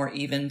on a more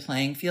even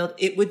playing field,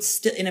 it would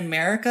still, in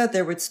America,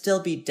 there would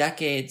still be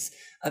decades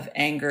of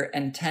anger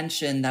and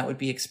tension that would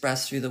be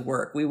expressed through the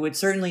work. We would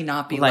certainly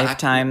not be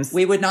lifetimes.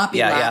 We would not be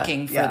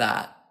lacking for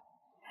that.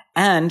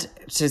 And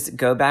just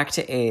go back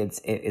to AIDS.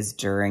 It is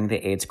during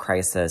the AIDS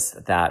crisis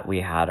that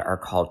we had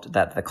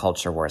that the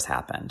culture wars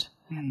happened.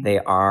 They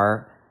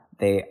are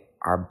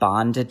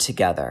bonded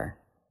together.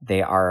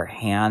 They are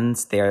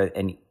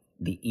in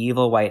the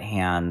evil white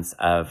hands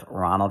of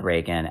Ronald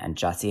Reagan and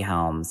Jesse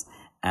Helms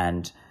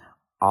and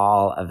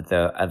all of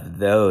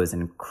those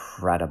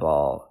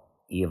incredible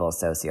evil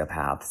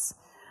sociopaths.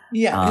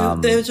 Yeah,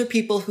 those are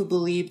people who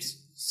believed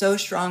so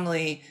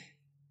strongly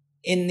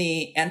in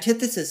the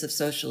antithesis of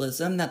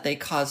socialism, that they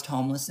caused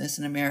homelessness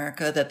in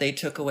America, that they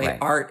took away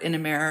art in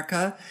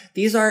America.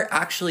 These are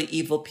actually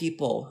evil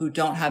people who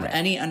don't have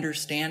any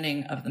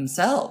understanding of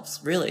themselves,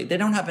 really. They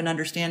don't have an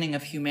understanding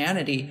of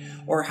humanity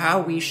or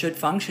how we should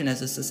function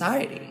as a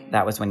society.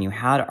 That was when you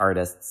had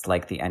artists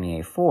like the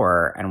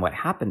NEA4, and what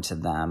happened to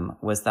them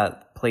was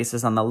that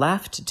places on the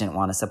left didn't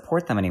want to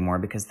support them anymore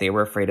because they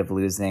were afraid of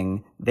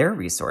losing their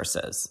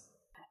resources.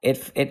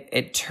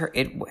 It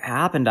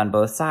happened on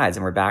both sides,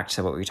 and we're back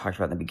to what we talked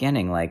about in the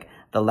beginning, like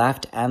the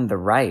left and the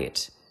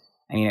right.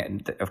 I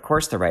mean, of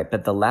course the right,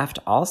 but the left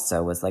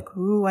also was like,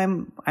 "Ooh,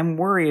 I'm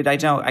worried. I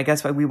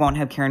guess we won't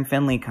have Karen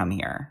Finley come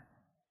here."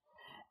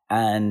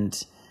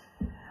 And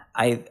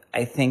I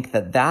think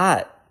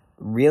that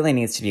really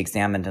needs to be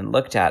examined and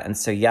looked at. And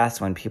so,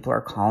 yes, when people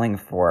are calling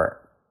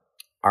for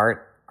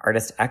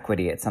artist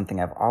equity, it's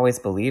something I've always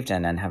believed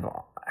in and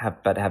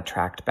have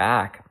tracked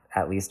back,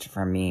 at least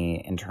for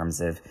me, in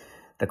terms of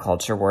the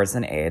culture wars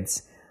and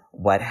AIDS,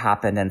 what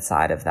happened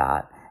inside of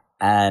that.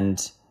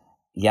 And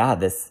yeah,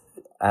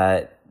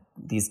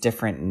 these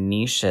different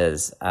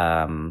niches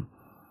and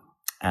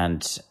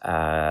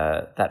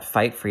that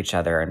fight for each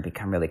other and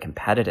become really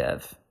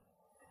competitive.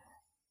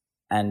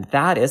 And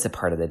that is a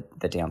part of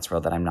the dance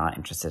world that I'm not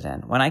interested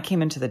in. When I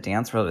came into the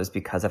dance world, it was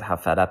because of how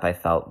fed up I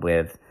felt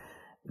with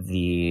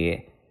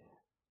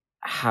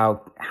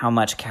how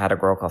much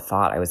categorical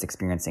thought I was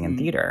experiencing in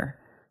theater,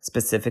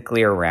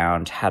 specifically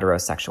around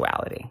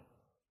heterosexuality.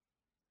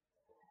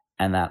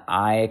 And that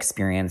I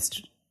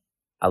experienced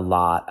a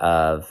lot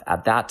of,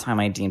 at that time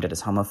I deemed it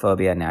as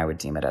homophobia, now I would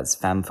deem it as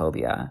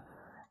femphobia.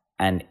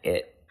 And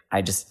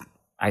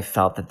I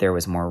felt that there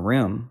was more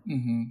room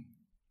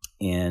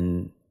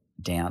in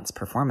dance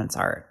performance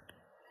art.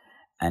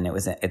 And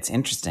it's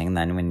interesting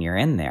then when you're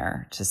in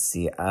there to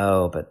see,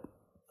 but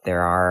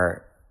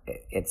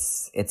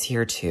it's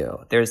here too.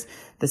 There's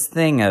this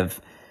thing of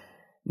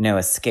no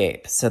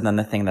escape. So then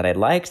the thing that I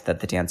liked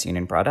that the dance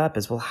union brought up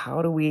is, well,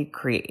 how do we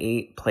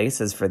create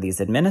places for these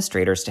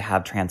administrators to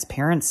have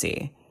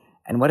transparency?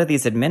 And what do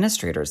these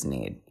administrators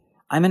need?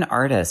 I'm an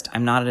artist.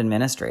 I'm not an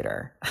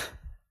administrator.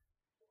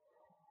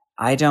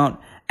 I don't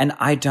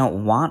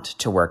want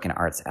to work in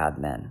arts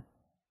admin.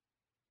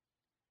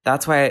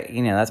 That's why,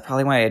 that's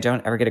probably why I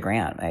don't ever get a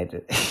grant.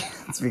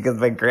 It's because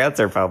my grants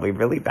are probably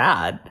really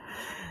bad.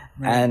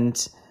 Right.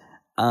 And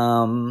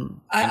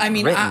I'm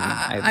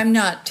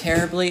not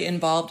terribly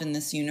involved in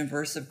this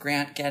universe of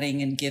grant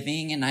getting and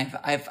giving, and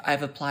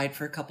I've applied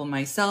for a couple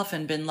myself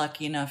and been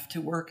lucky enough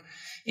to work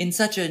in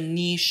such a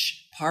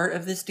niche part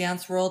of this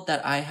dance world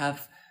that I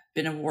have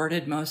been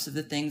awarded most of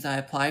the things I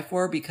apply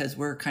for because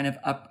we're kind of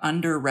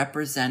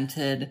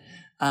underrepresented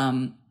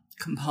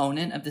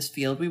component of this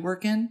field we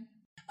work in.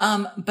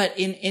 But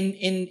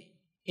in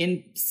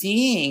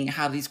seeing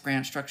how these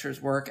grant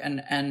structures work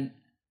and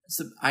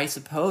so I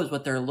suppose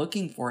what they're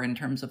looking for in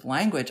terms of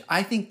language,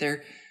 I think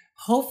there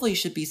hopefully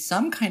should be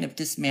some kind of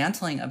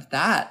dismantling of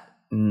that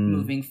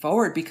moving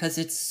forward, because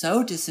it's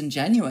so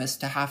disingenuous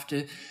to have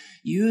to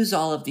use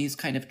all of these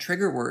kind of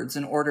trigger words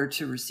in order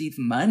to receive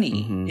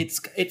money.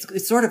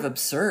 It's sort of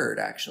absurd,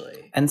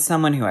 actually. And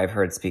someone who I've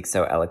heard speak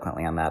so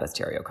eloquently on that is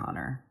Terry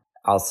O'Connor.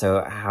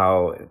 Also,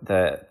 how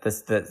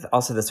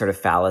the sort of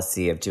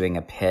fallacy of doing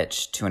a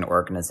pitch to an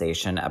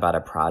organization about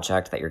a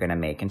project that you're going to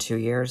make in 2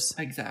 years.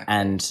 Exactly.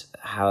 And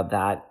how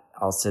that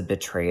also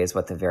betrays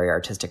what the very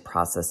artistic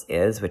process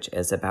is, which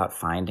is about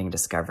finding,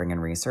 discovering,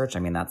 and research. I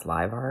mean, that's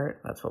live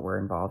art. That's what we're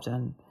involved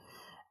in.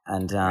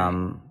 And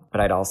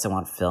but I'd also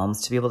want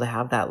films to be able to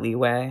have that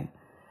leeway.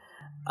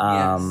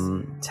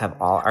 To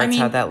have all arts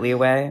have that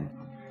leeway.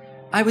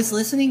 I was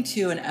listening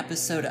to an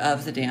episode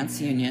of The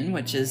Dance Union,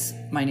 which is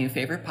my new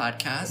favorite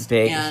podcast.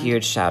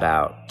 Huge shout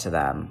out to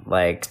them.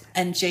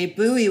 And Jay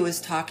Bowie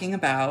was talking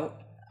about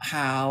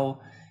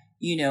how,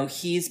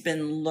 he's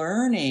been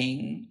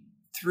learning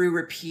through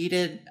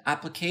repeated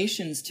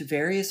applications to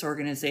various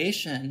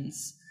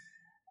organizations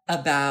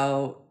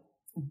about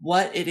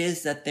what it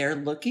is that they're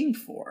looking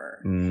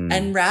for.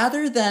 And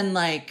rather than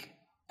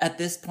at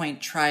this point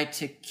try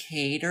to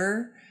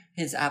cater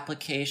his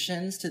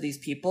applications to these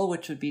people,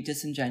 which would be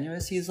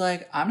disingenuous. He's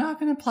like, I'm not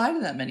going to apply to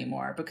them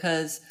anymore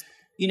because,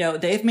 you know,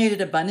 they've made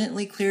it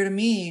abundantly clear to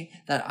me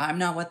that I'm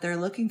not what they're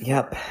looking for.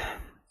 Yep.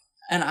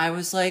 And I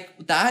was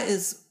like, that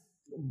is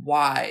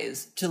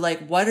wise to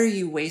like, what are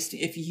you wasting?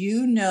 If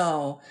you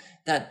know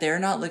that they're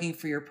not looking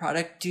for your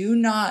product, do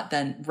not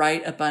then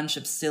write a bunch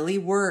of silly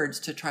words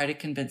to try to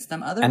convince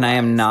them otherwise. And I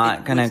am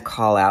not going to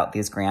call out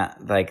these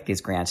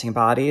granting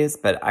bodies,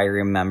 but I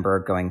remember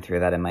going through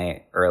that in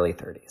my early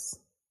 30s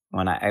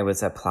when I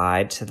was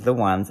applied to the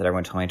ones that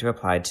everyone told me to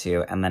apply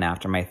to. And then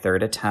after my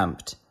third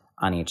attempt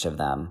on each of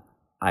them,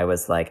 I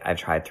was like, I've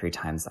tried 3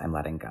 times, I'm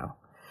letting go.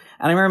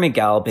 And I remember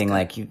Miguel being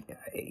like,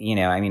 you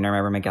know, I mean, I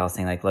remember Miguel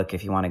saying like, look,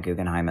 if you want a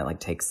Guggenheim, it like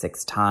takes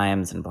 6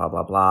 times and blah,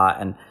 blah, blah.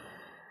 And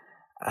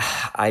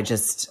I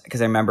just,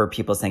 because I remember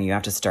people saying you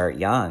have to start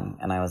young.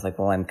 And I was like,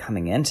 well, I'm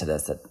coming into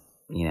this at,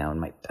 you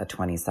know, at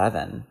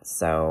 27.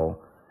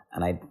 So,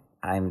 and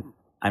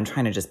I'm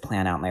trying to just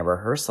plan out my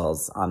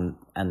rehearsals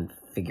and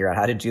figure out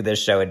how to do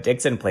this show at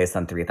Dixon Place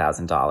on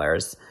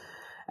 $3,000.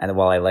 And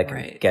while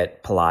I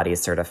get Pilates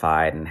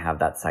certified and have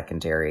that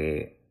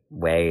secondary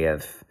way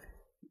of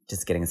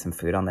just getting some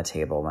food on the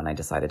table when I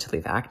decided to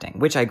leave acting,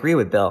 which I agree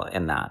with Bill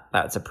in that.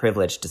 That's a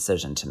privileged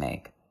decision to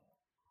make.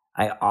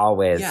 I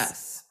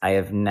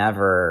have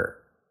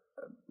never,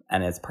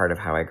 and it's part of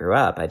how I grew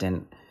up. I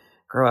didn't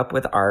grow up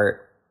with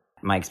art.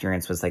 My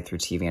experience was like through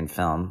TV and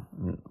film.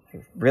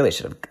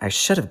 I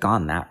should have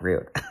gone that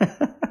route.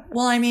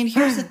 Well, I mean,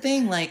 here's the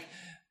thing, like,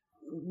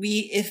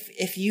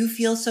 if you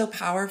feel so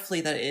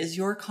powerfully that it is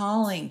your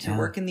calling to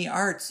work in the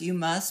arts, you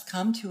must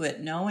come to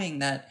it knowing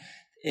that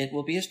it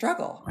will be a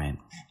struggle. Right.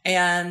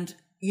 And,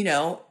 you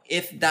know,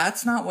 if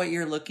that's not what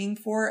you're looking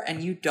for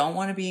and you don't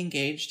want to be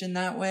engaged in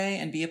that way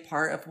and be a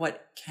part of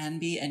what can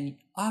be and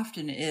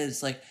often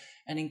is like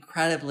an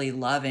incredibly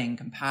loving,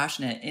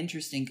 compassionate,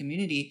 interesting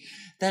community,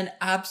 then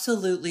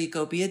absolutely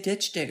go be a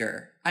ditch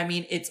digger. I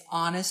mean, it's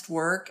honest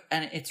work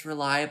and it's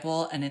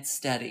reliable and it's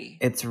steady.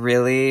 It's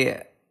really,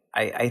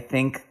 I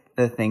think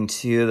the thing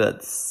too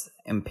that's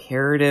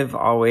imperative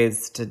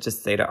always to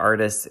just say to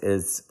artists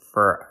is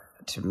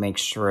to make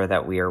sure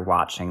that we are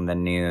watching the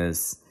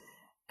news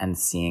and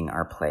seeing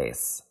our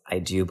place. I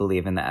do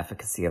believe in the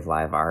efficacy of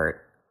live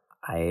art.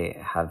 I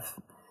have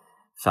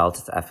felt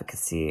its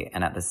efficacy,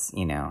 and at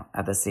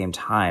the same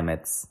time,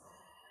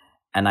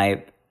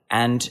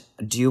 and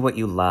do what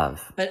you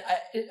love. But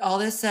all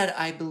this said,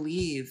 I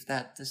believe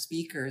that the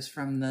speakers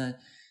from the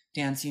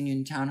Dance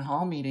Union Town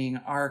Hall meeting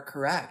are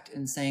correct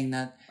in saying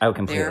that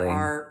completely.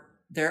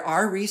 there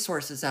are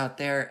resources out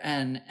there,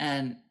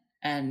 and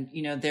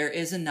you know, there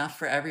is enough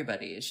for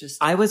everybody. It's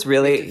just I was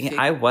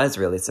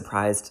really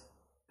surprised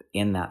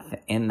in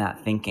that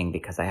thinking,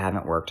 because I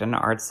haven't worked in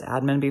arts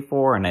admin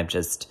before, and I've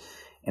just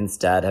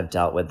instead have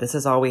dealt with, this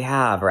is all we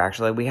have, or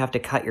actually we have to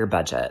cut your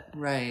budget.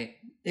 Right.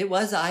 It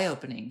was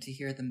eye-opening to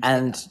hear them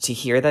and to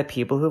hear that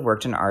people who've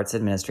worked in arts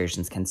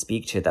administrations can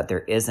speak to that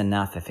there is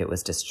enough if it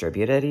was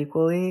distributed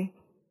equally.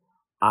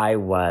 I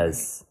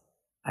was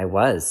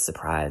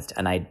surprised,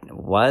 and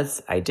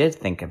I did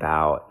think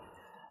about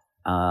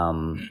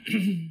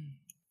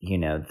you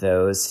know,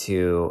 those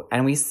who,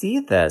 and we see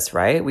this,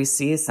 right? We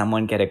see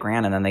someone get a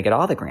grant and then they get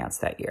all the grants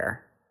that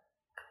year.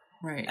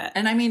 Right.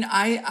 And I mean,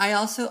 I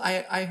also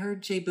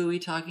heard Jay Bowie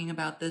talking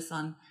about this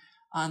on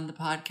the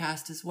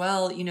podcast as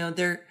well. You know,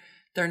 there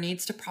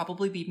needs to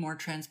probably be more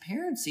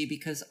transparency,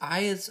 because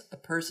I, as a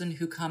person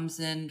who comes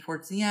in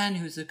towards the end,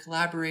 who's a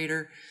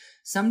collaborator,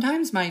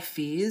 sometimes my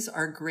fees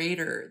are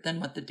greater than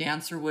what the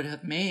dancer would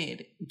have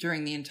made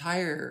during the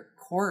entire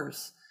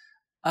course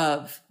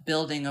of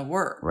building a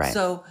work. Right.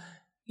 So,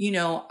 you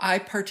know, I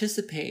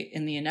participate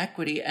in the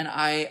inequity, and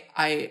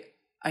I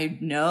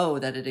know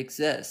that it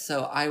exists.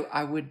 So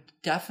I would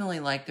definitely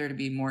like there to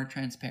be more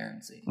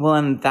transparency. Well,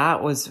 and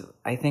that was,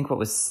 I think, what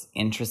was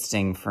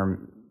interesting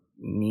for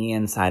me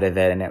inside of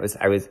it. And it was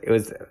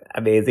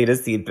amazing to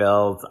see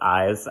Bill's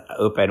eyes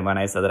open when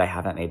I said that I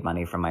haven't made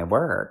money from my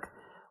work,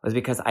 was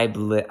because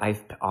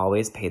I've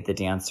always paid the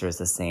dancers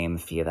the same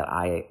fee that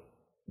I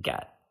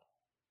get.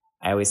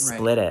 I always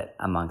split it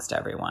amongst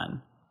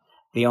everyone.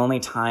 The only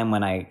time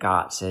when I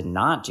got to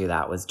not do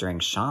that was during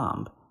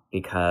Chambre,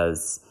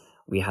 because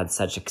we had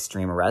such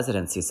extreme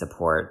residency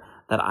support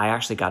that I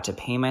actually got to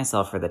pay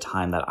myself for the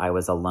time that I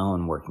was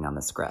alone working on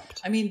the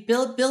script. I mean,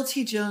 Bill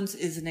T. Jones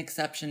is an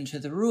exception to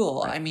the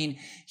rule. Right. I mean,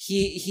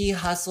 he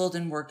hustled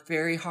and worked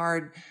very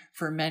hard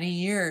for many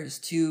years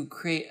to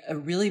create a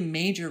really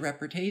major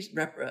reputation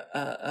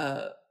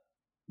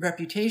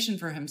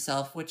for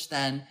himself, which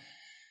then,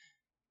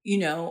 you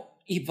know,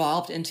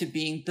 evolved into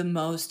being the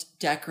most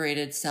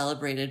decorated,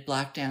 celebrated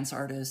Black dance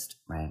artist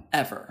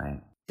ever.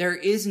 Right. There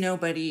is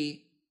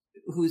nobody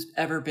who's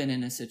ever been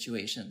in a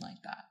situation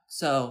like that.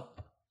 So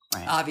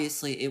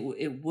obviously it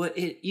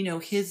you know,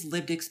 his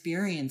lived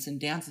experience in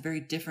dance is very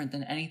different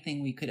than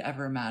anything we could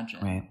ever imagine.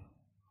 Right.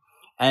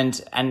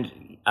 And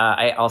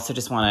I also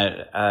just want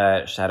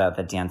to shout out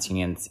the Dance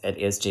Unions. It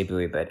is Jay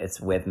Bowie, but it's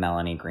with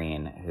Melanie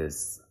Green,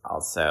 who's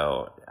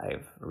also,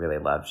 I've really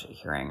loved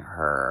hearing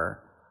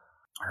her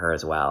her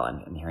as well,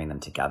 and hearing them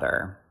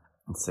together.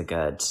 It's a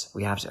good,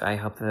 I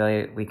hope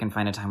that we can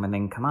find a time when they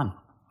can come on.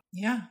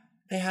 Yeah.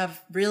 They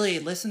have really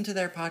listened to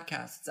their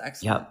podcast. It's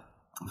excellent. Yep.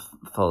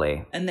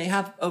 Fully. And they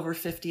have over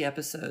 50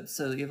 episodes,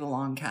 so you have a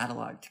long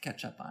catalog to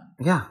catch up on.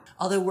 Yeah.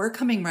 Although we're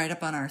coming right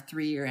up on our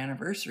 3-year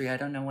anniversary. I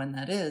don't know when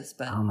that is,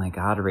 but... Oh my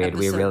God, Reed,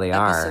 we really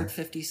are. Episode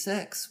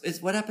 56.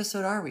 What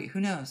episode are we? Who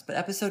knows? But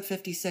episode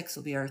 56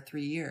 will be our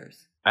 3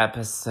 years.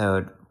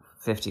 Episode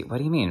 50... What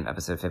do you mean,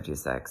 episode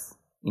 56?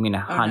 You mean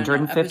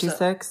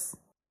 156?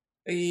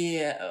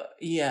 Yeah,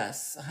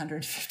 yes,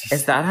 156.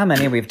 Is that how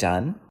many we've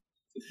done?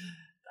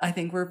 I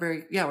think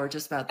we're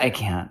just about there. I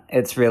can't.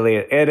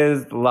 It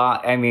is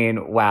I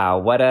mean, wow,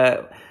 what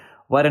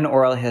an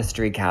oral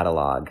history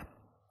catalog.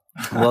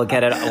 We'll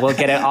get it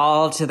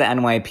all to the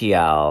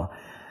NYPL.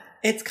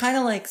 It's kind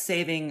of like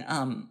saving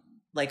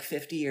like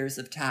 50 years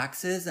of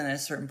taxes, and at a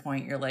certain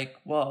point you're like,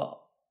 well,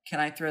 can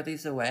I throw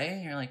these away?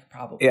 And you're like,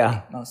 probably.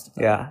 Yeah. Most of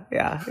them.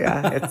 Yeah.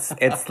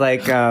 It's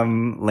like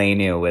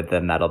Lanu with the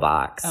metal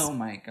box. Oh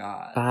my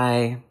God.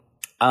 Bye.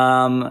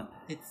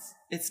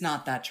 It's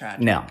not that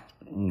tragic.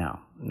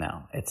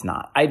 No, it's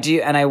not. I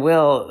do, and I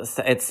will.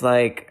 It's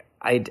like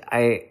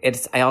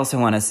I also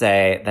want to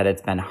say that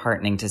it's been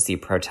heartening to see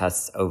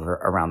protests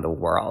around the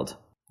world.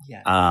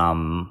 Yes.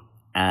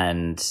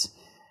 And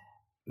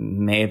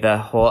may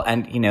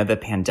the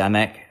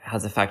pandemic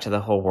has affected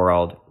the whole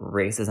world.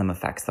 Racism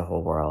affects the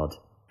whole world,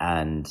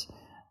 and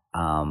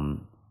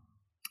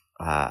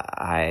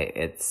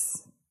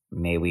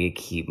may we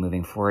keep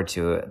moving forward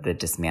to the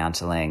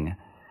dismantling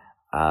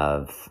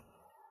of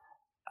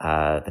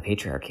the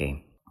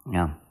patriarchy.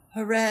 Yeah.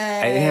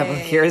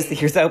 Hooray!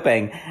 Here's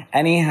hoping.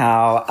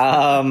 Anyhow,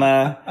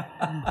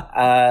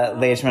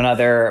 Leishman and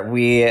Other,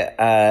 we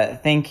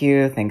thank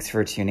you. Thanks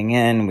for tuning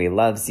in. We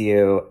loves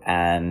you.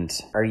 And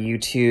our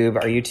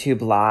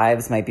YouTube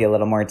lives might be a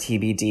little more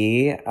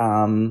TBD.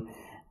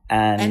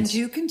 And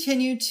do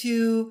continue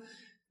to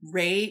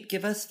rate,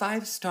 give us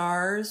 5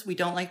 stars. We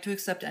don't like to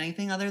accept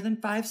anything other than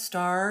 5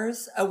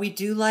 stars. We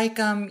do like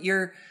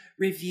your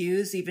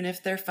reviews, even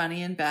if they're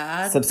funny and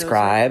bad.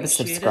 Subscribe,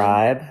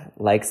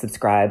 like,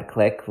 subscribe,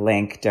 click,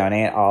 link,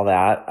 donate, all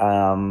that.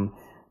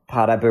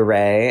 Pada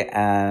Bure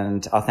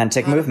and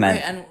Authentic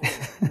Movement. And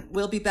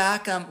we'll be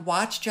back.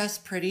 Watch Jess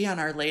Pretty on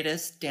our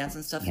latest Dance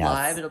and Stuff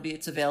Live.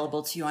 It's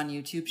available to you on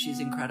YouTube. She's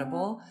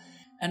incredible.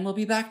 And we'll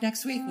be back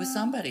next week with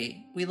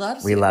somebody. We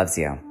loves you. We loves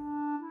you.